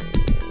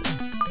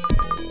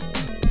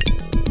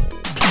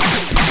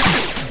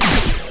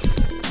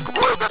 К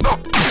бою готов.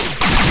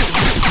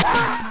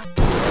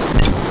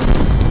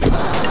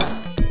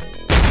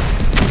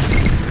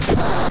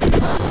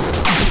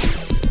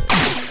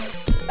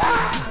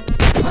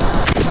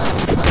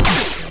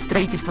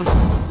 Строительство.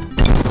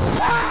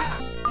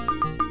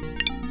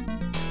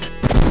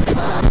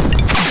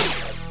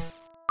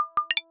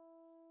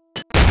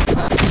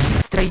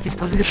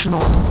 Строительство завершено.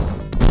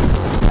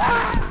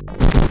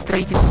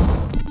 Строительство.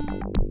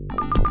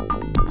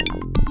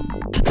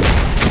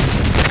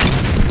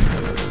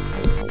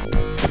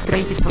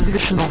 Строительство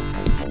завершено.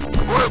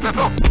 К бою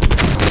готов.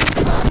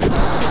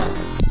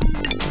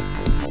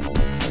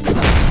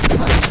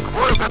 К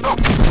бою готов.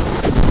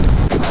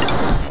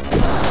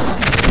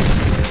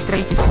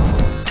 Строительство.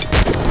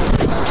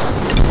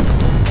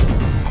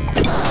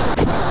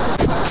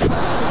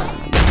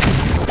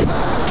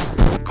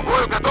 К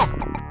бою готов.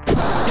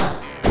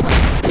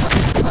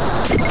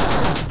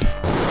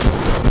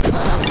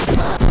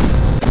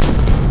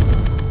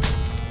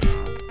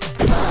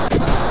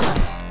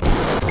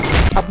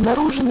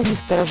 Обнаружено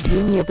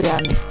месторождение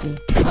пряностей.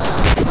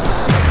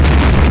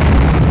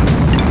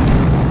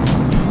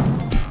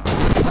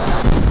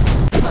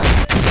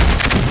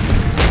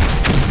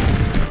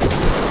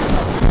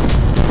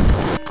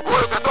 К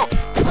бою готов.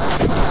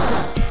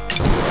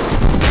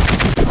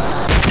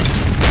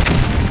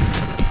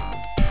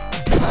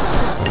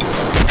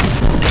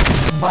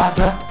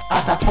 База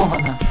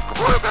атакована. К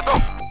бою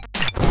готов.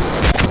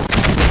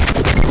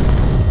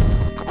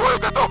 К бою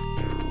готов.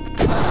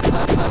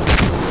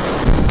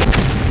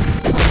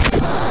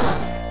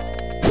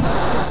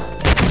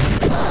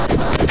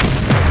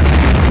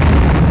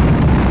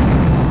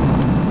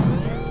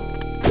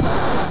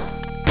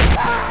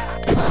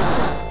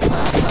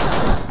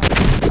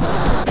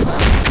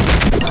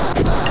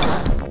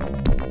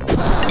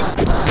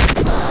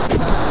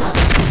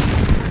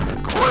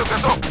 К бою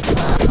готов.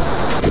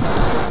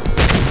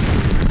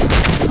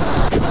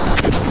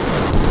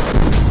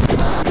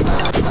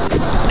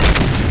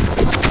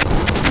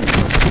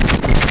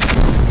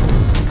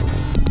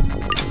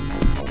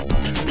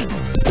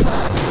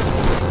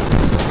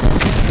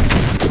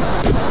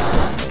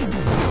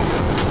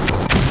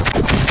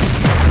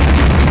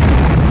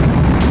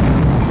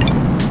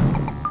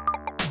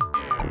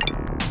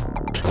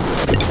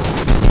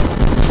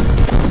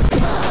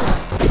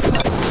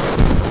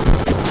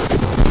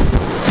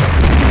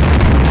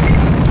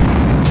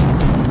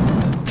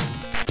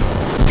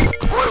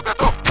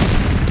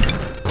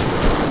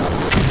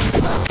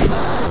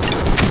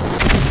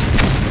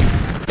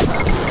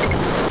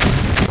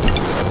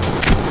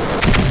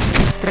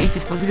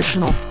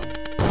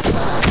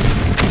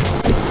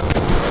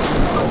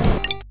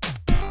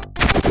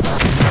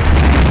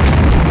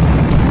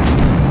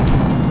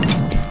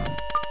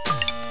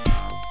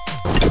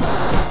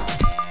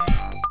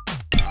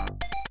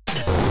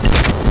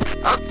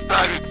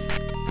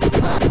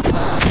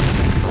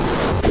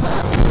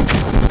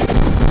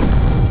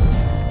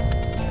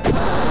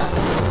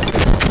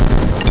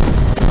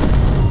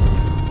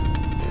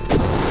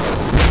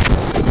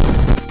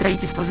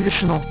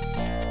 завершено.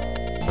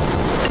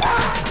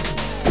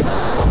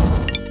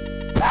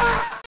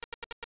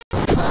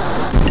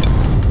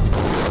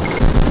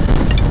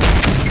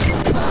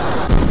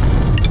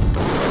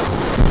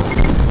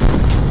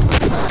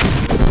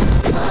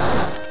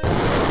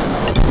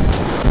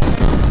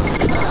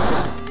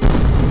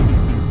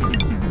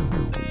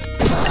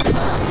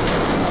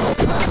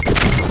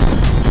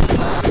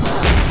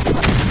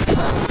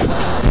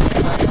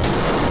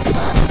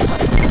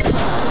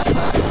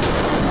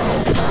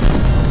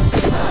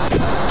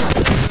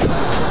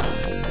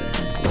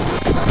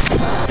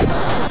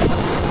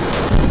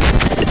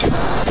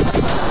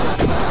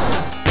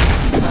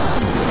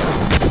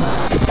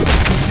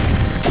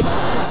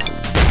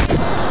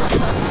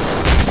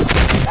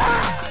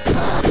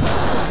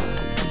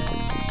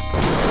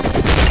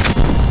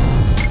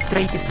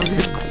 Строительство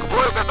завершено. К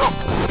бою готов!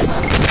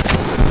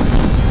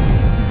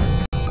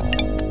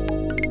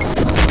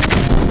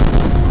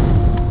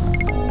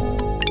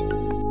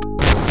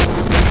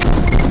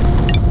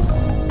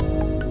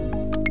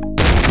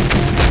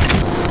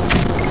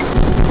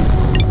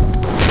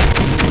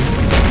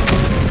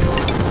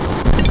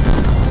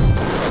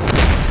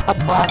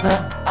 База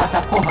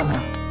атакована.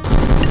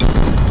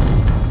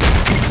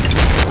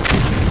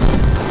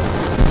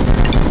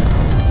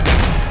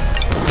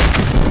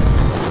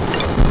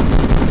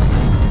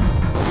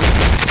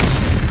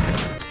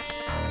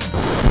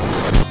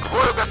 К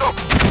бою готов!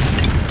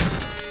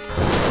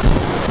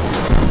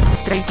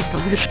 Строительство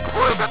завершено. К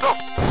бою готов!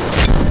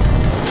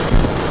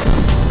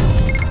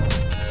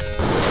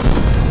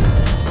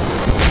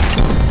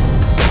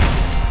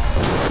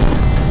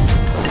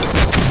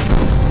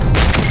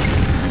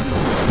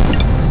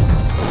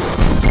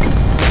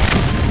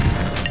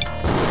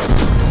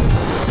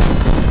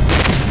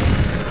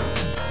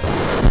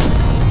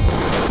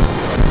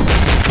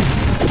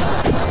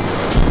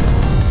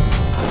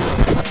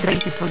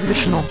 Строительство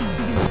завершено.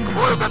 К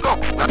бою готов!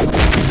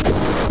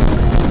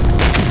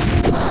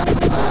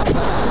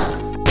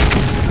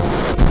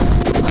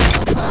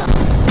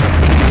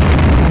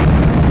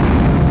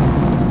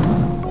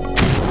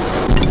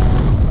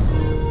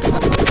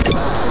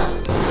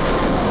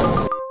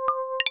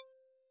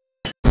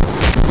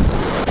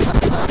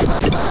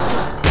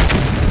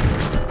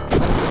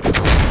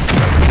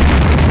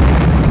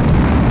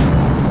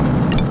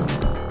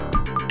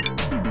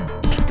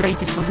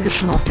 Строительство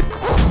завершено.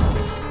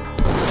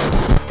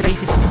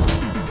 Строительство.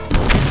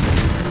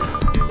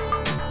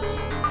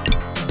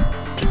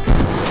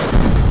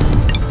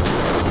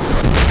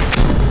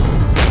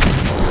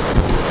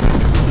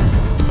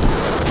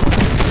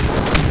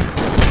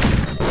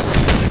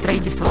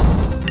 Строительство.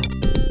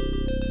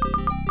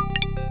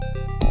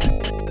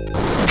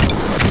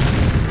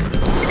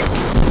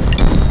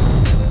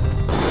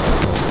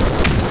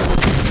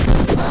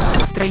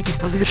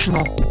 Строительство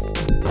завершено.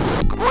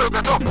 К бою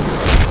готов!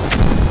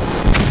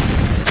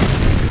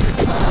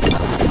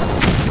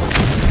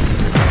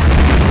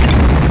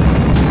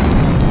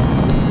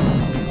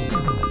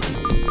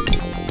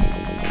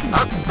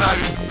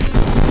 Отставить!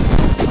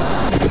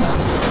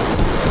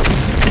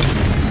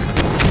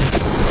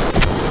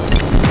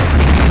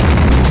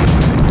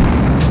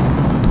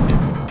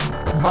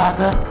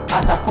 База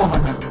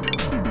атакована.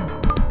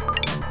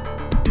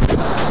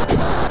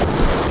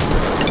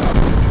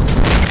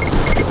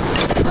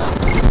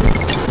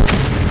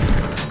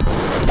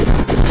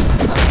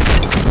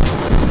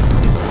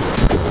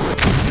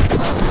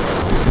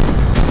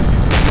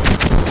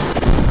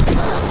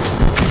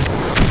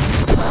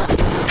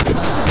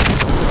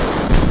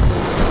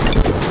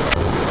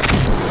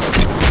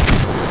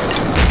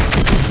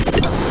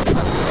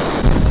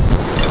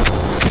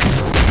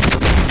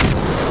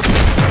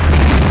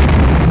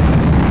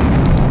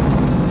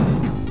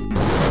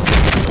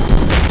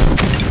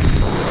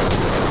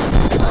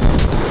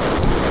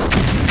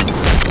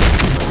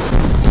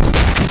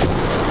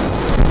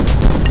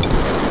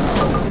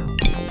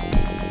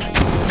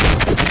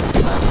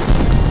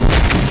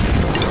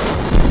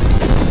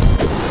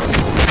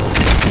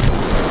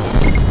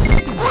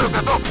 К бою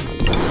готов!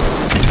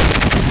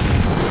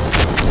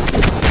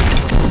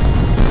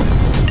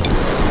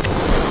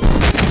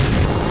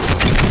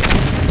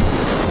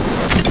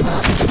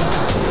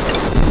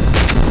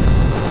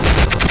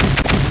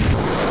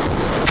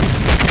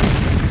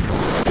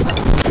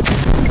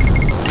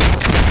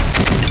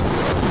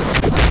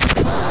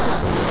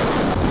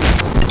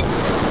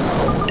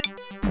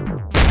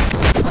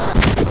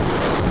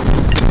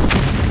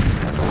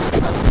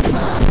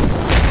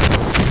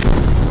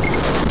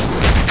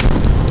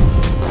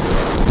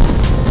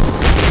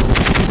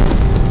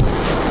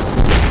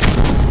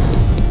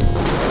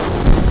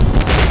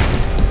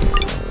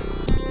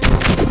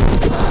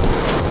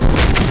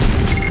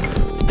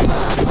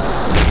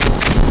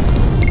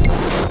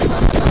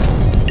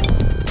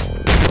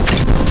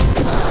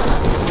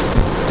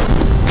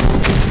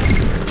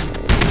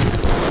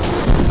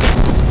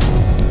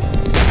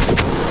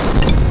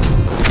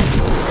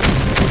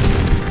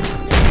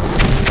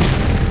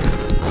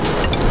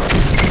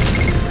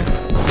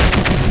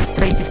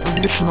 Строительство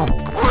завершено.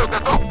 К бою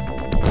готов!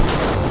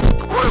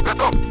 К бою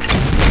готов!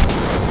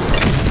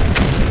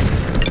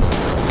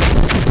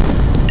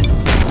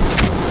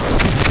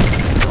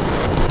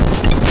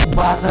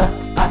 База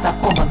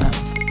атакована.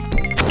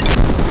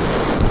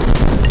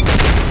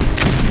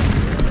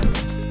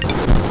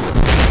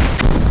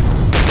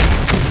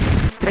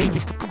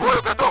 Строительство. К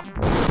бою готов.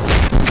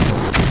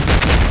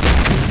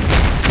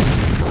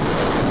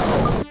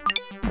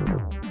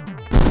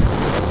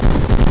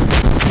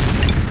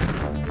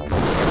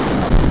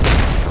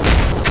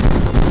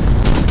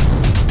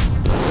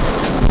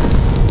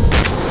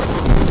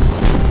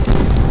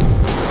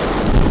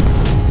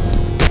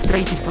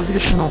 Строительство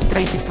завершено.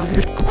 Строительство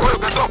завершено. К бою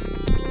готов.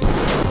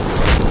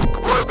 К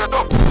бою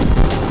готов.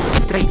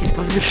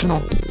 Строительство завершено.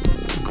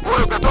 К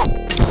бою готов.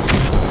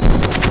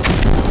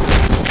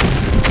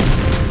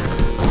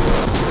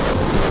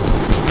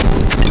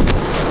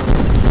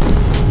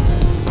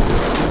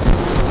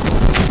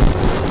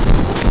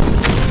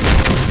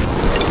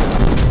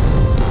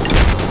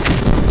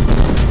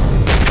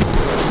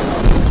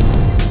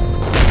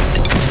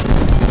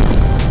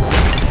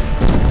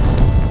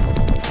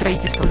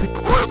 Строительство завершено.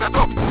 К бою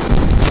готов.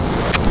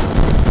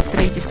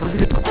 Строительство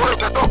завершено. К бою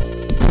готов.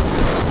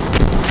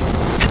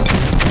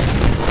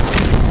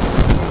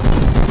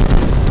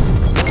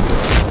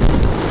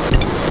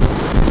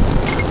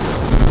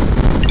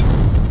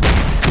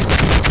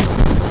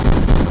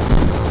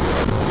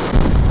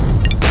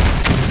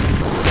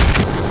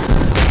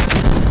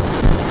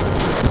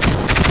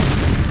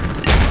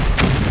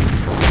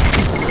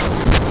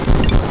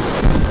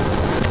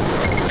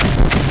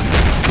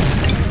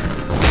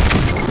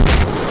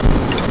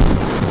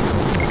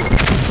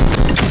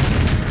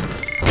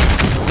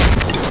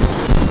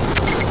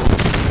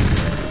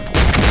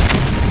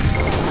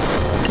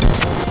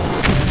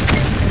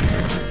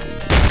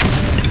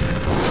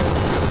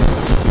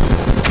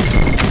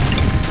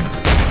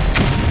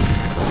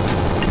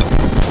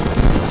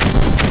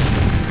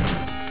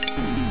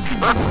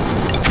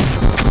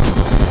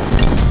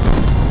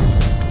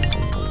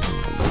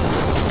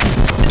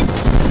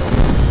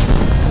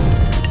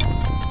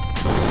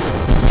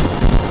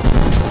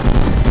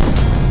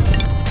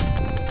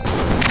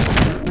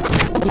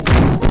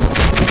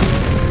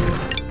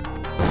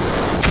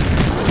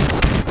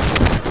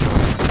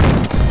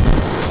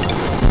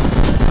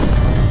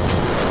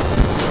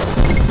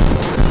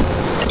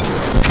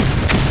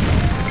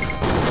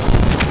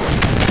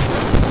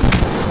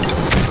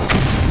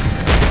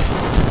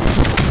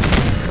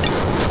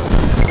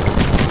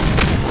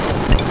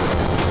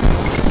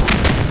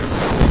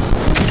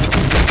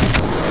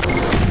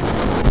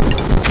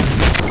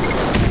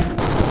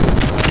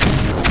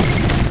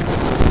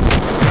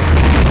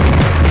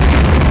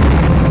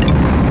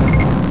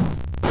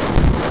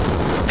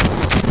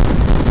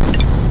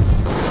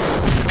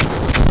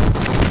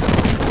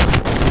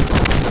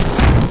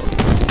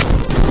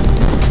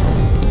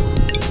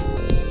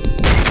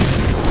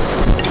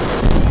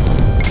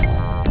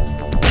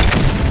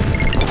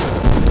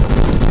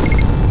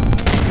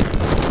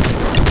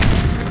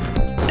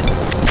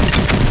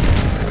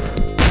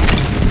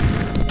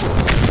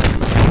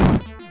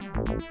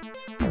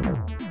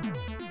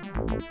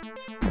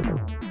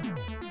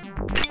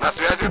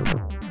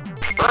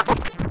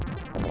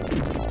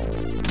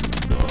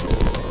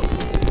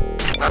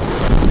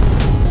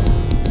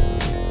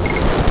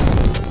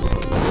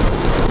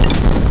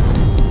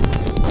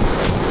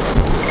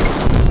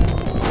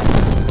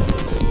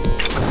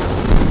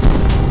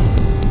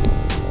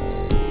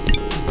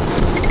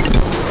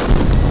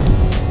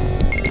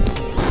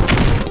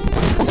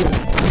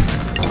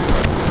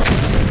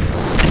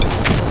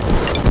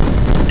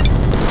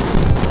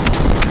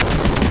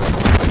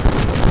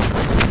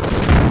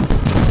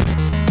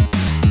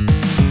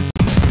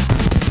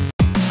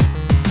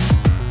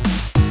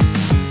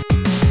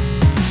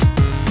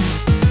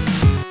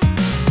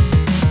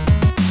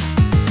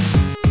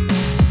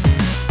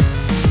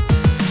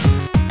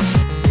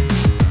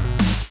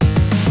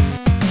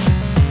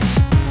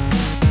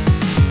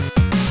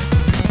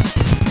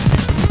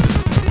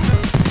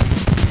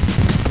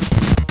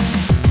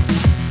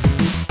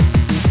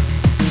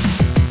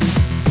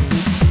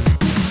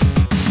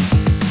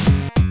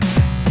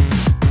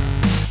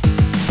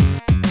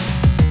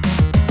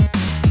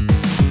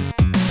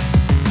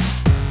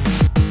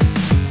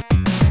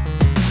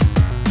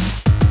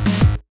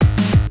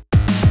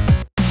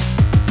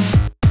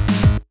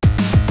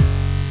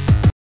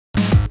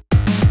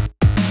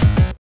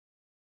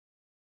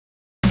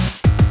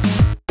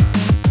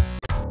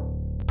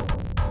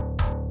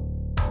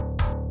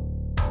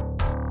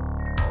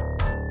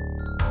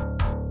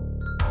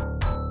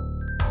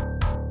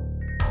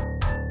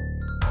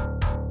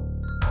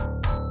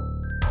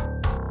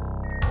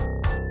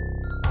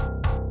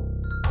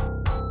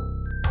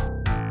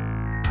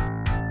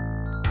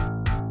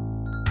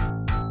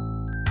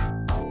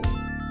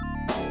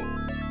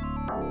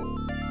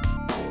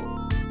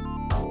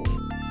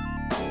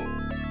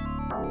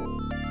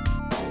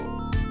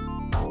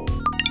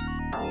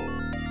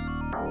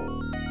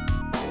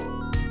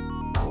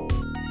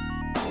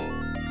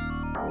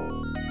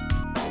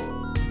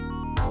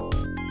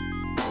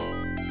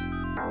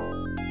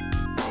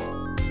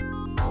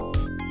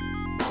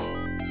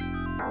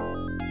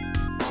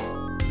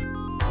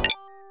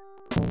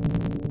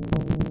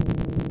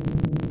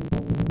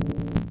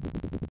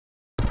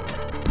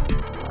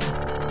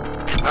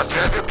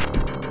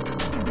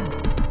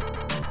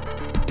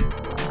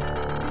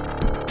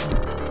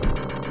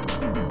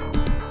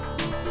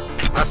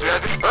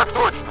 Так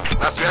точно.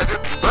 На связи.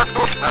 Так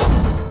точно.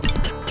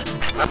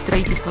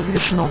 Строительство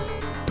завершено.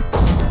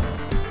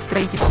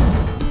 Строительство.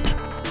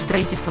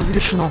 Строительство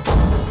завершено.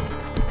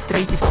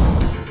 Строительство.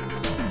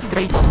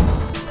 Строительство.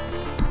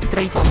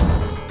 Строительство.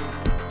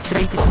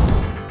 Строительство.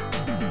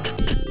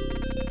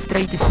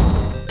 Строительство.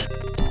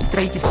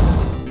 Строительство.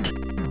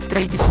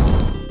 Строительство.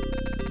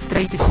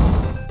 Строительство.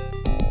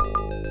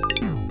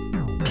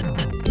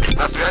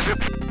 На связи.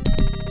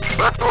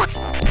 Так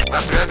точно. На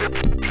связи.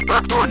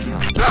 Так точно.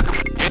 Так.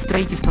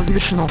 Строительство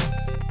завершено.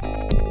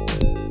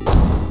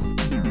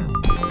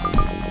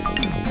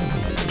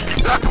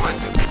 Да,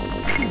 командир.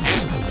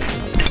 Есть.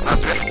 На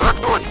связи. Так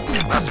точно.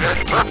 На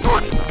связи. Так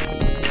точно.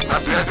 На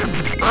связи.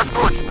 Так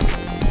точно.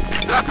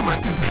 Да,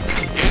 командир.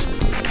 Есть.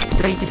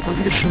 Строительство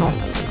завершено.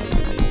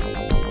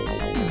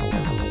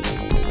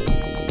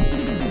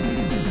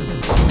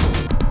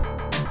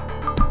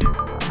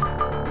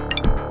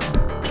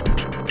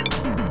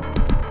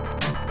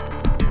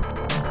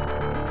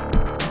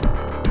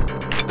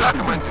 Да,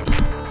 командир.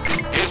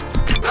 Есть.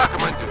 Да,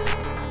 командир.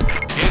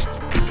 Есть.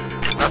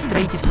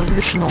 Строительство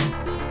завершено.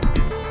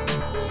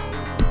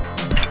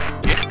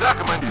 Есть. Да,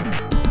 командир.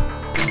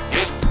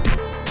 Есть.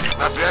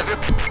 На связи.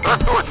 Так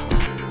точно.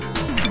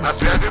 На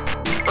связи.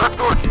 Так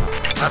точно.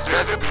 На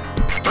связи.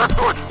 Так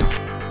точно.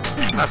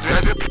 На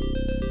связи.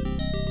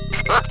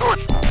 Так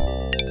точно.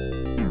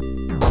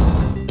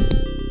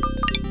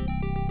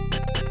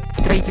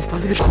 Строительство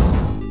завершено.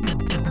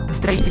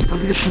 Строительство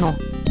завершено.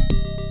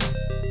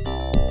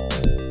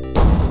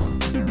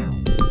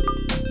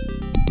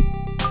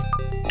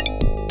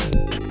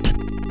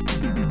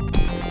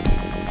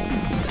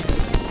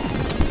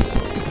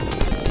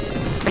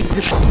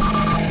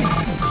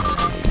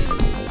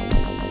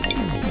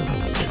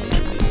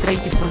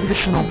 Строительство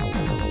завершено.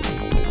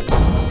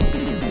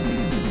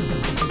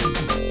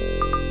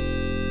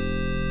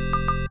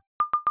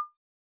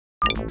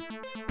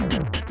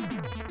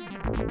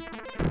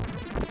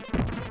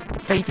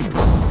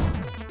 Строительство.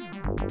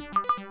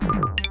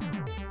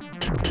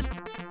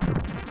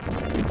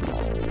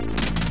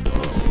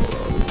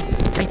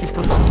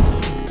 Строительство.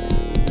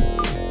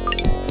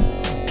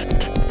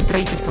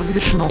 Строительство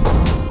завершено.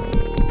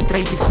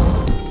 Строительство.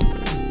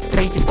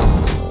 Строительство.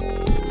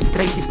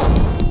 Строительство.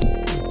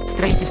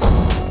 Строительство.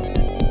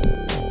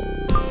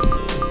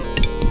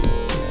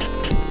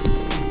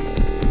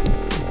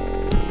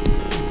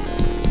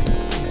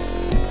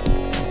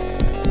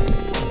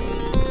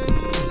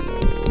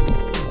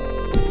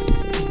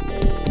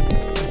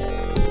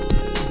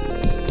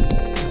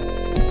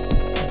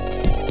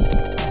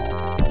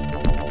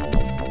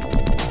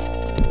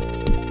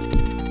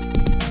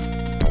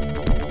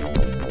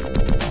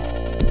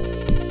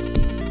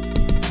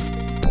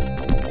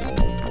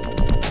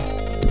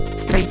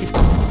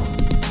 Строительство.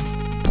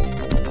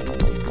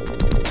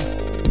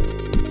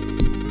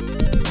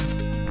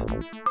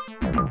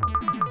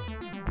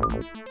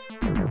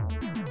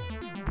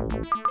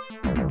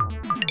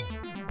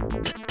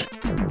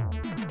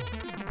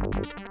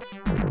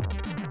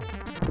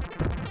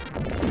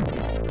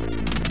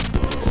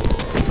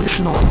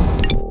 Завершено.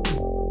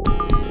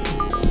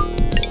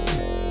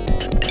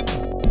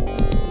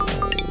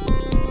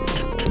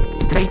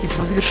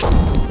 Строительство завершено.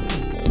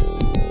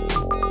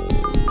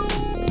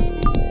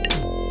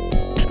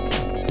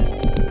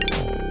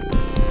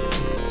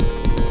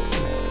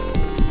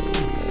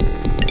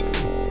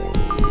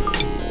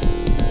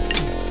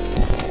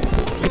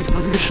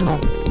 Строительство завершено.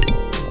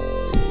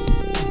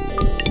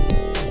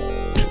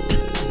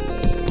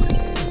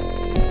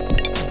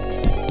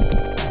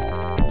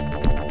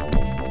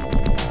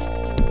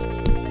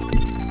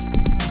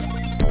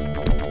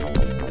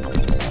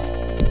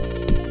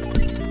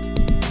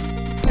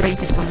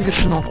 Строительство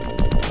завершено.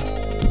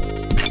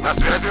 На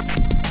связи.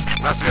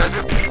 На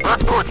связи. Так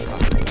точно.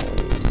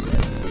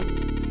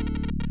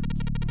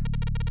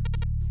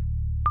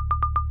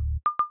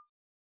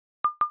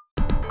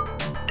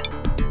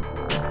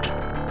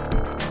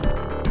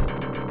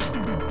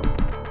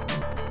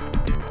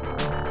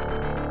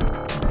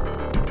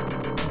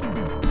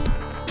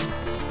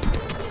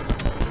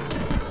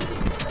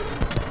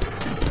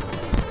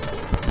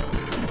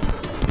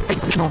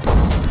 Завершено.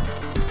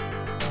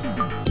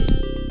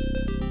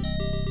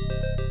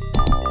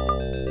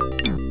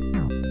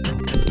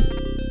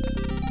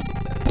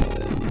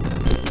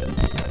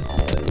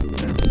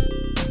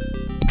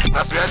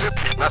 На связи.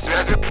 На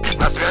связи.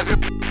 На связи.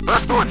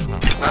 Так точно.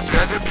 На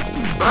связи.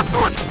 Так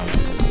точно.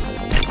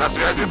 На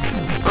связи.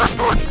 Так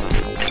точно.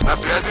 На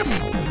связи.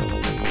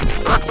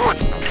 Так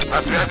точно.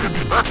 На связи.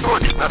 Так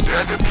точно. На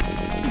связи.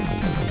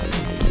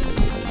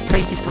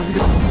 Строительство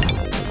завершено.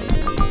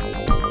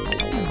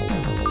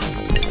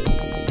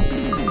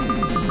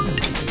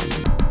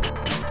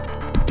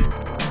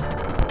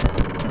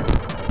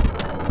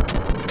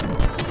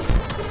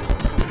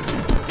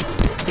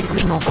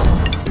 Завершено.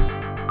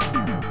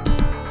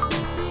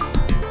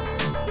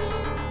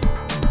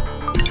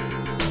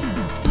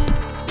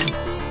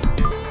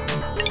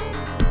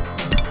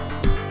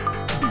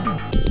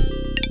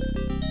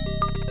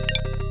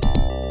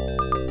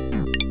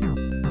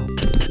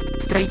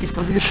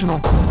 Строительство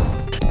завершено.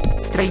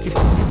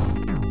 Строительство.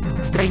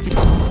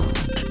 Строительство.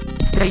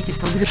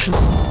 Строительство завершено.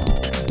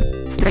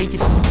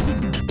 Строительство.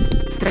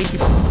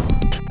 Строительство.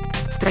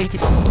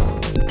 Строительство.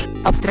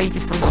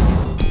 Строительство.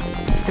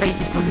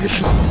 Строительство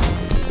завершено.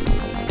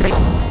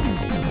 Строительство.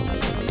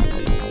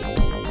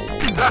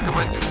 Да,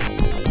 командир.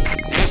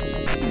 Есть.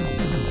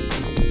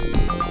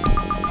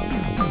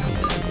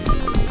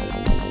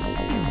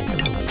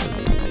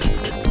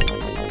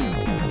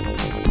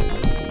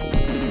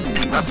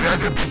 На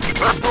связи.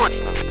 Так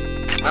точно.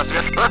 На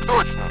связи. Так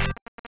точно.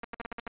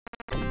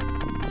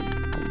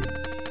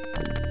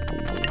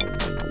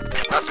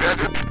 На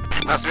связи.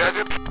 На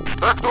связи.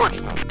 Так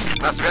точно.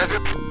 На связи.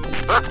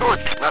 Так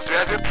точно. На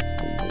связи.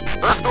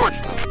 Так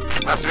точно.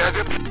 На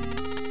связи.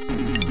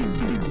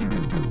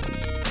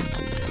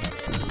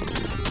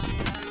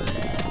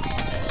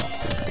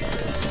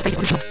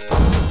 Строительство.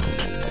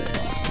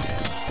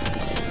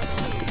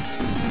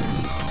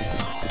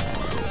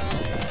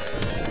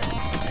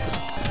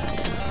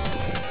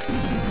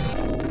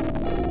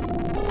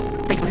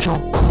 Строительство завершено.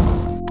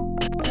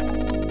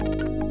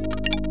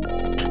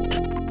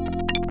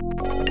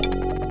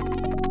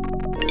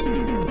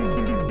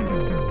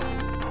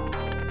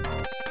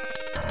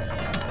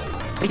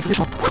 Строительство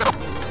завершено. Понял.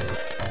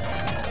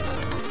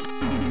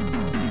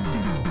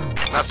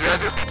 На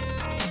связи.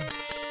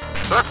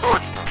 Так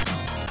точно.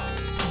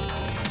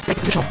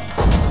 Строительство завершено.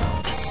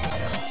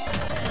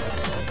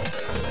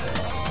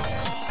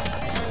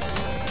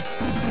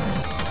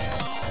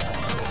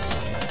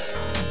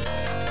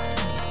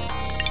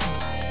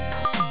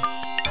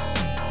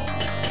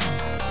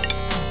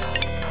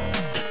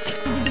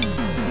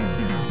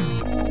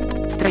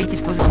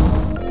 Строительство завершено.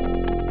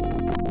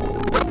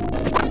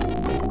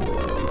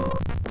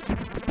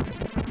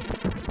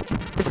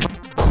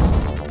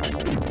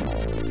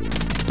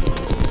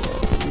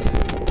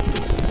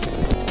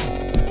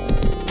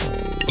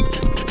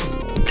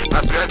 На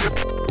связи.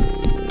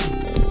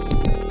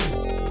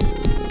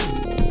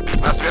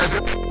 На связи.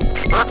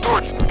 Так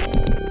точно.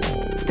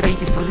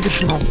 Строительство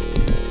завершено.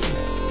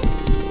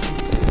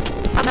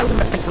 Она уже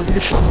строительство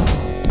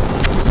завершено.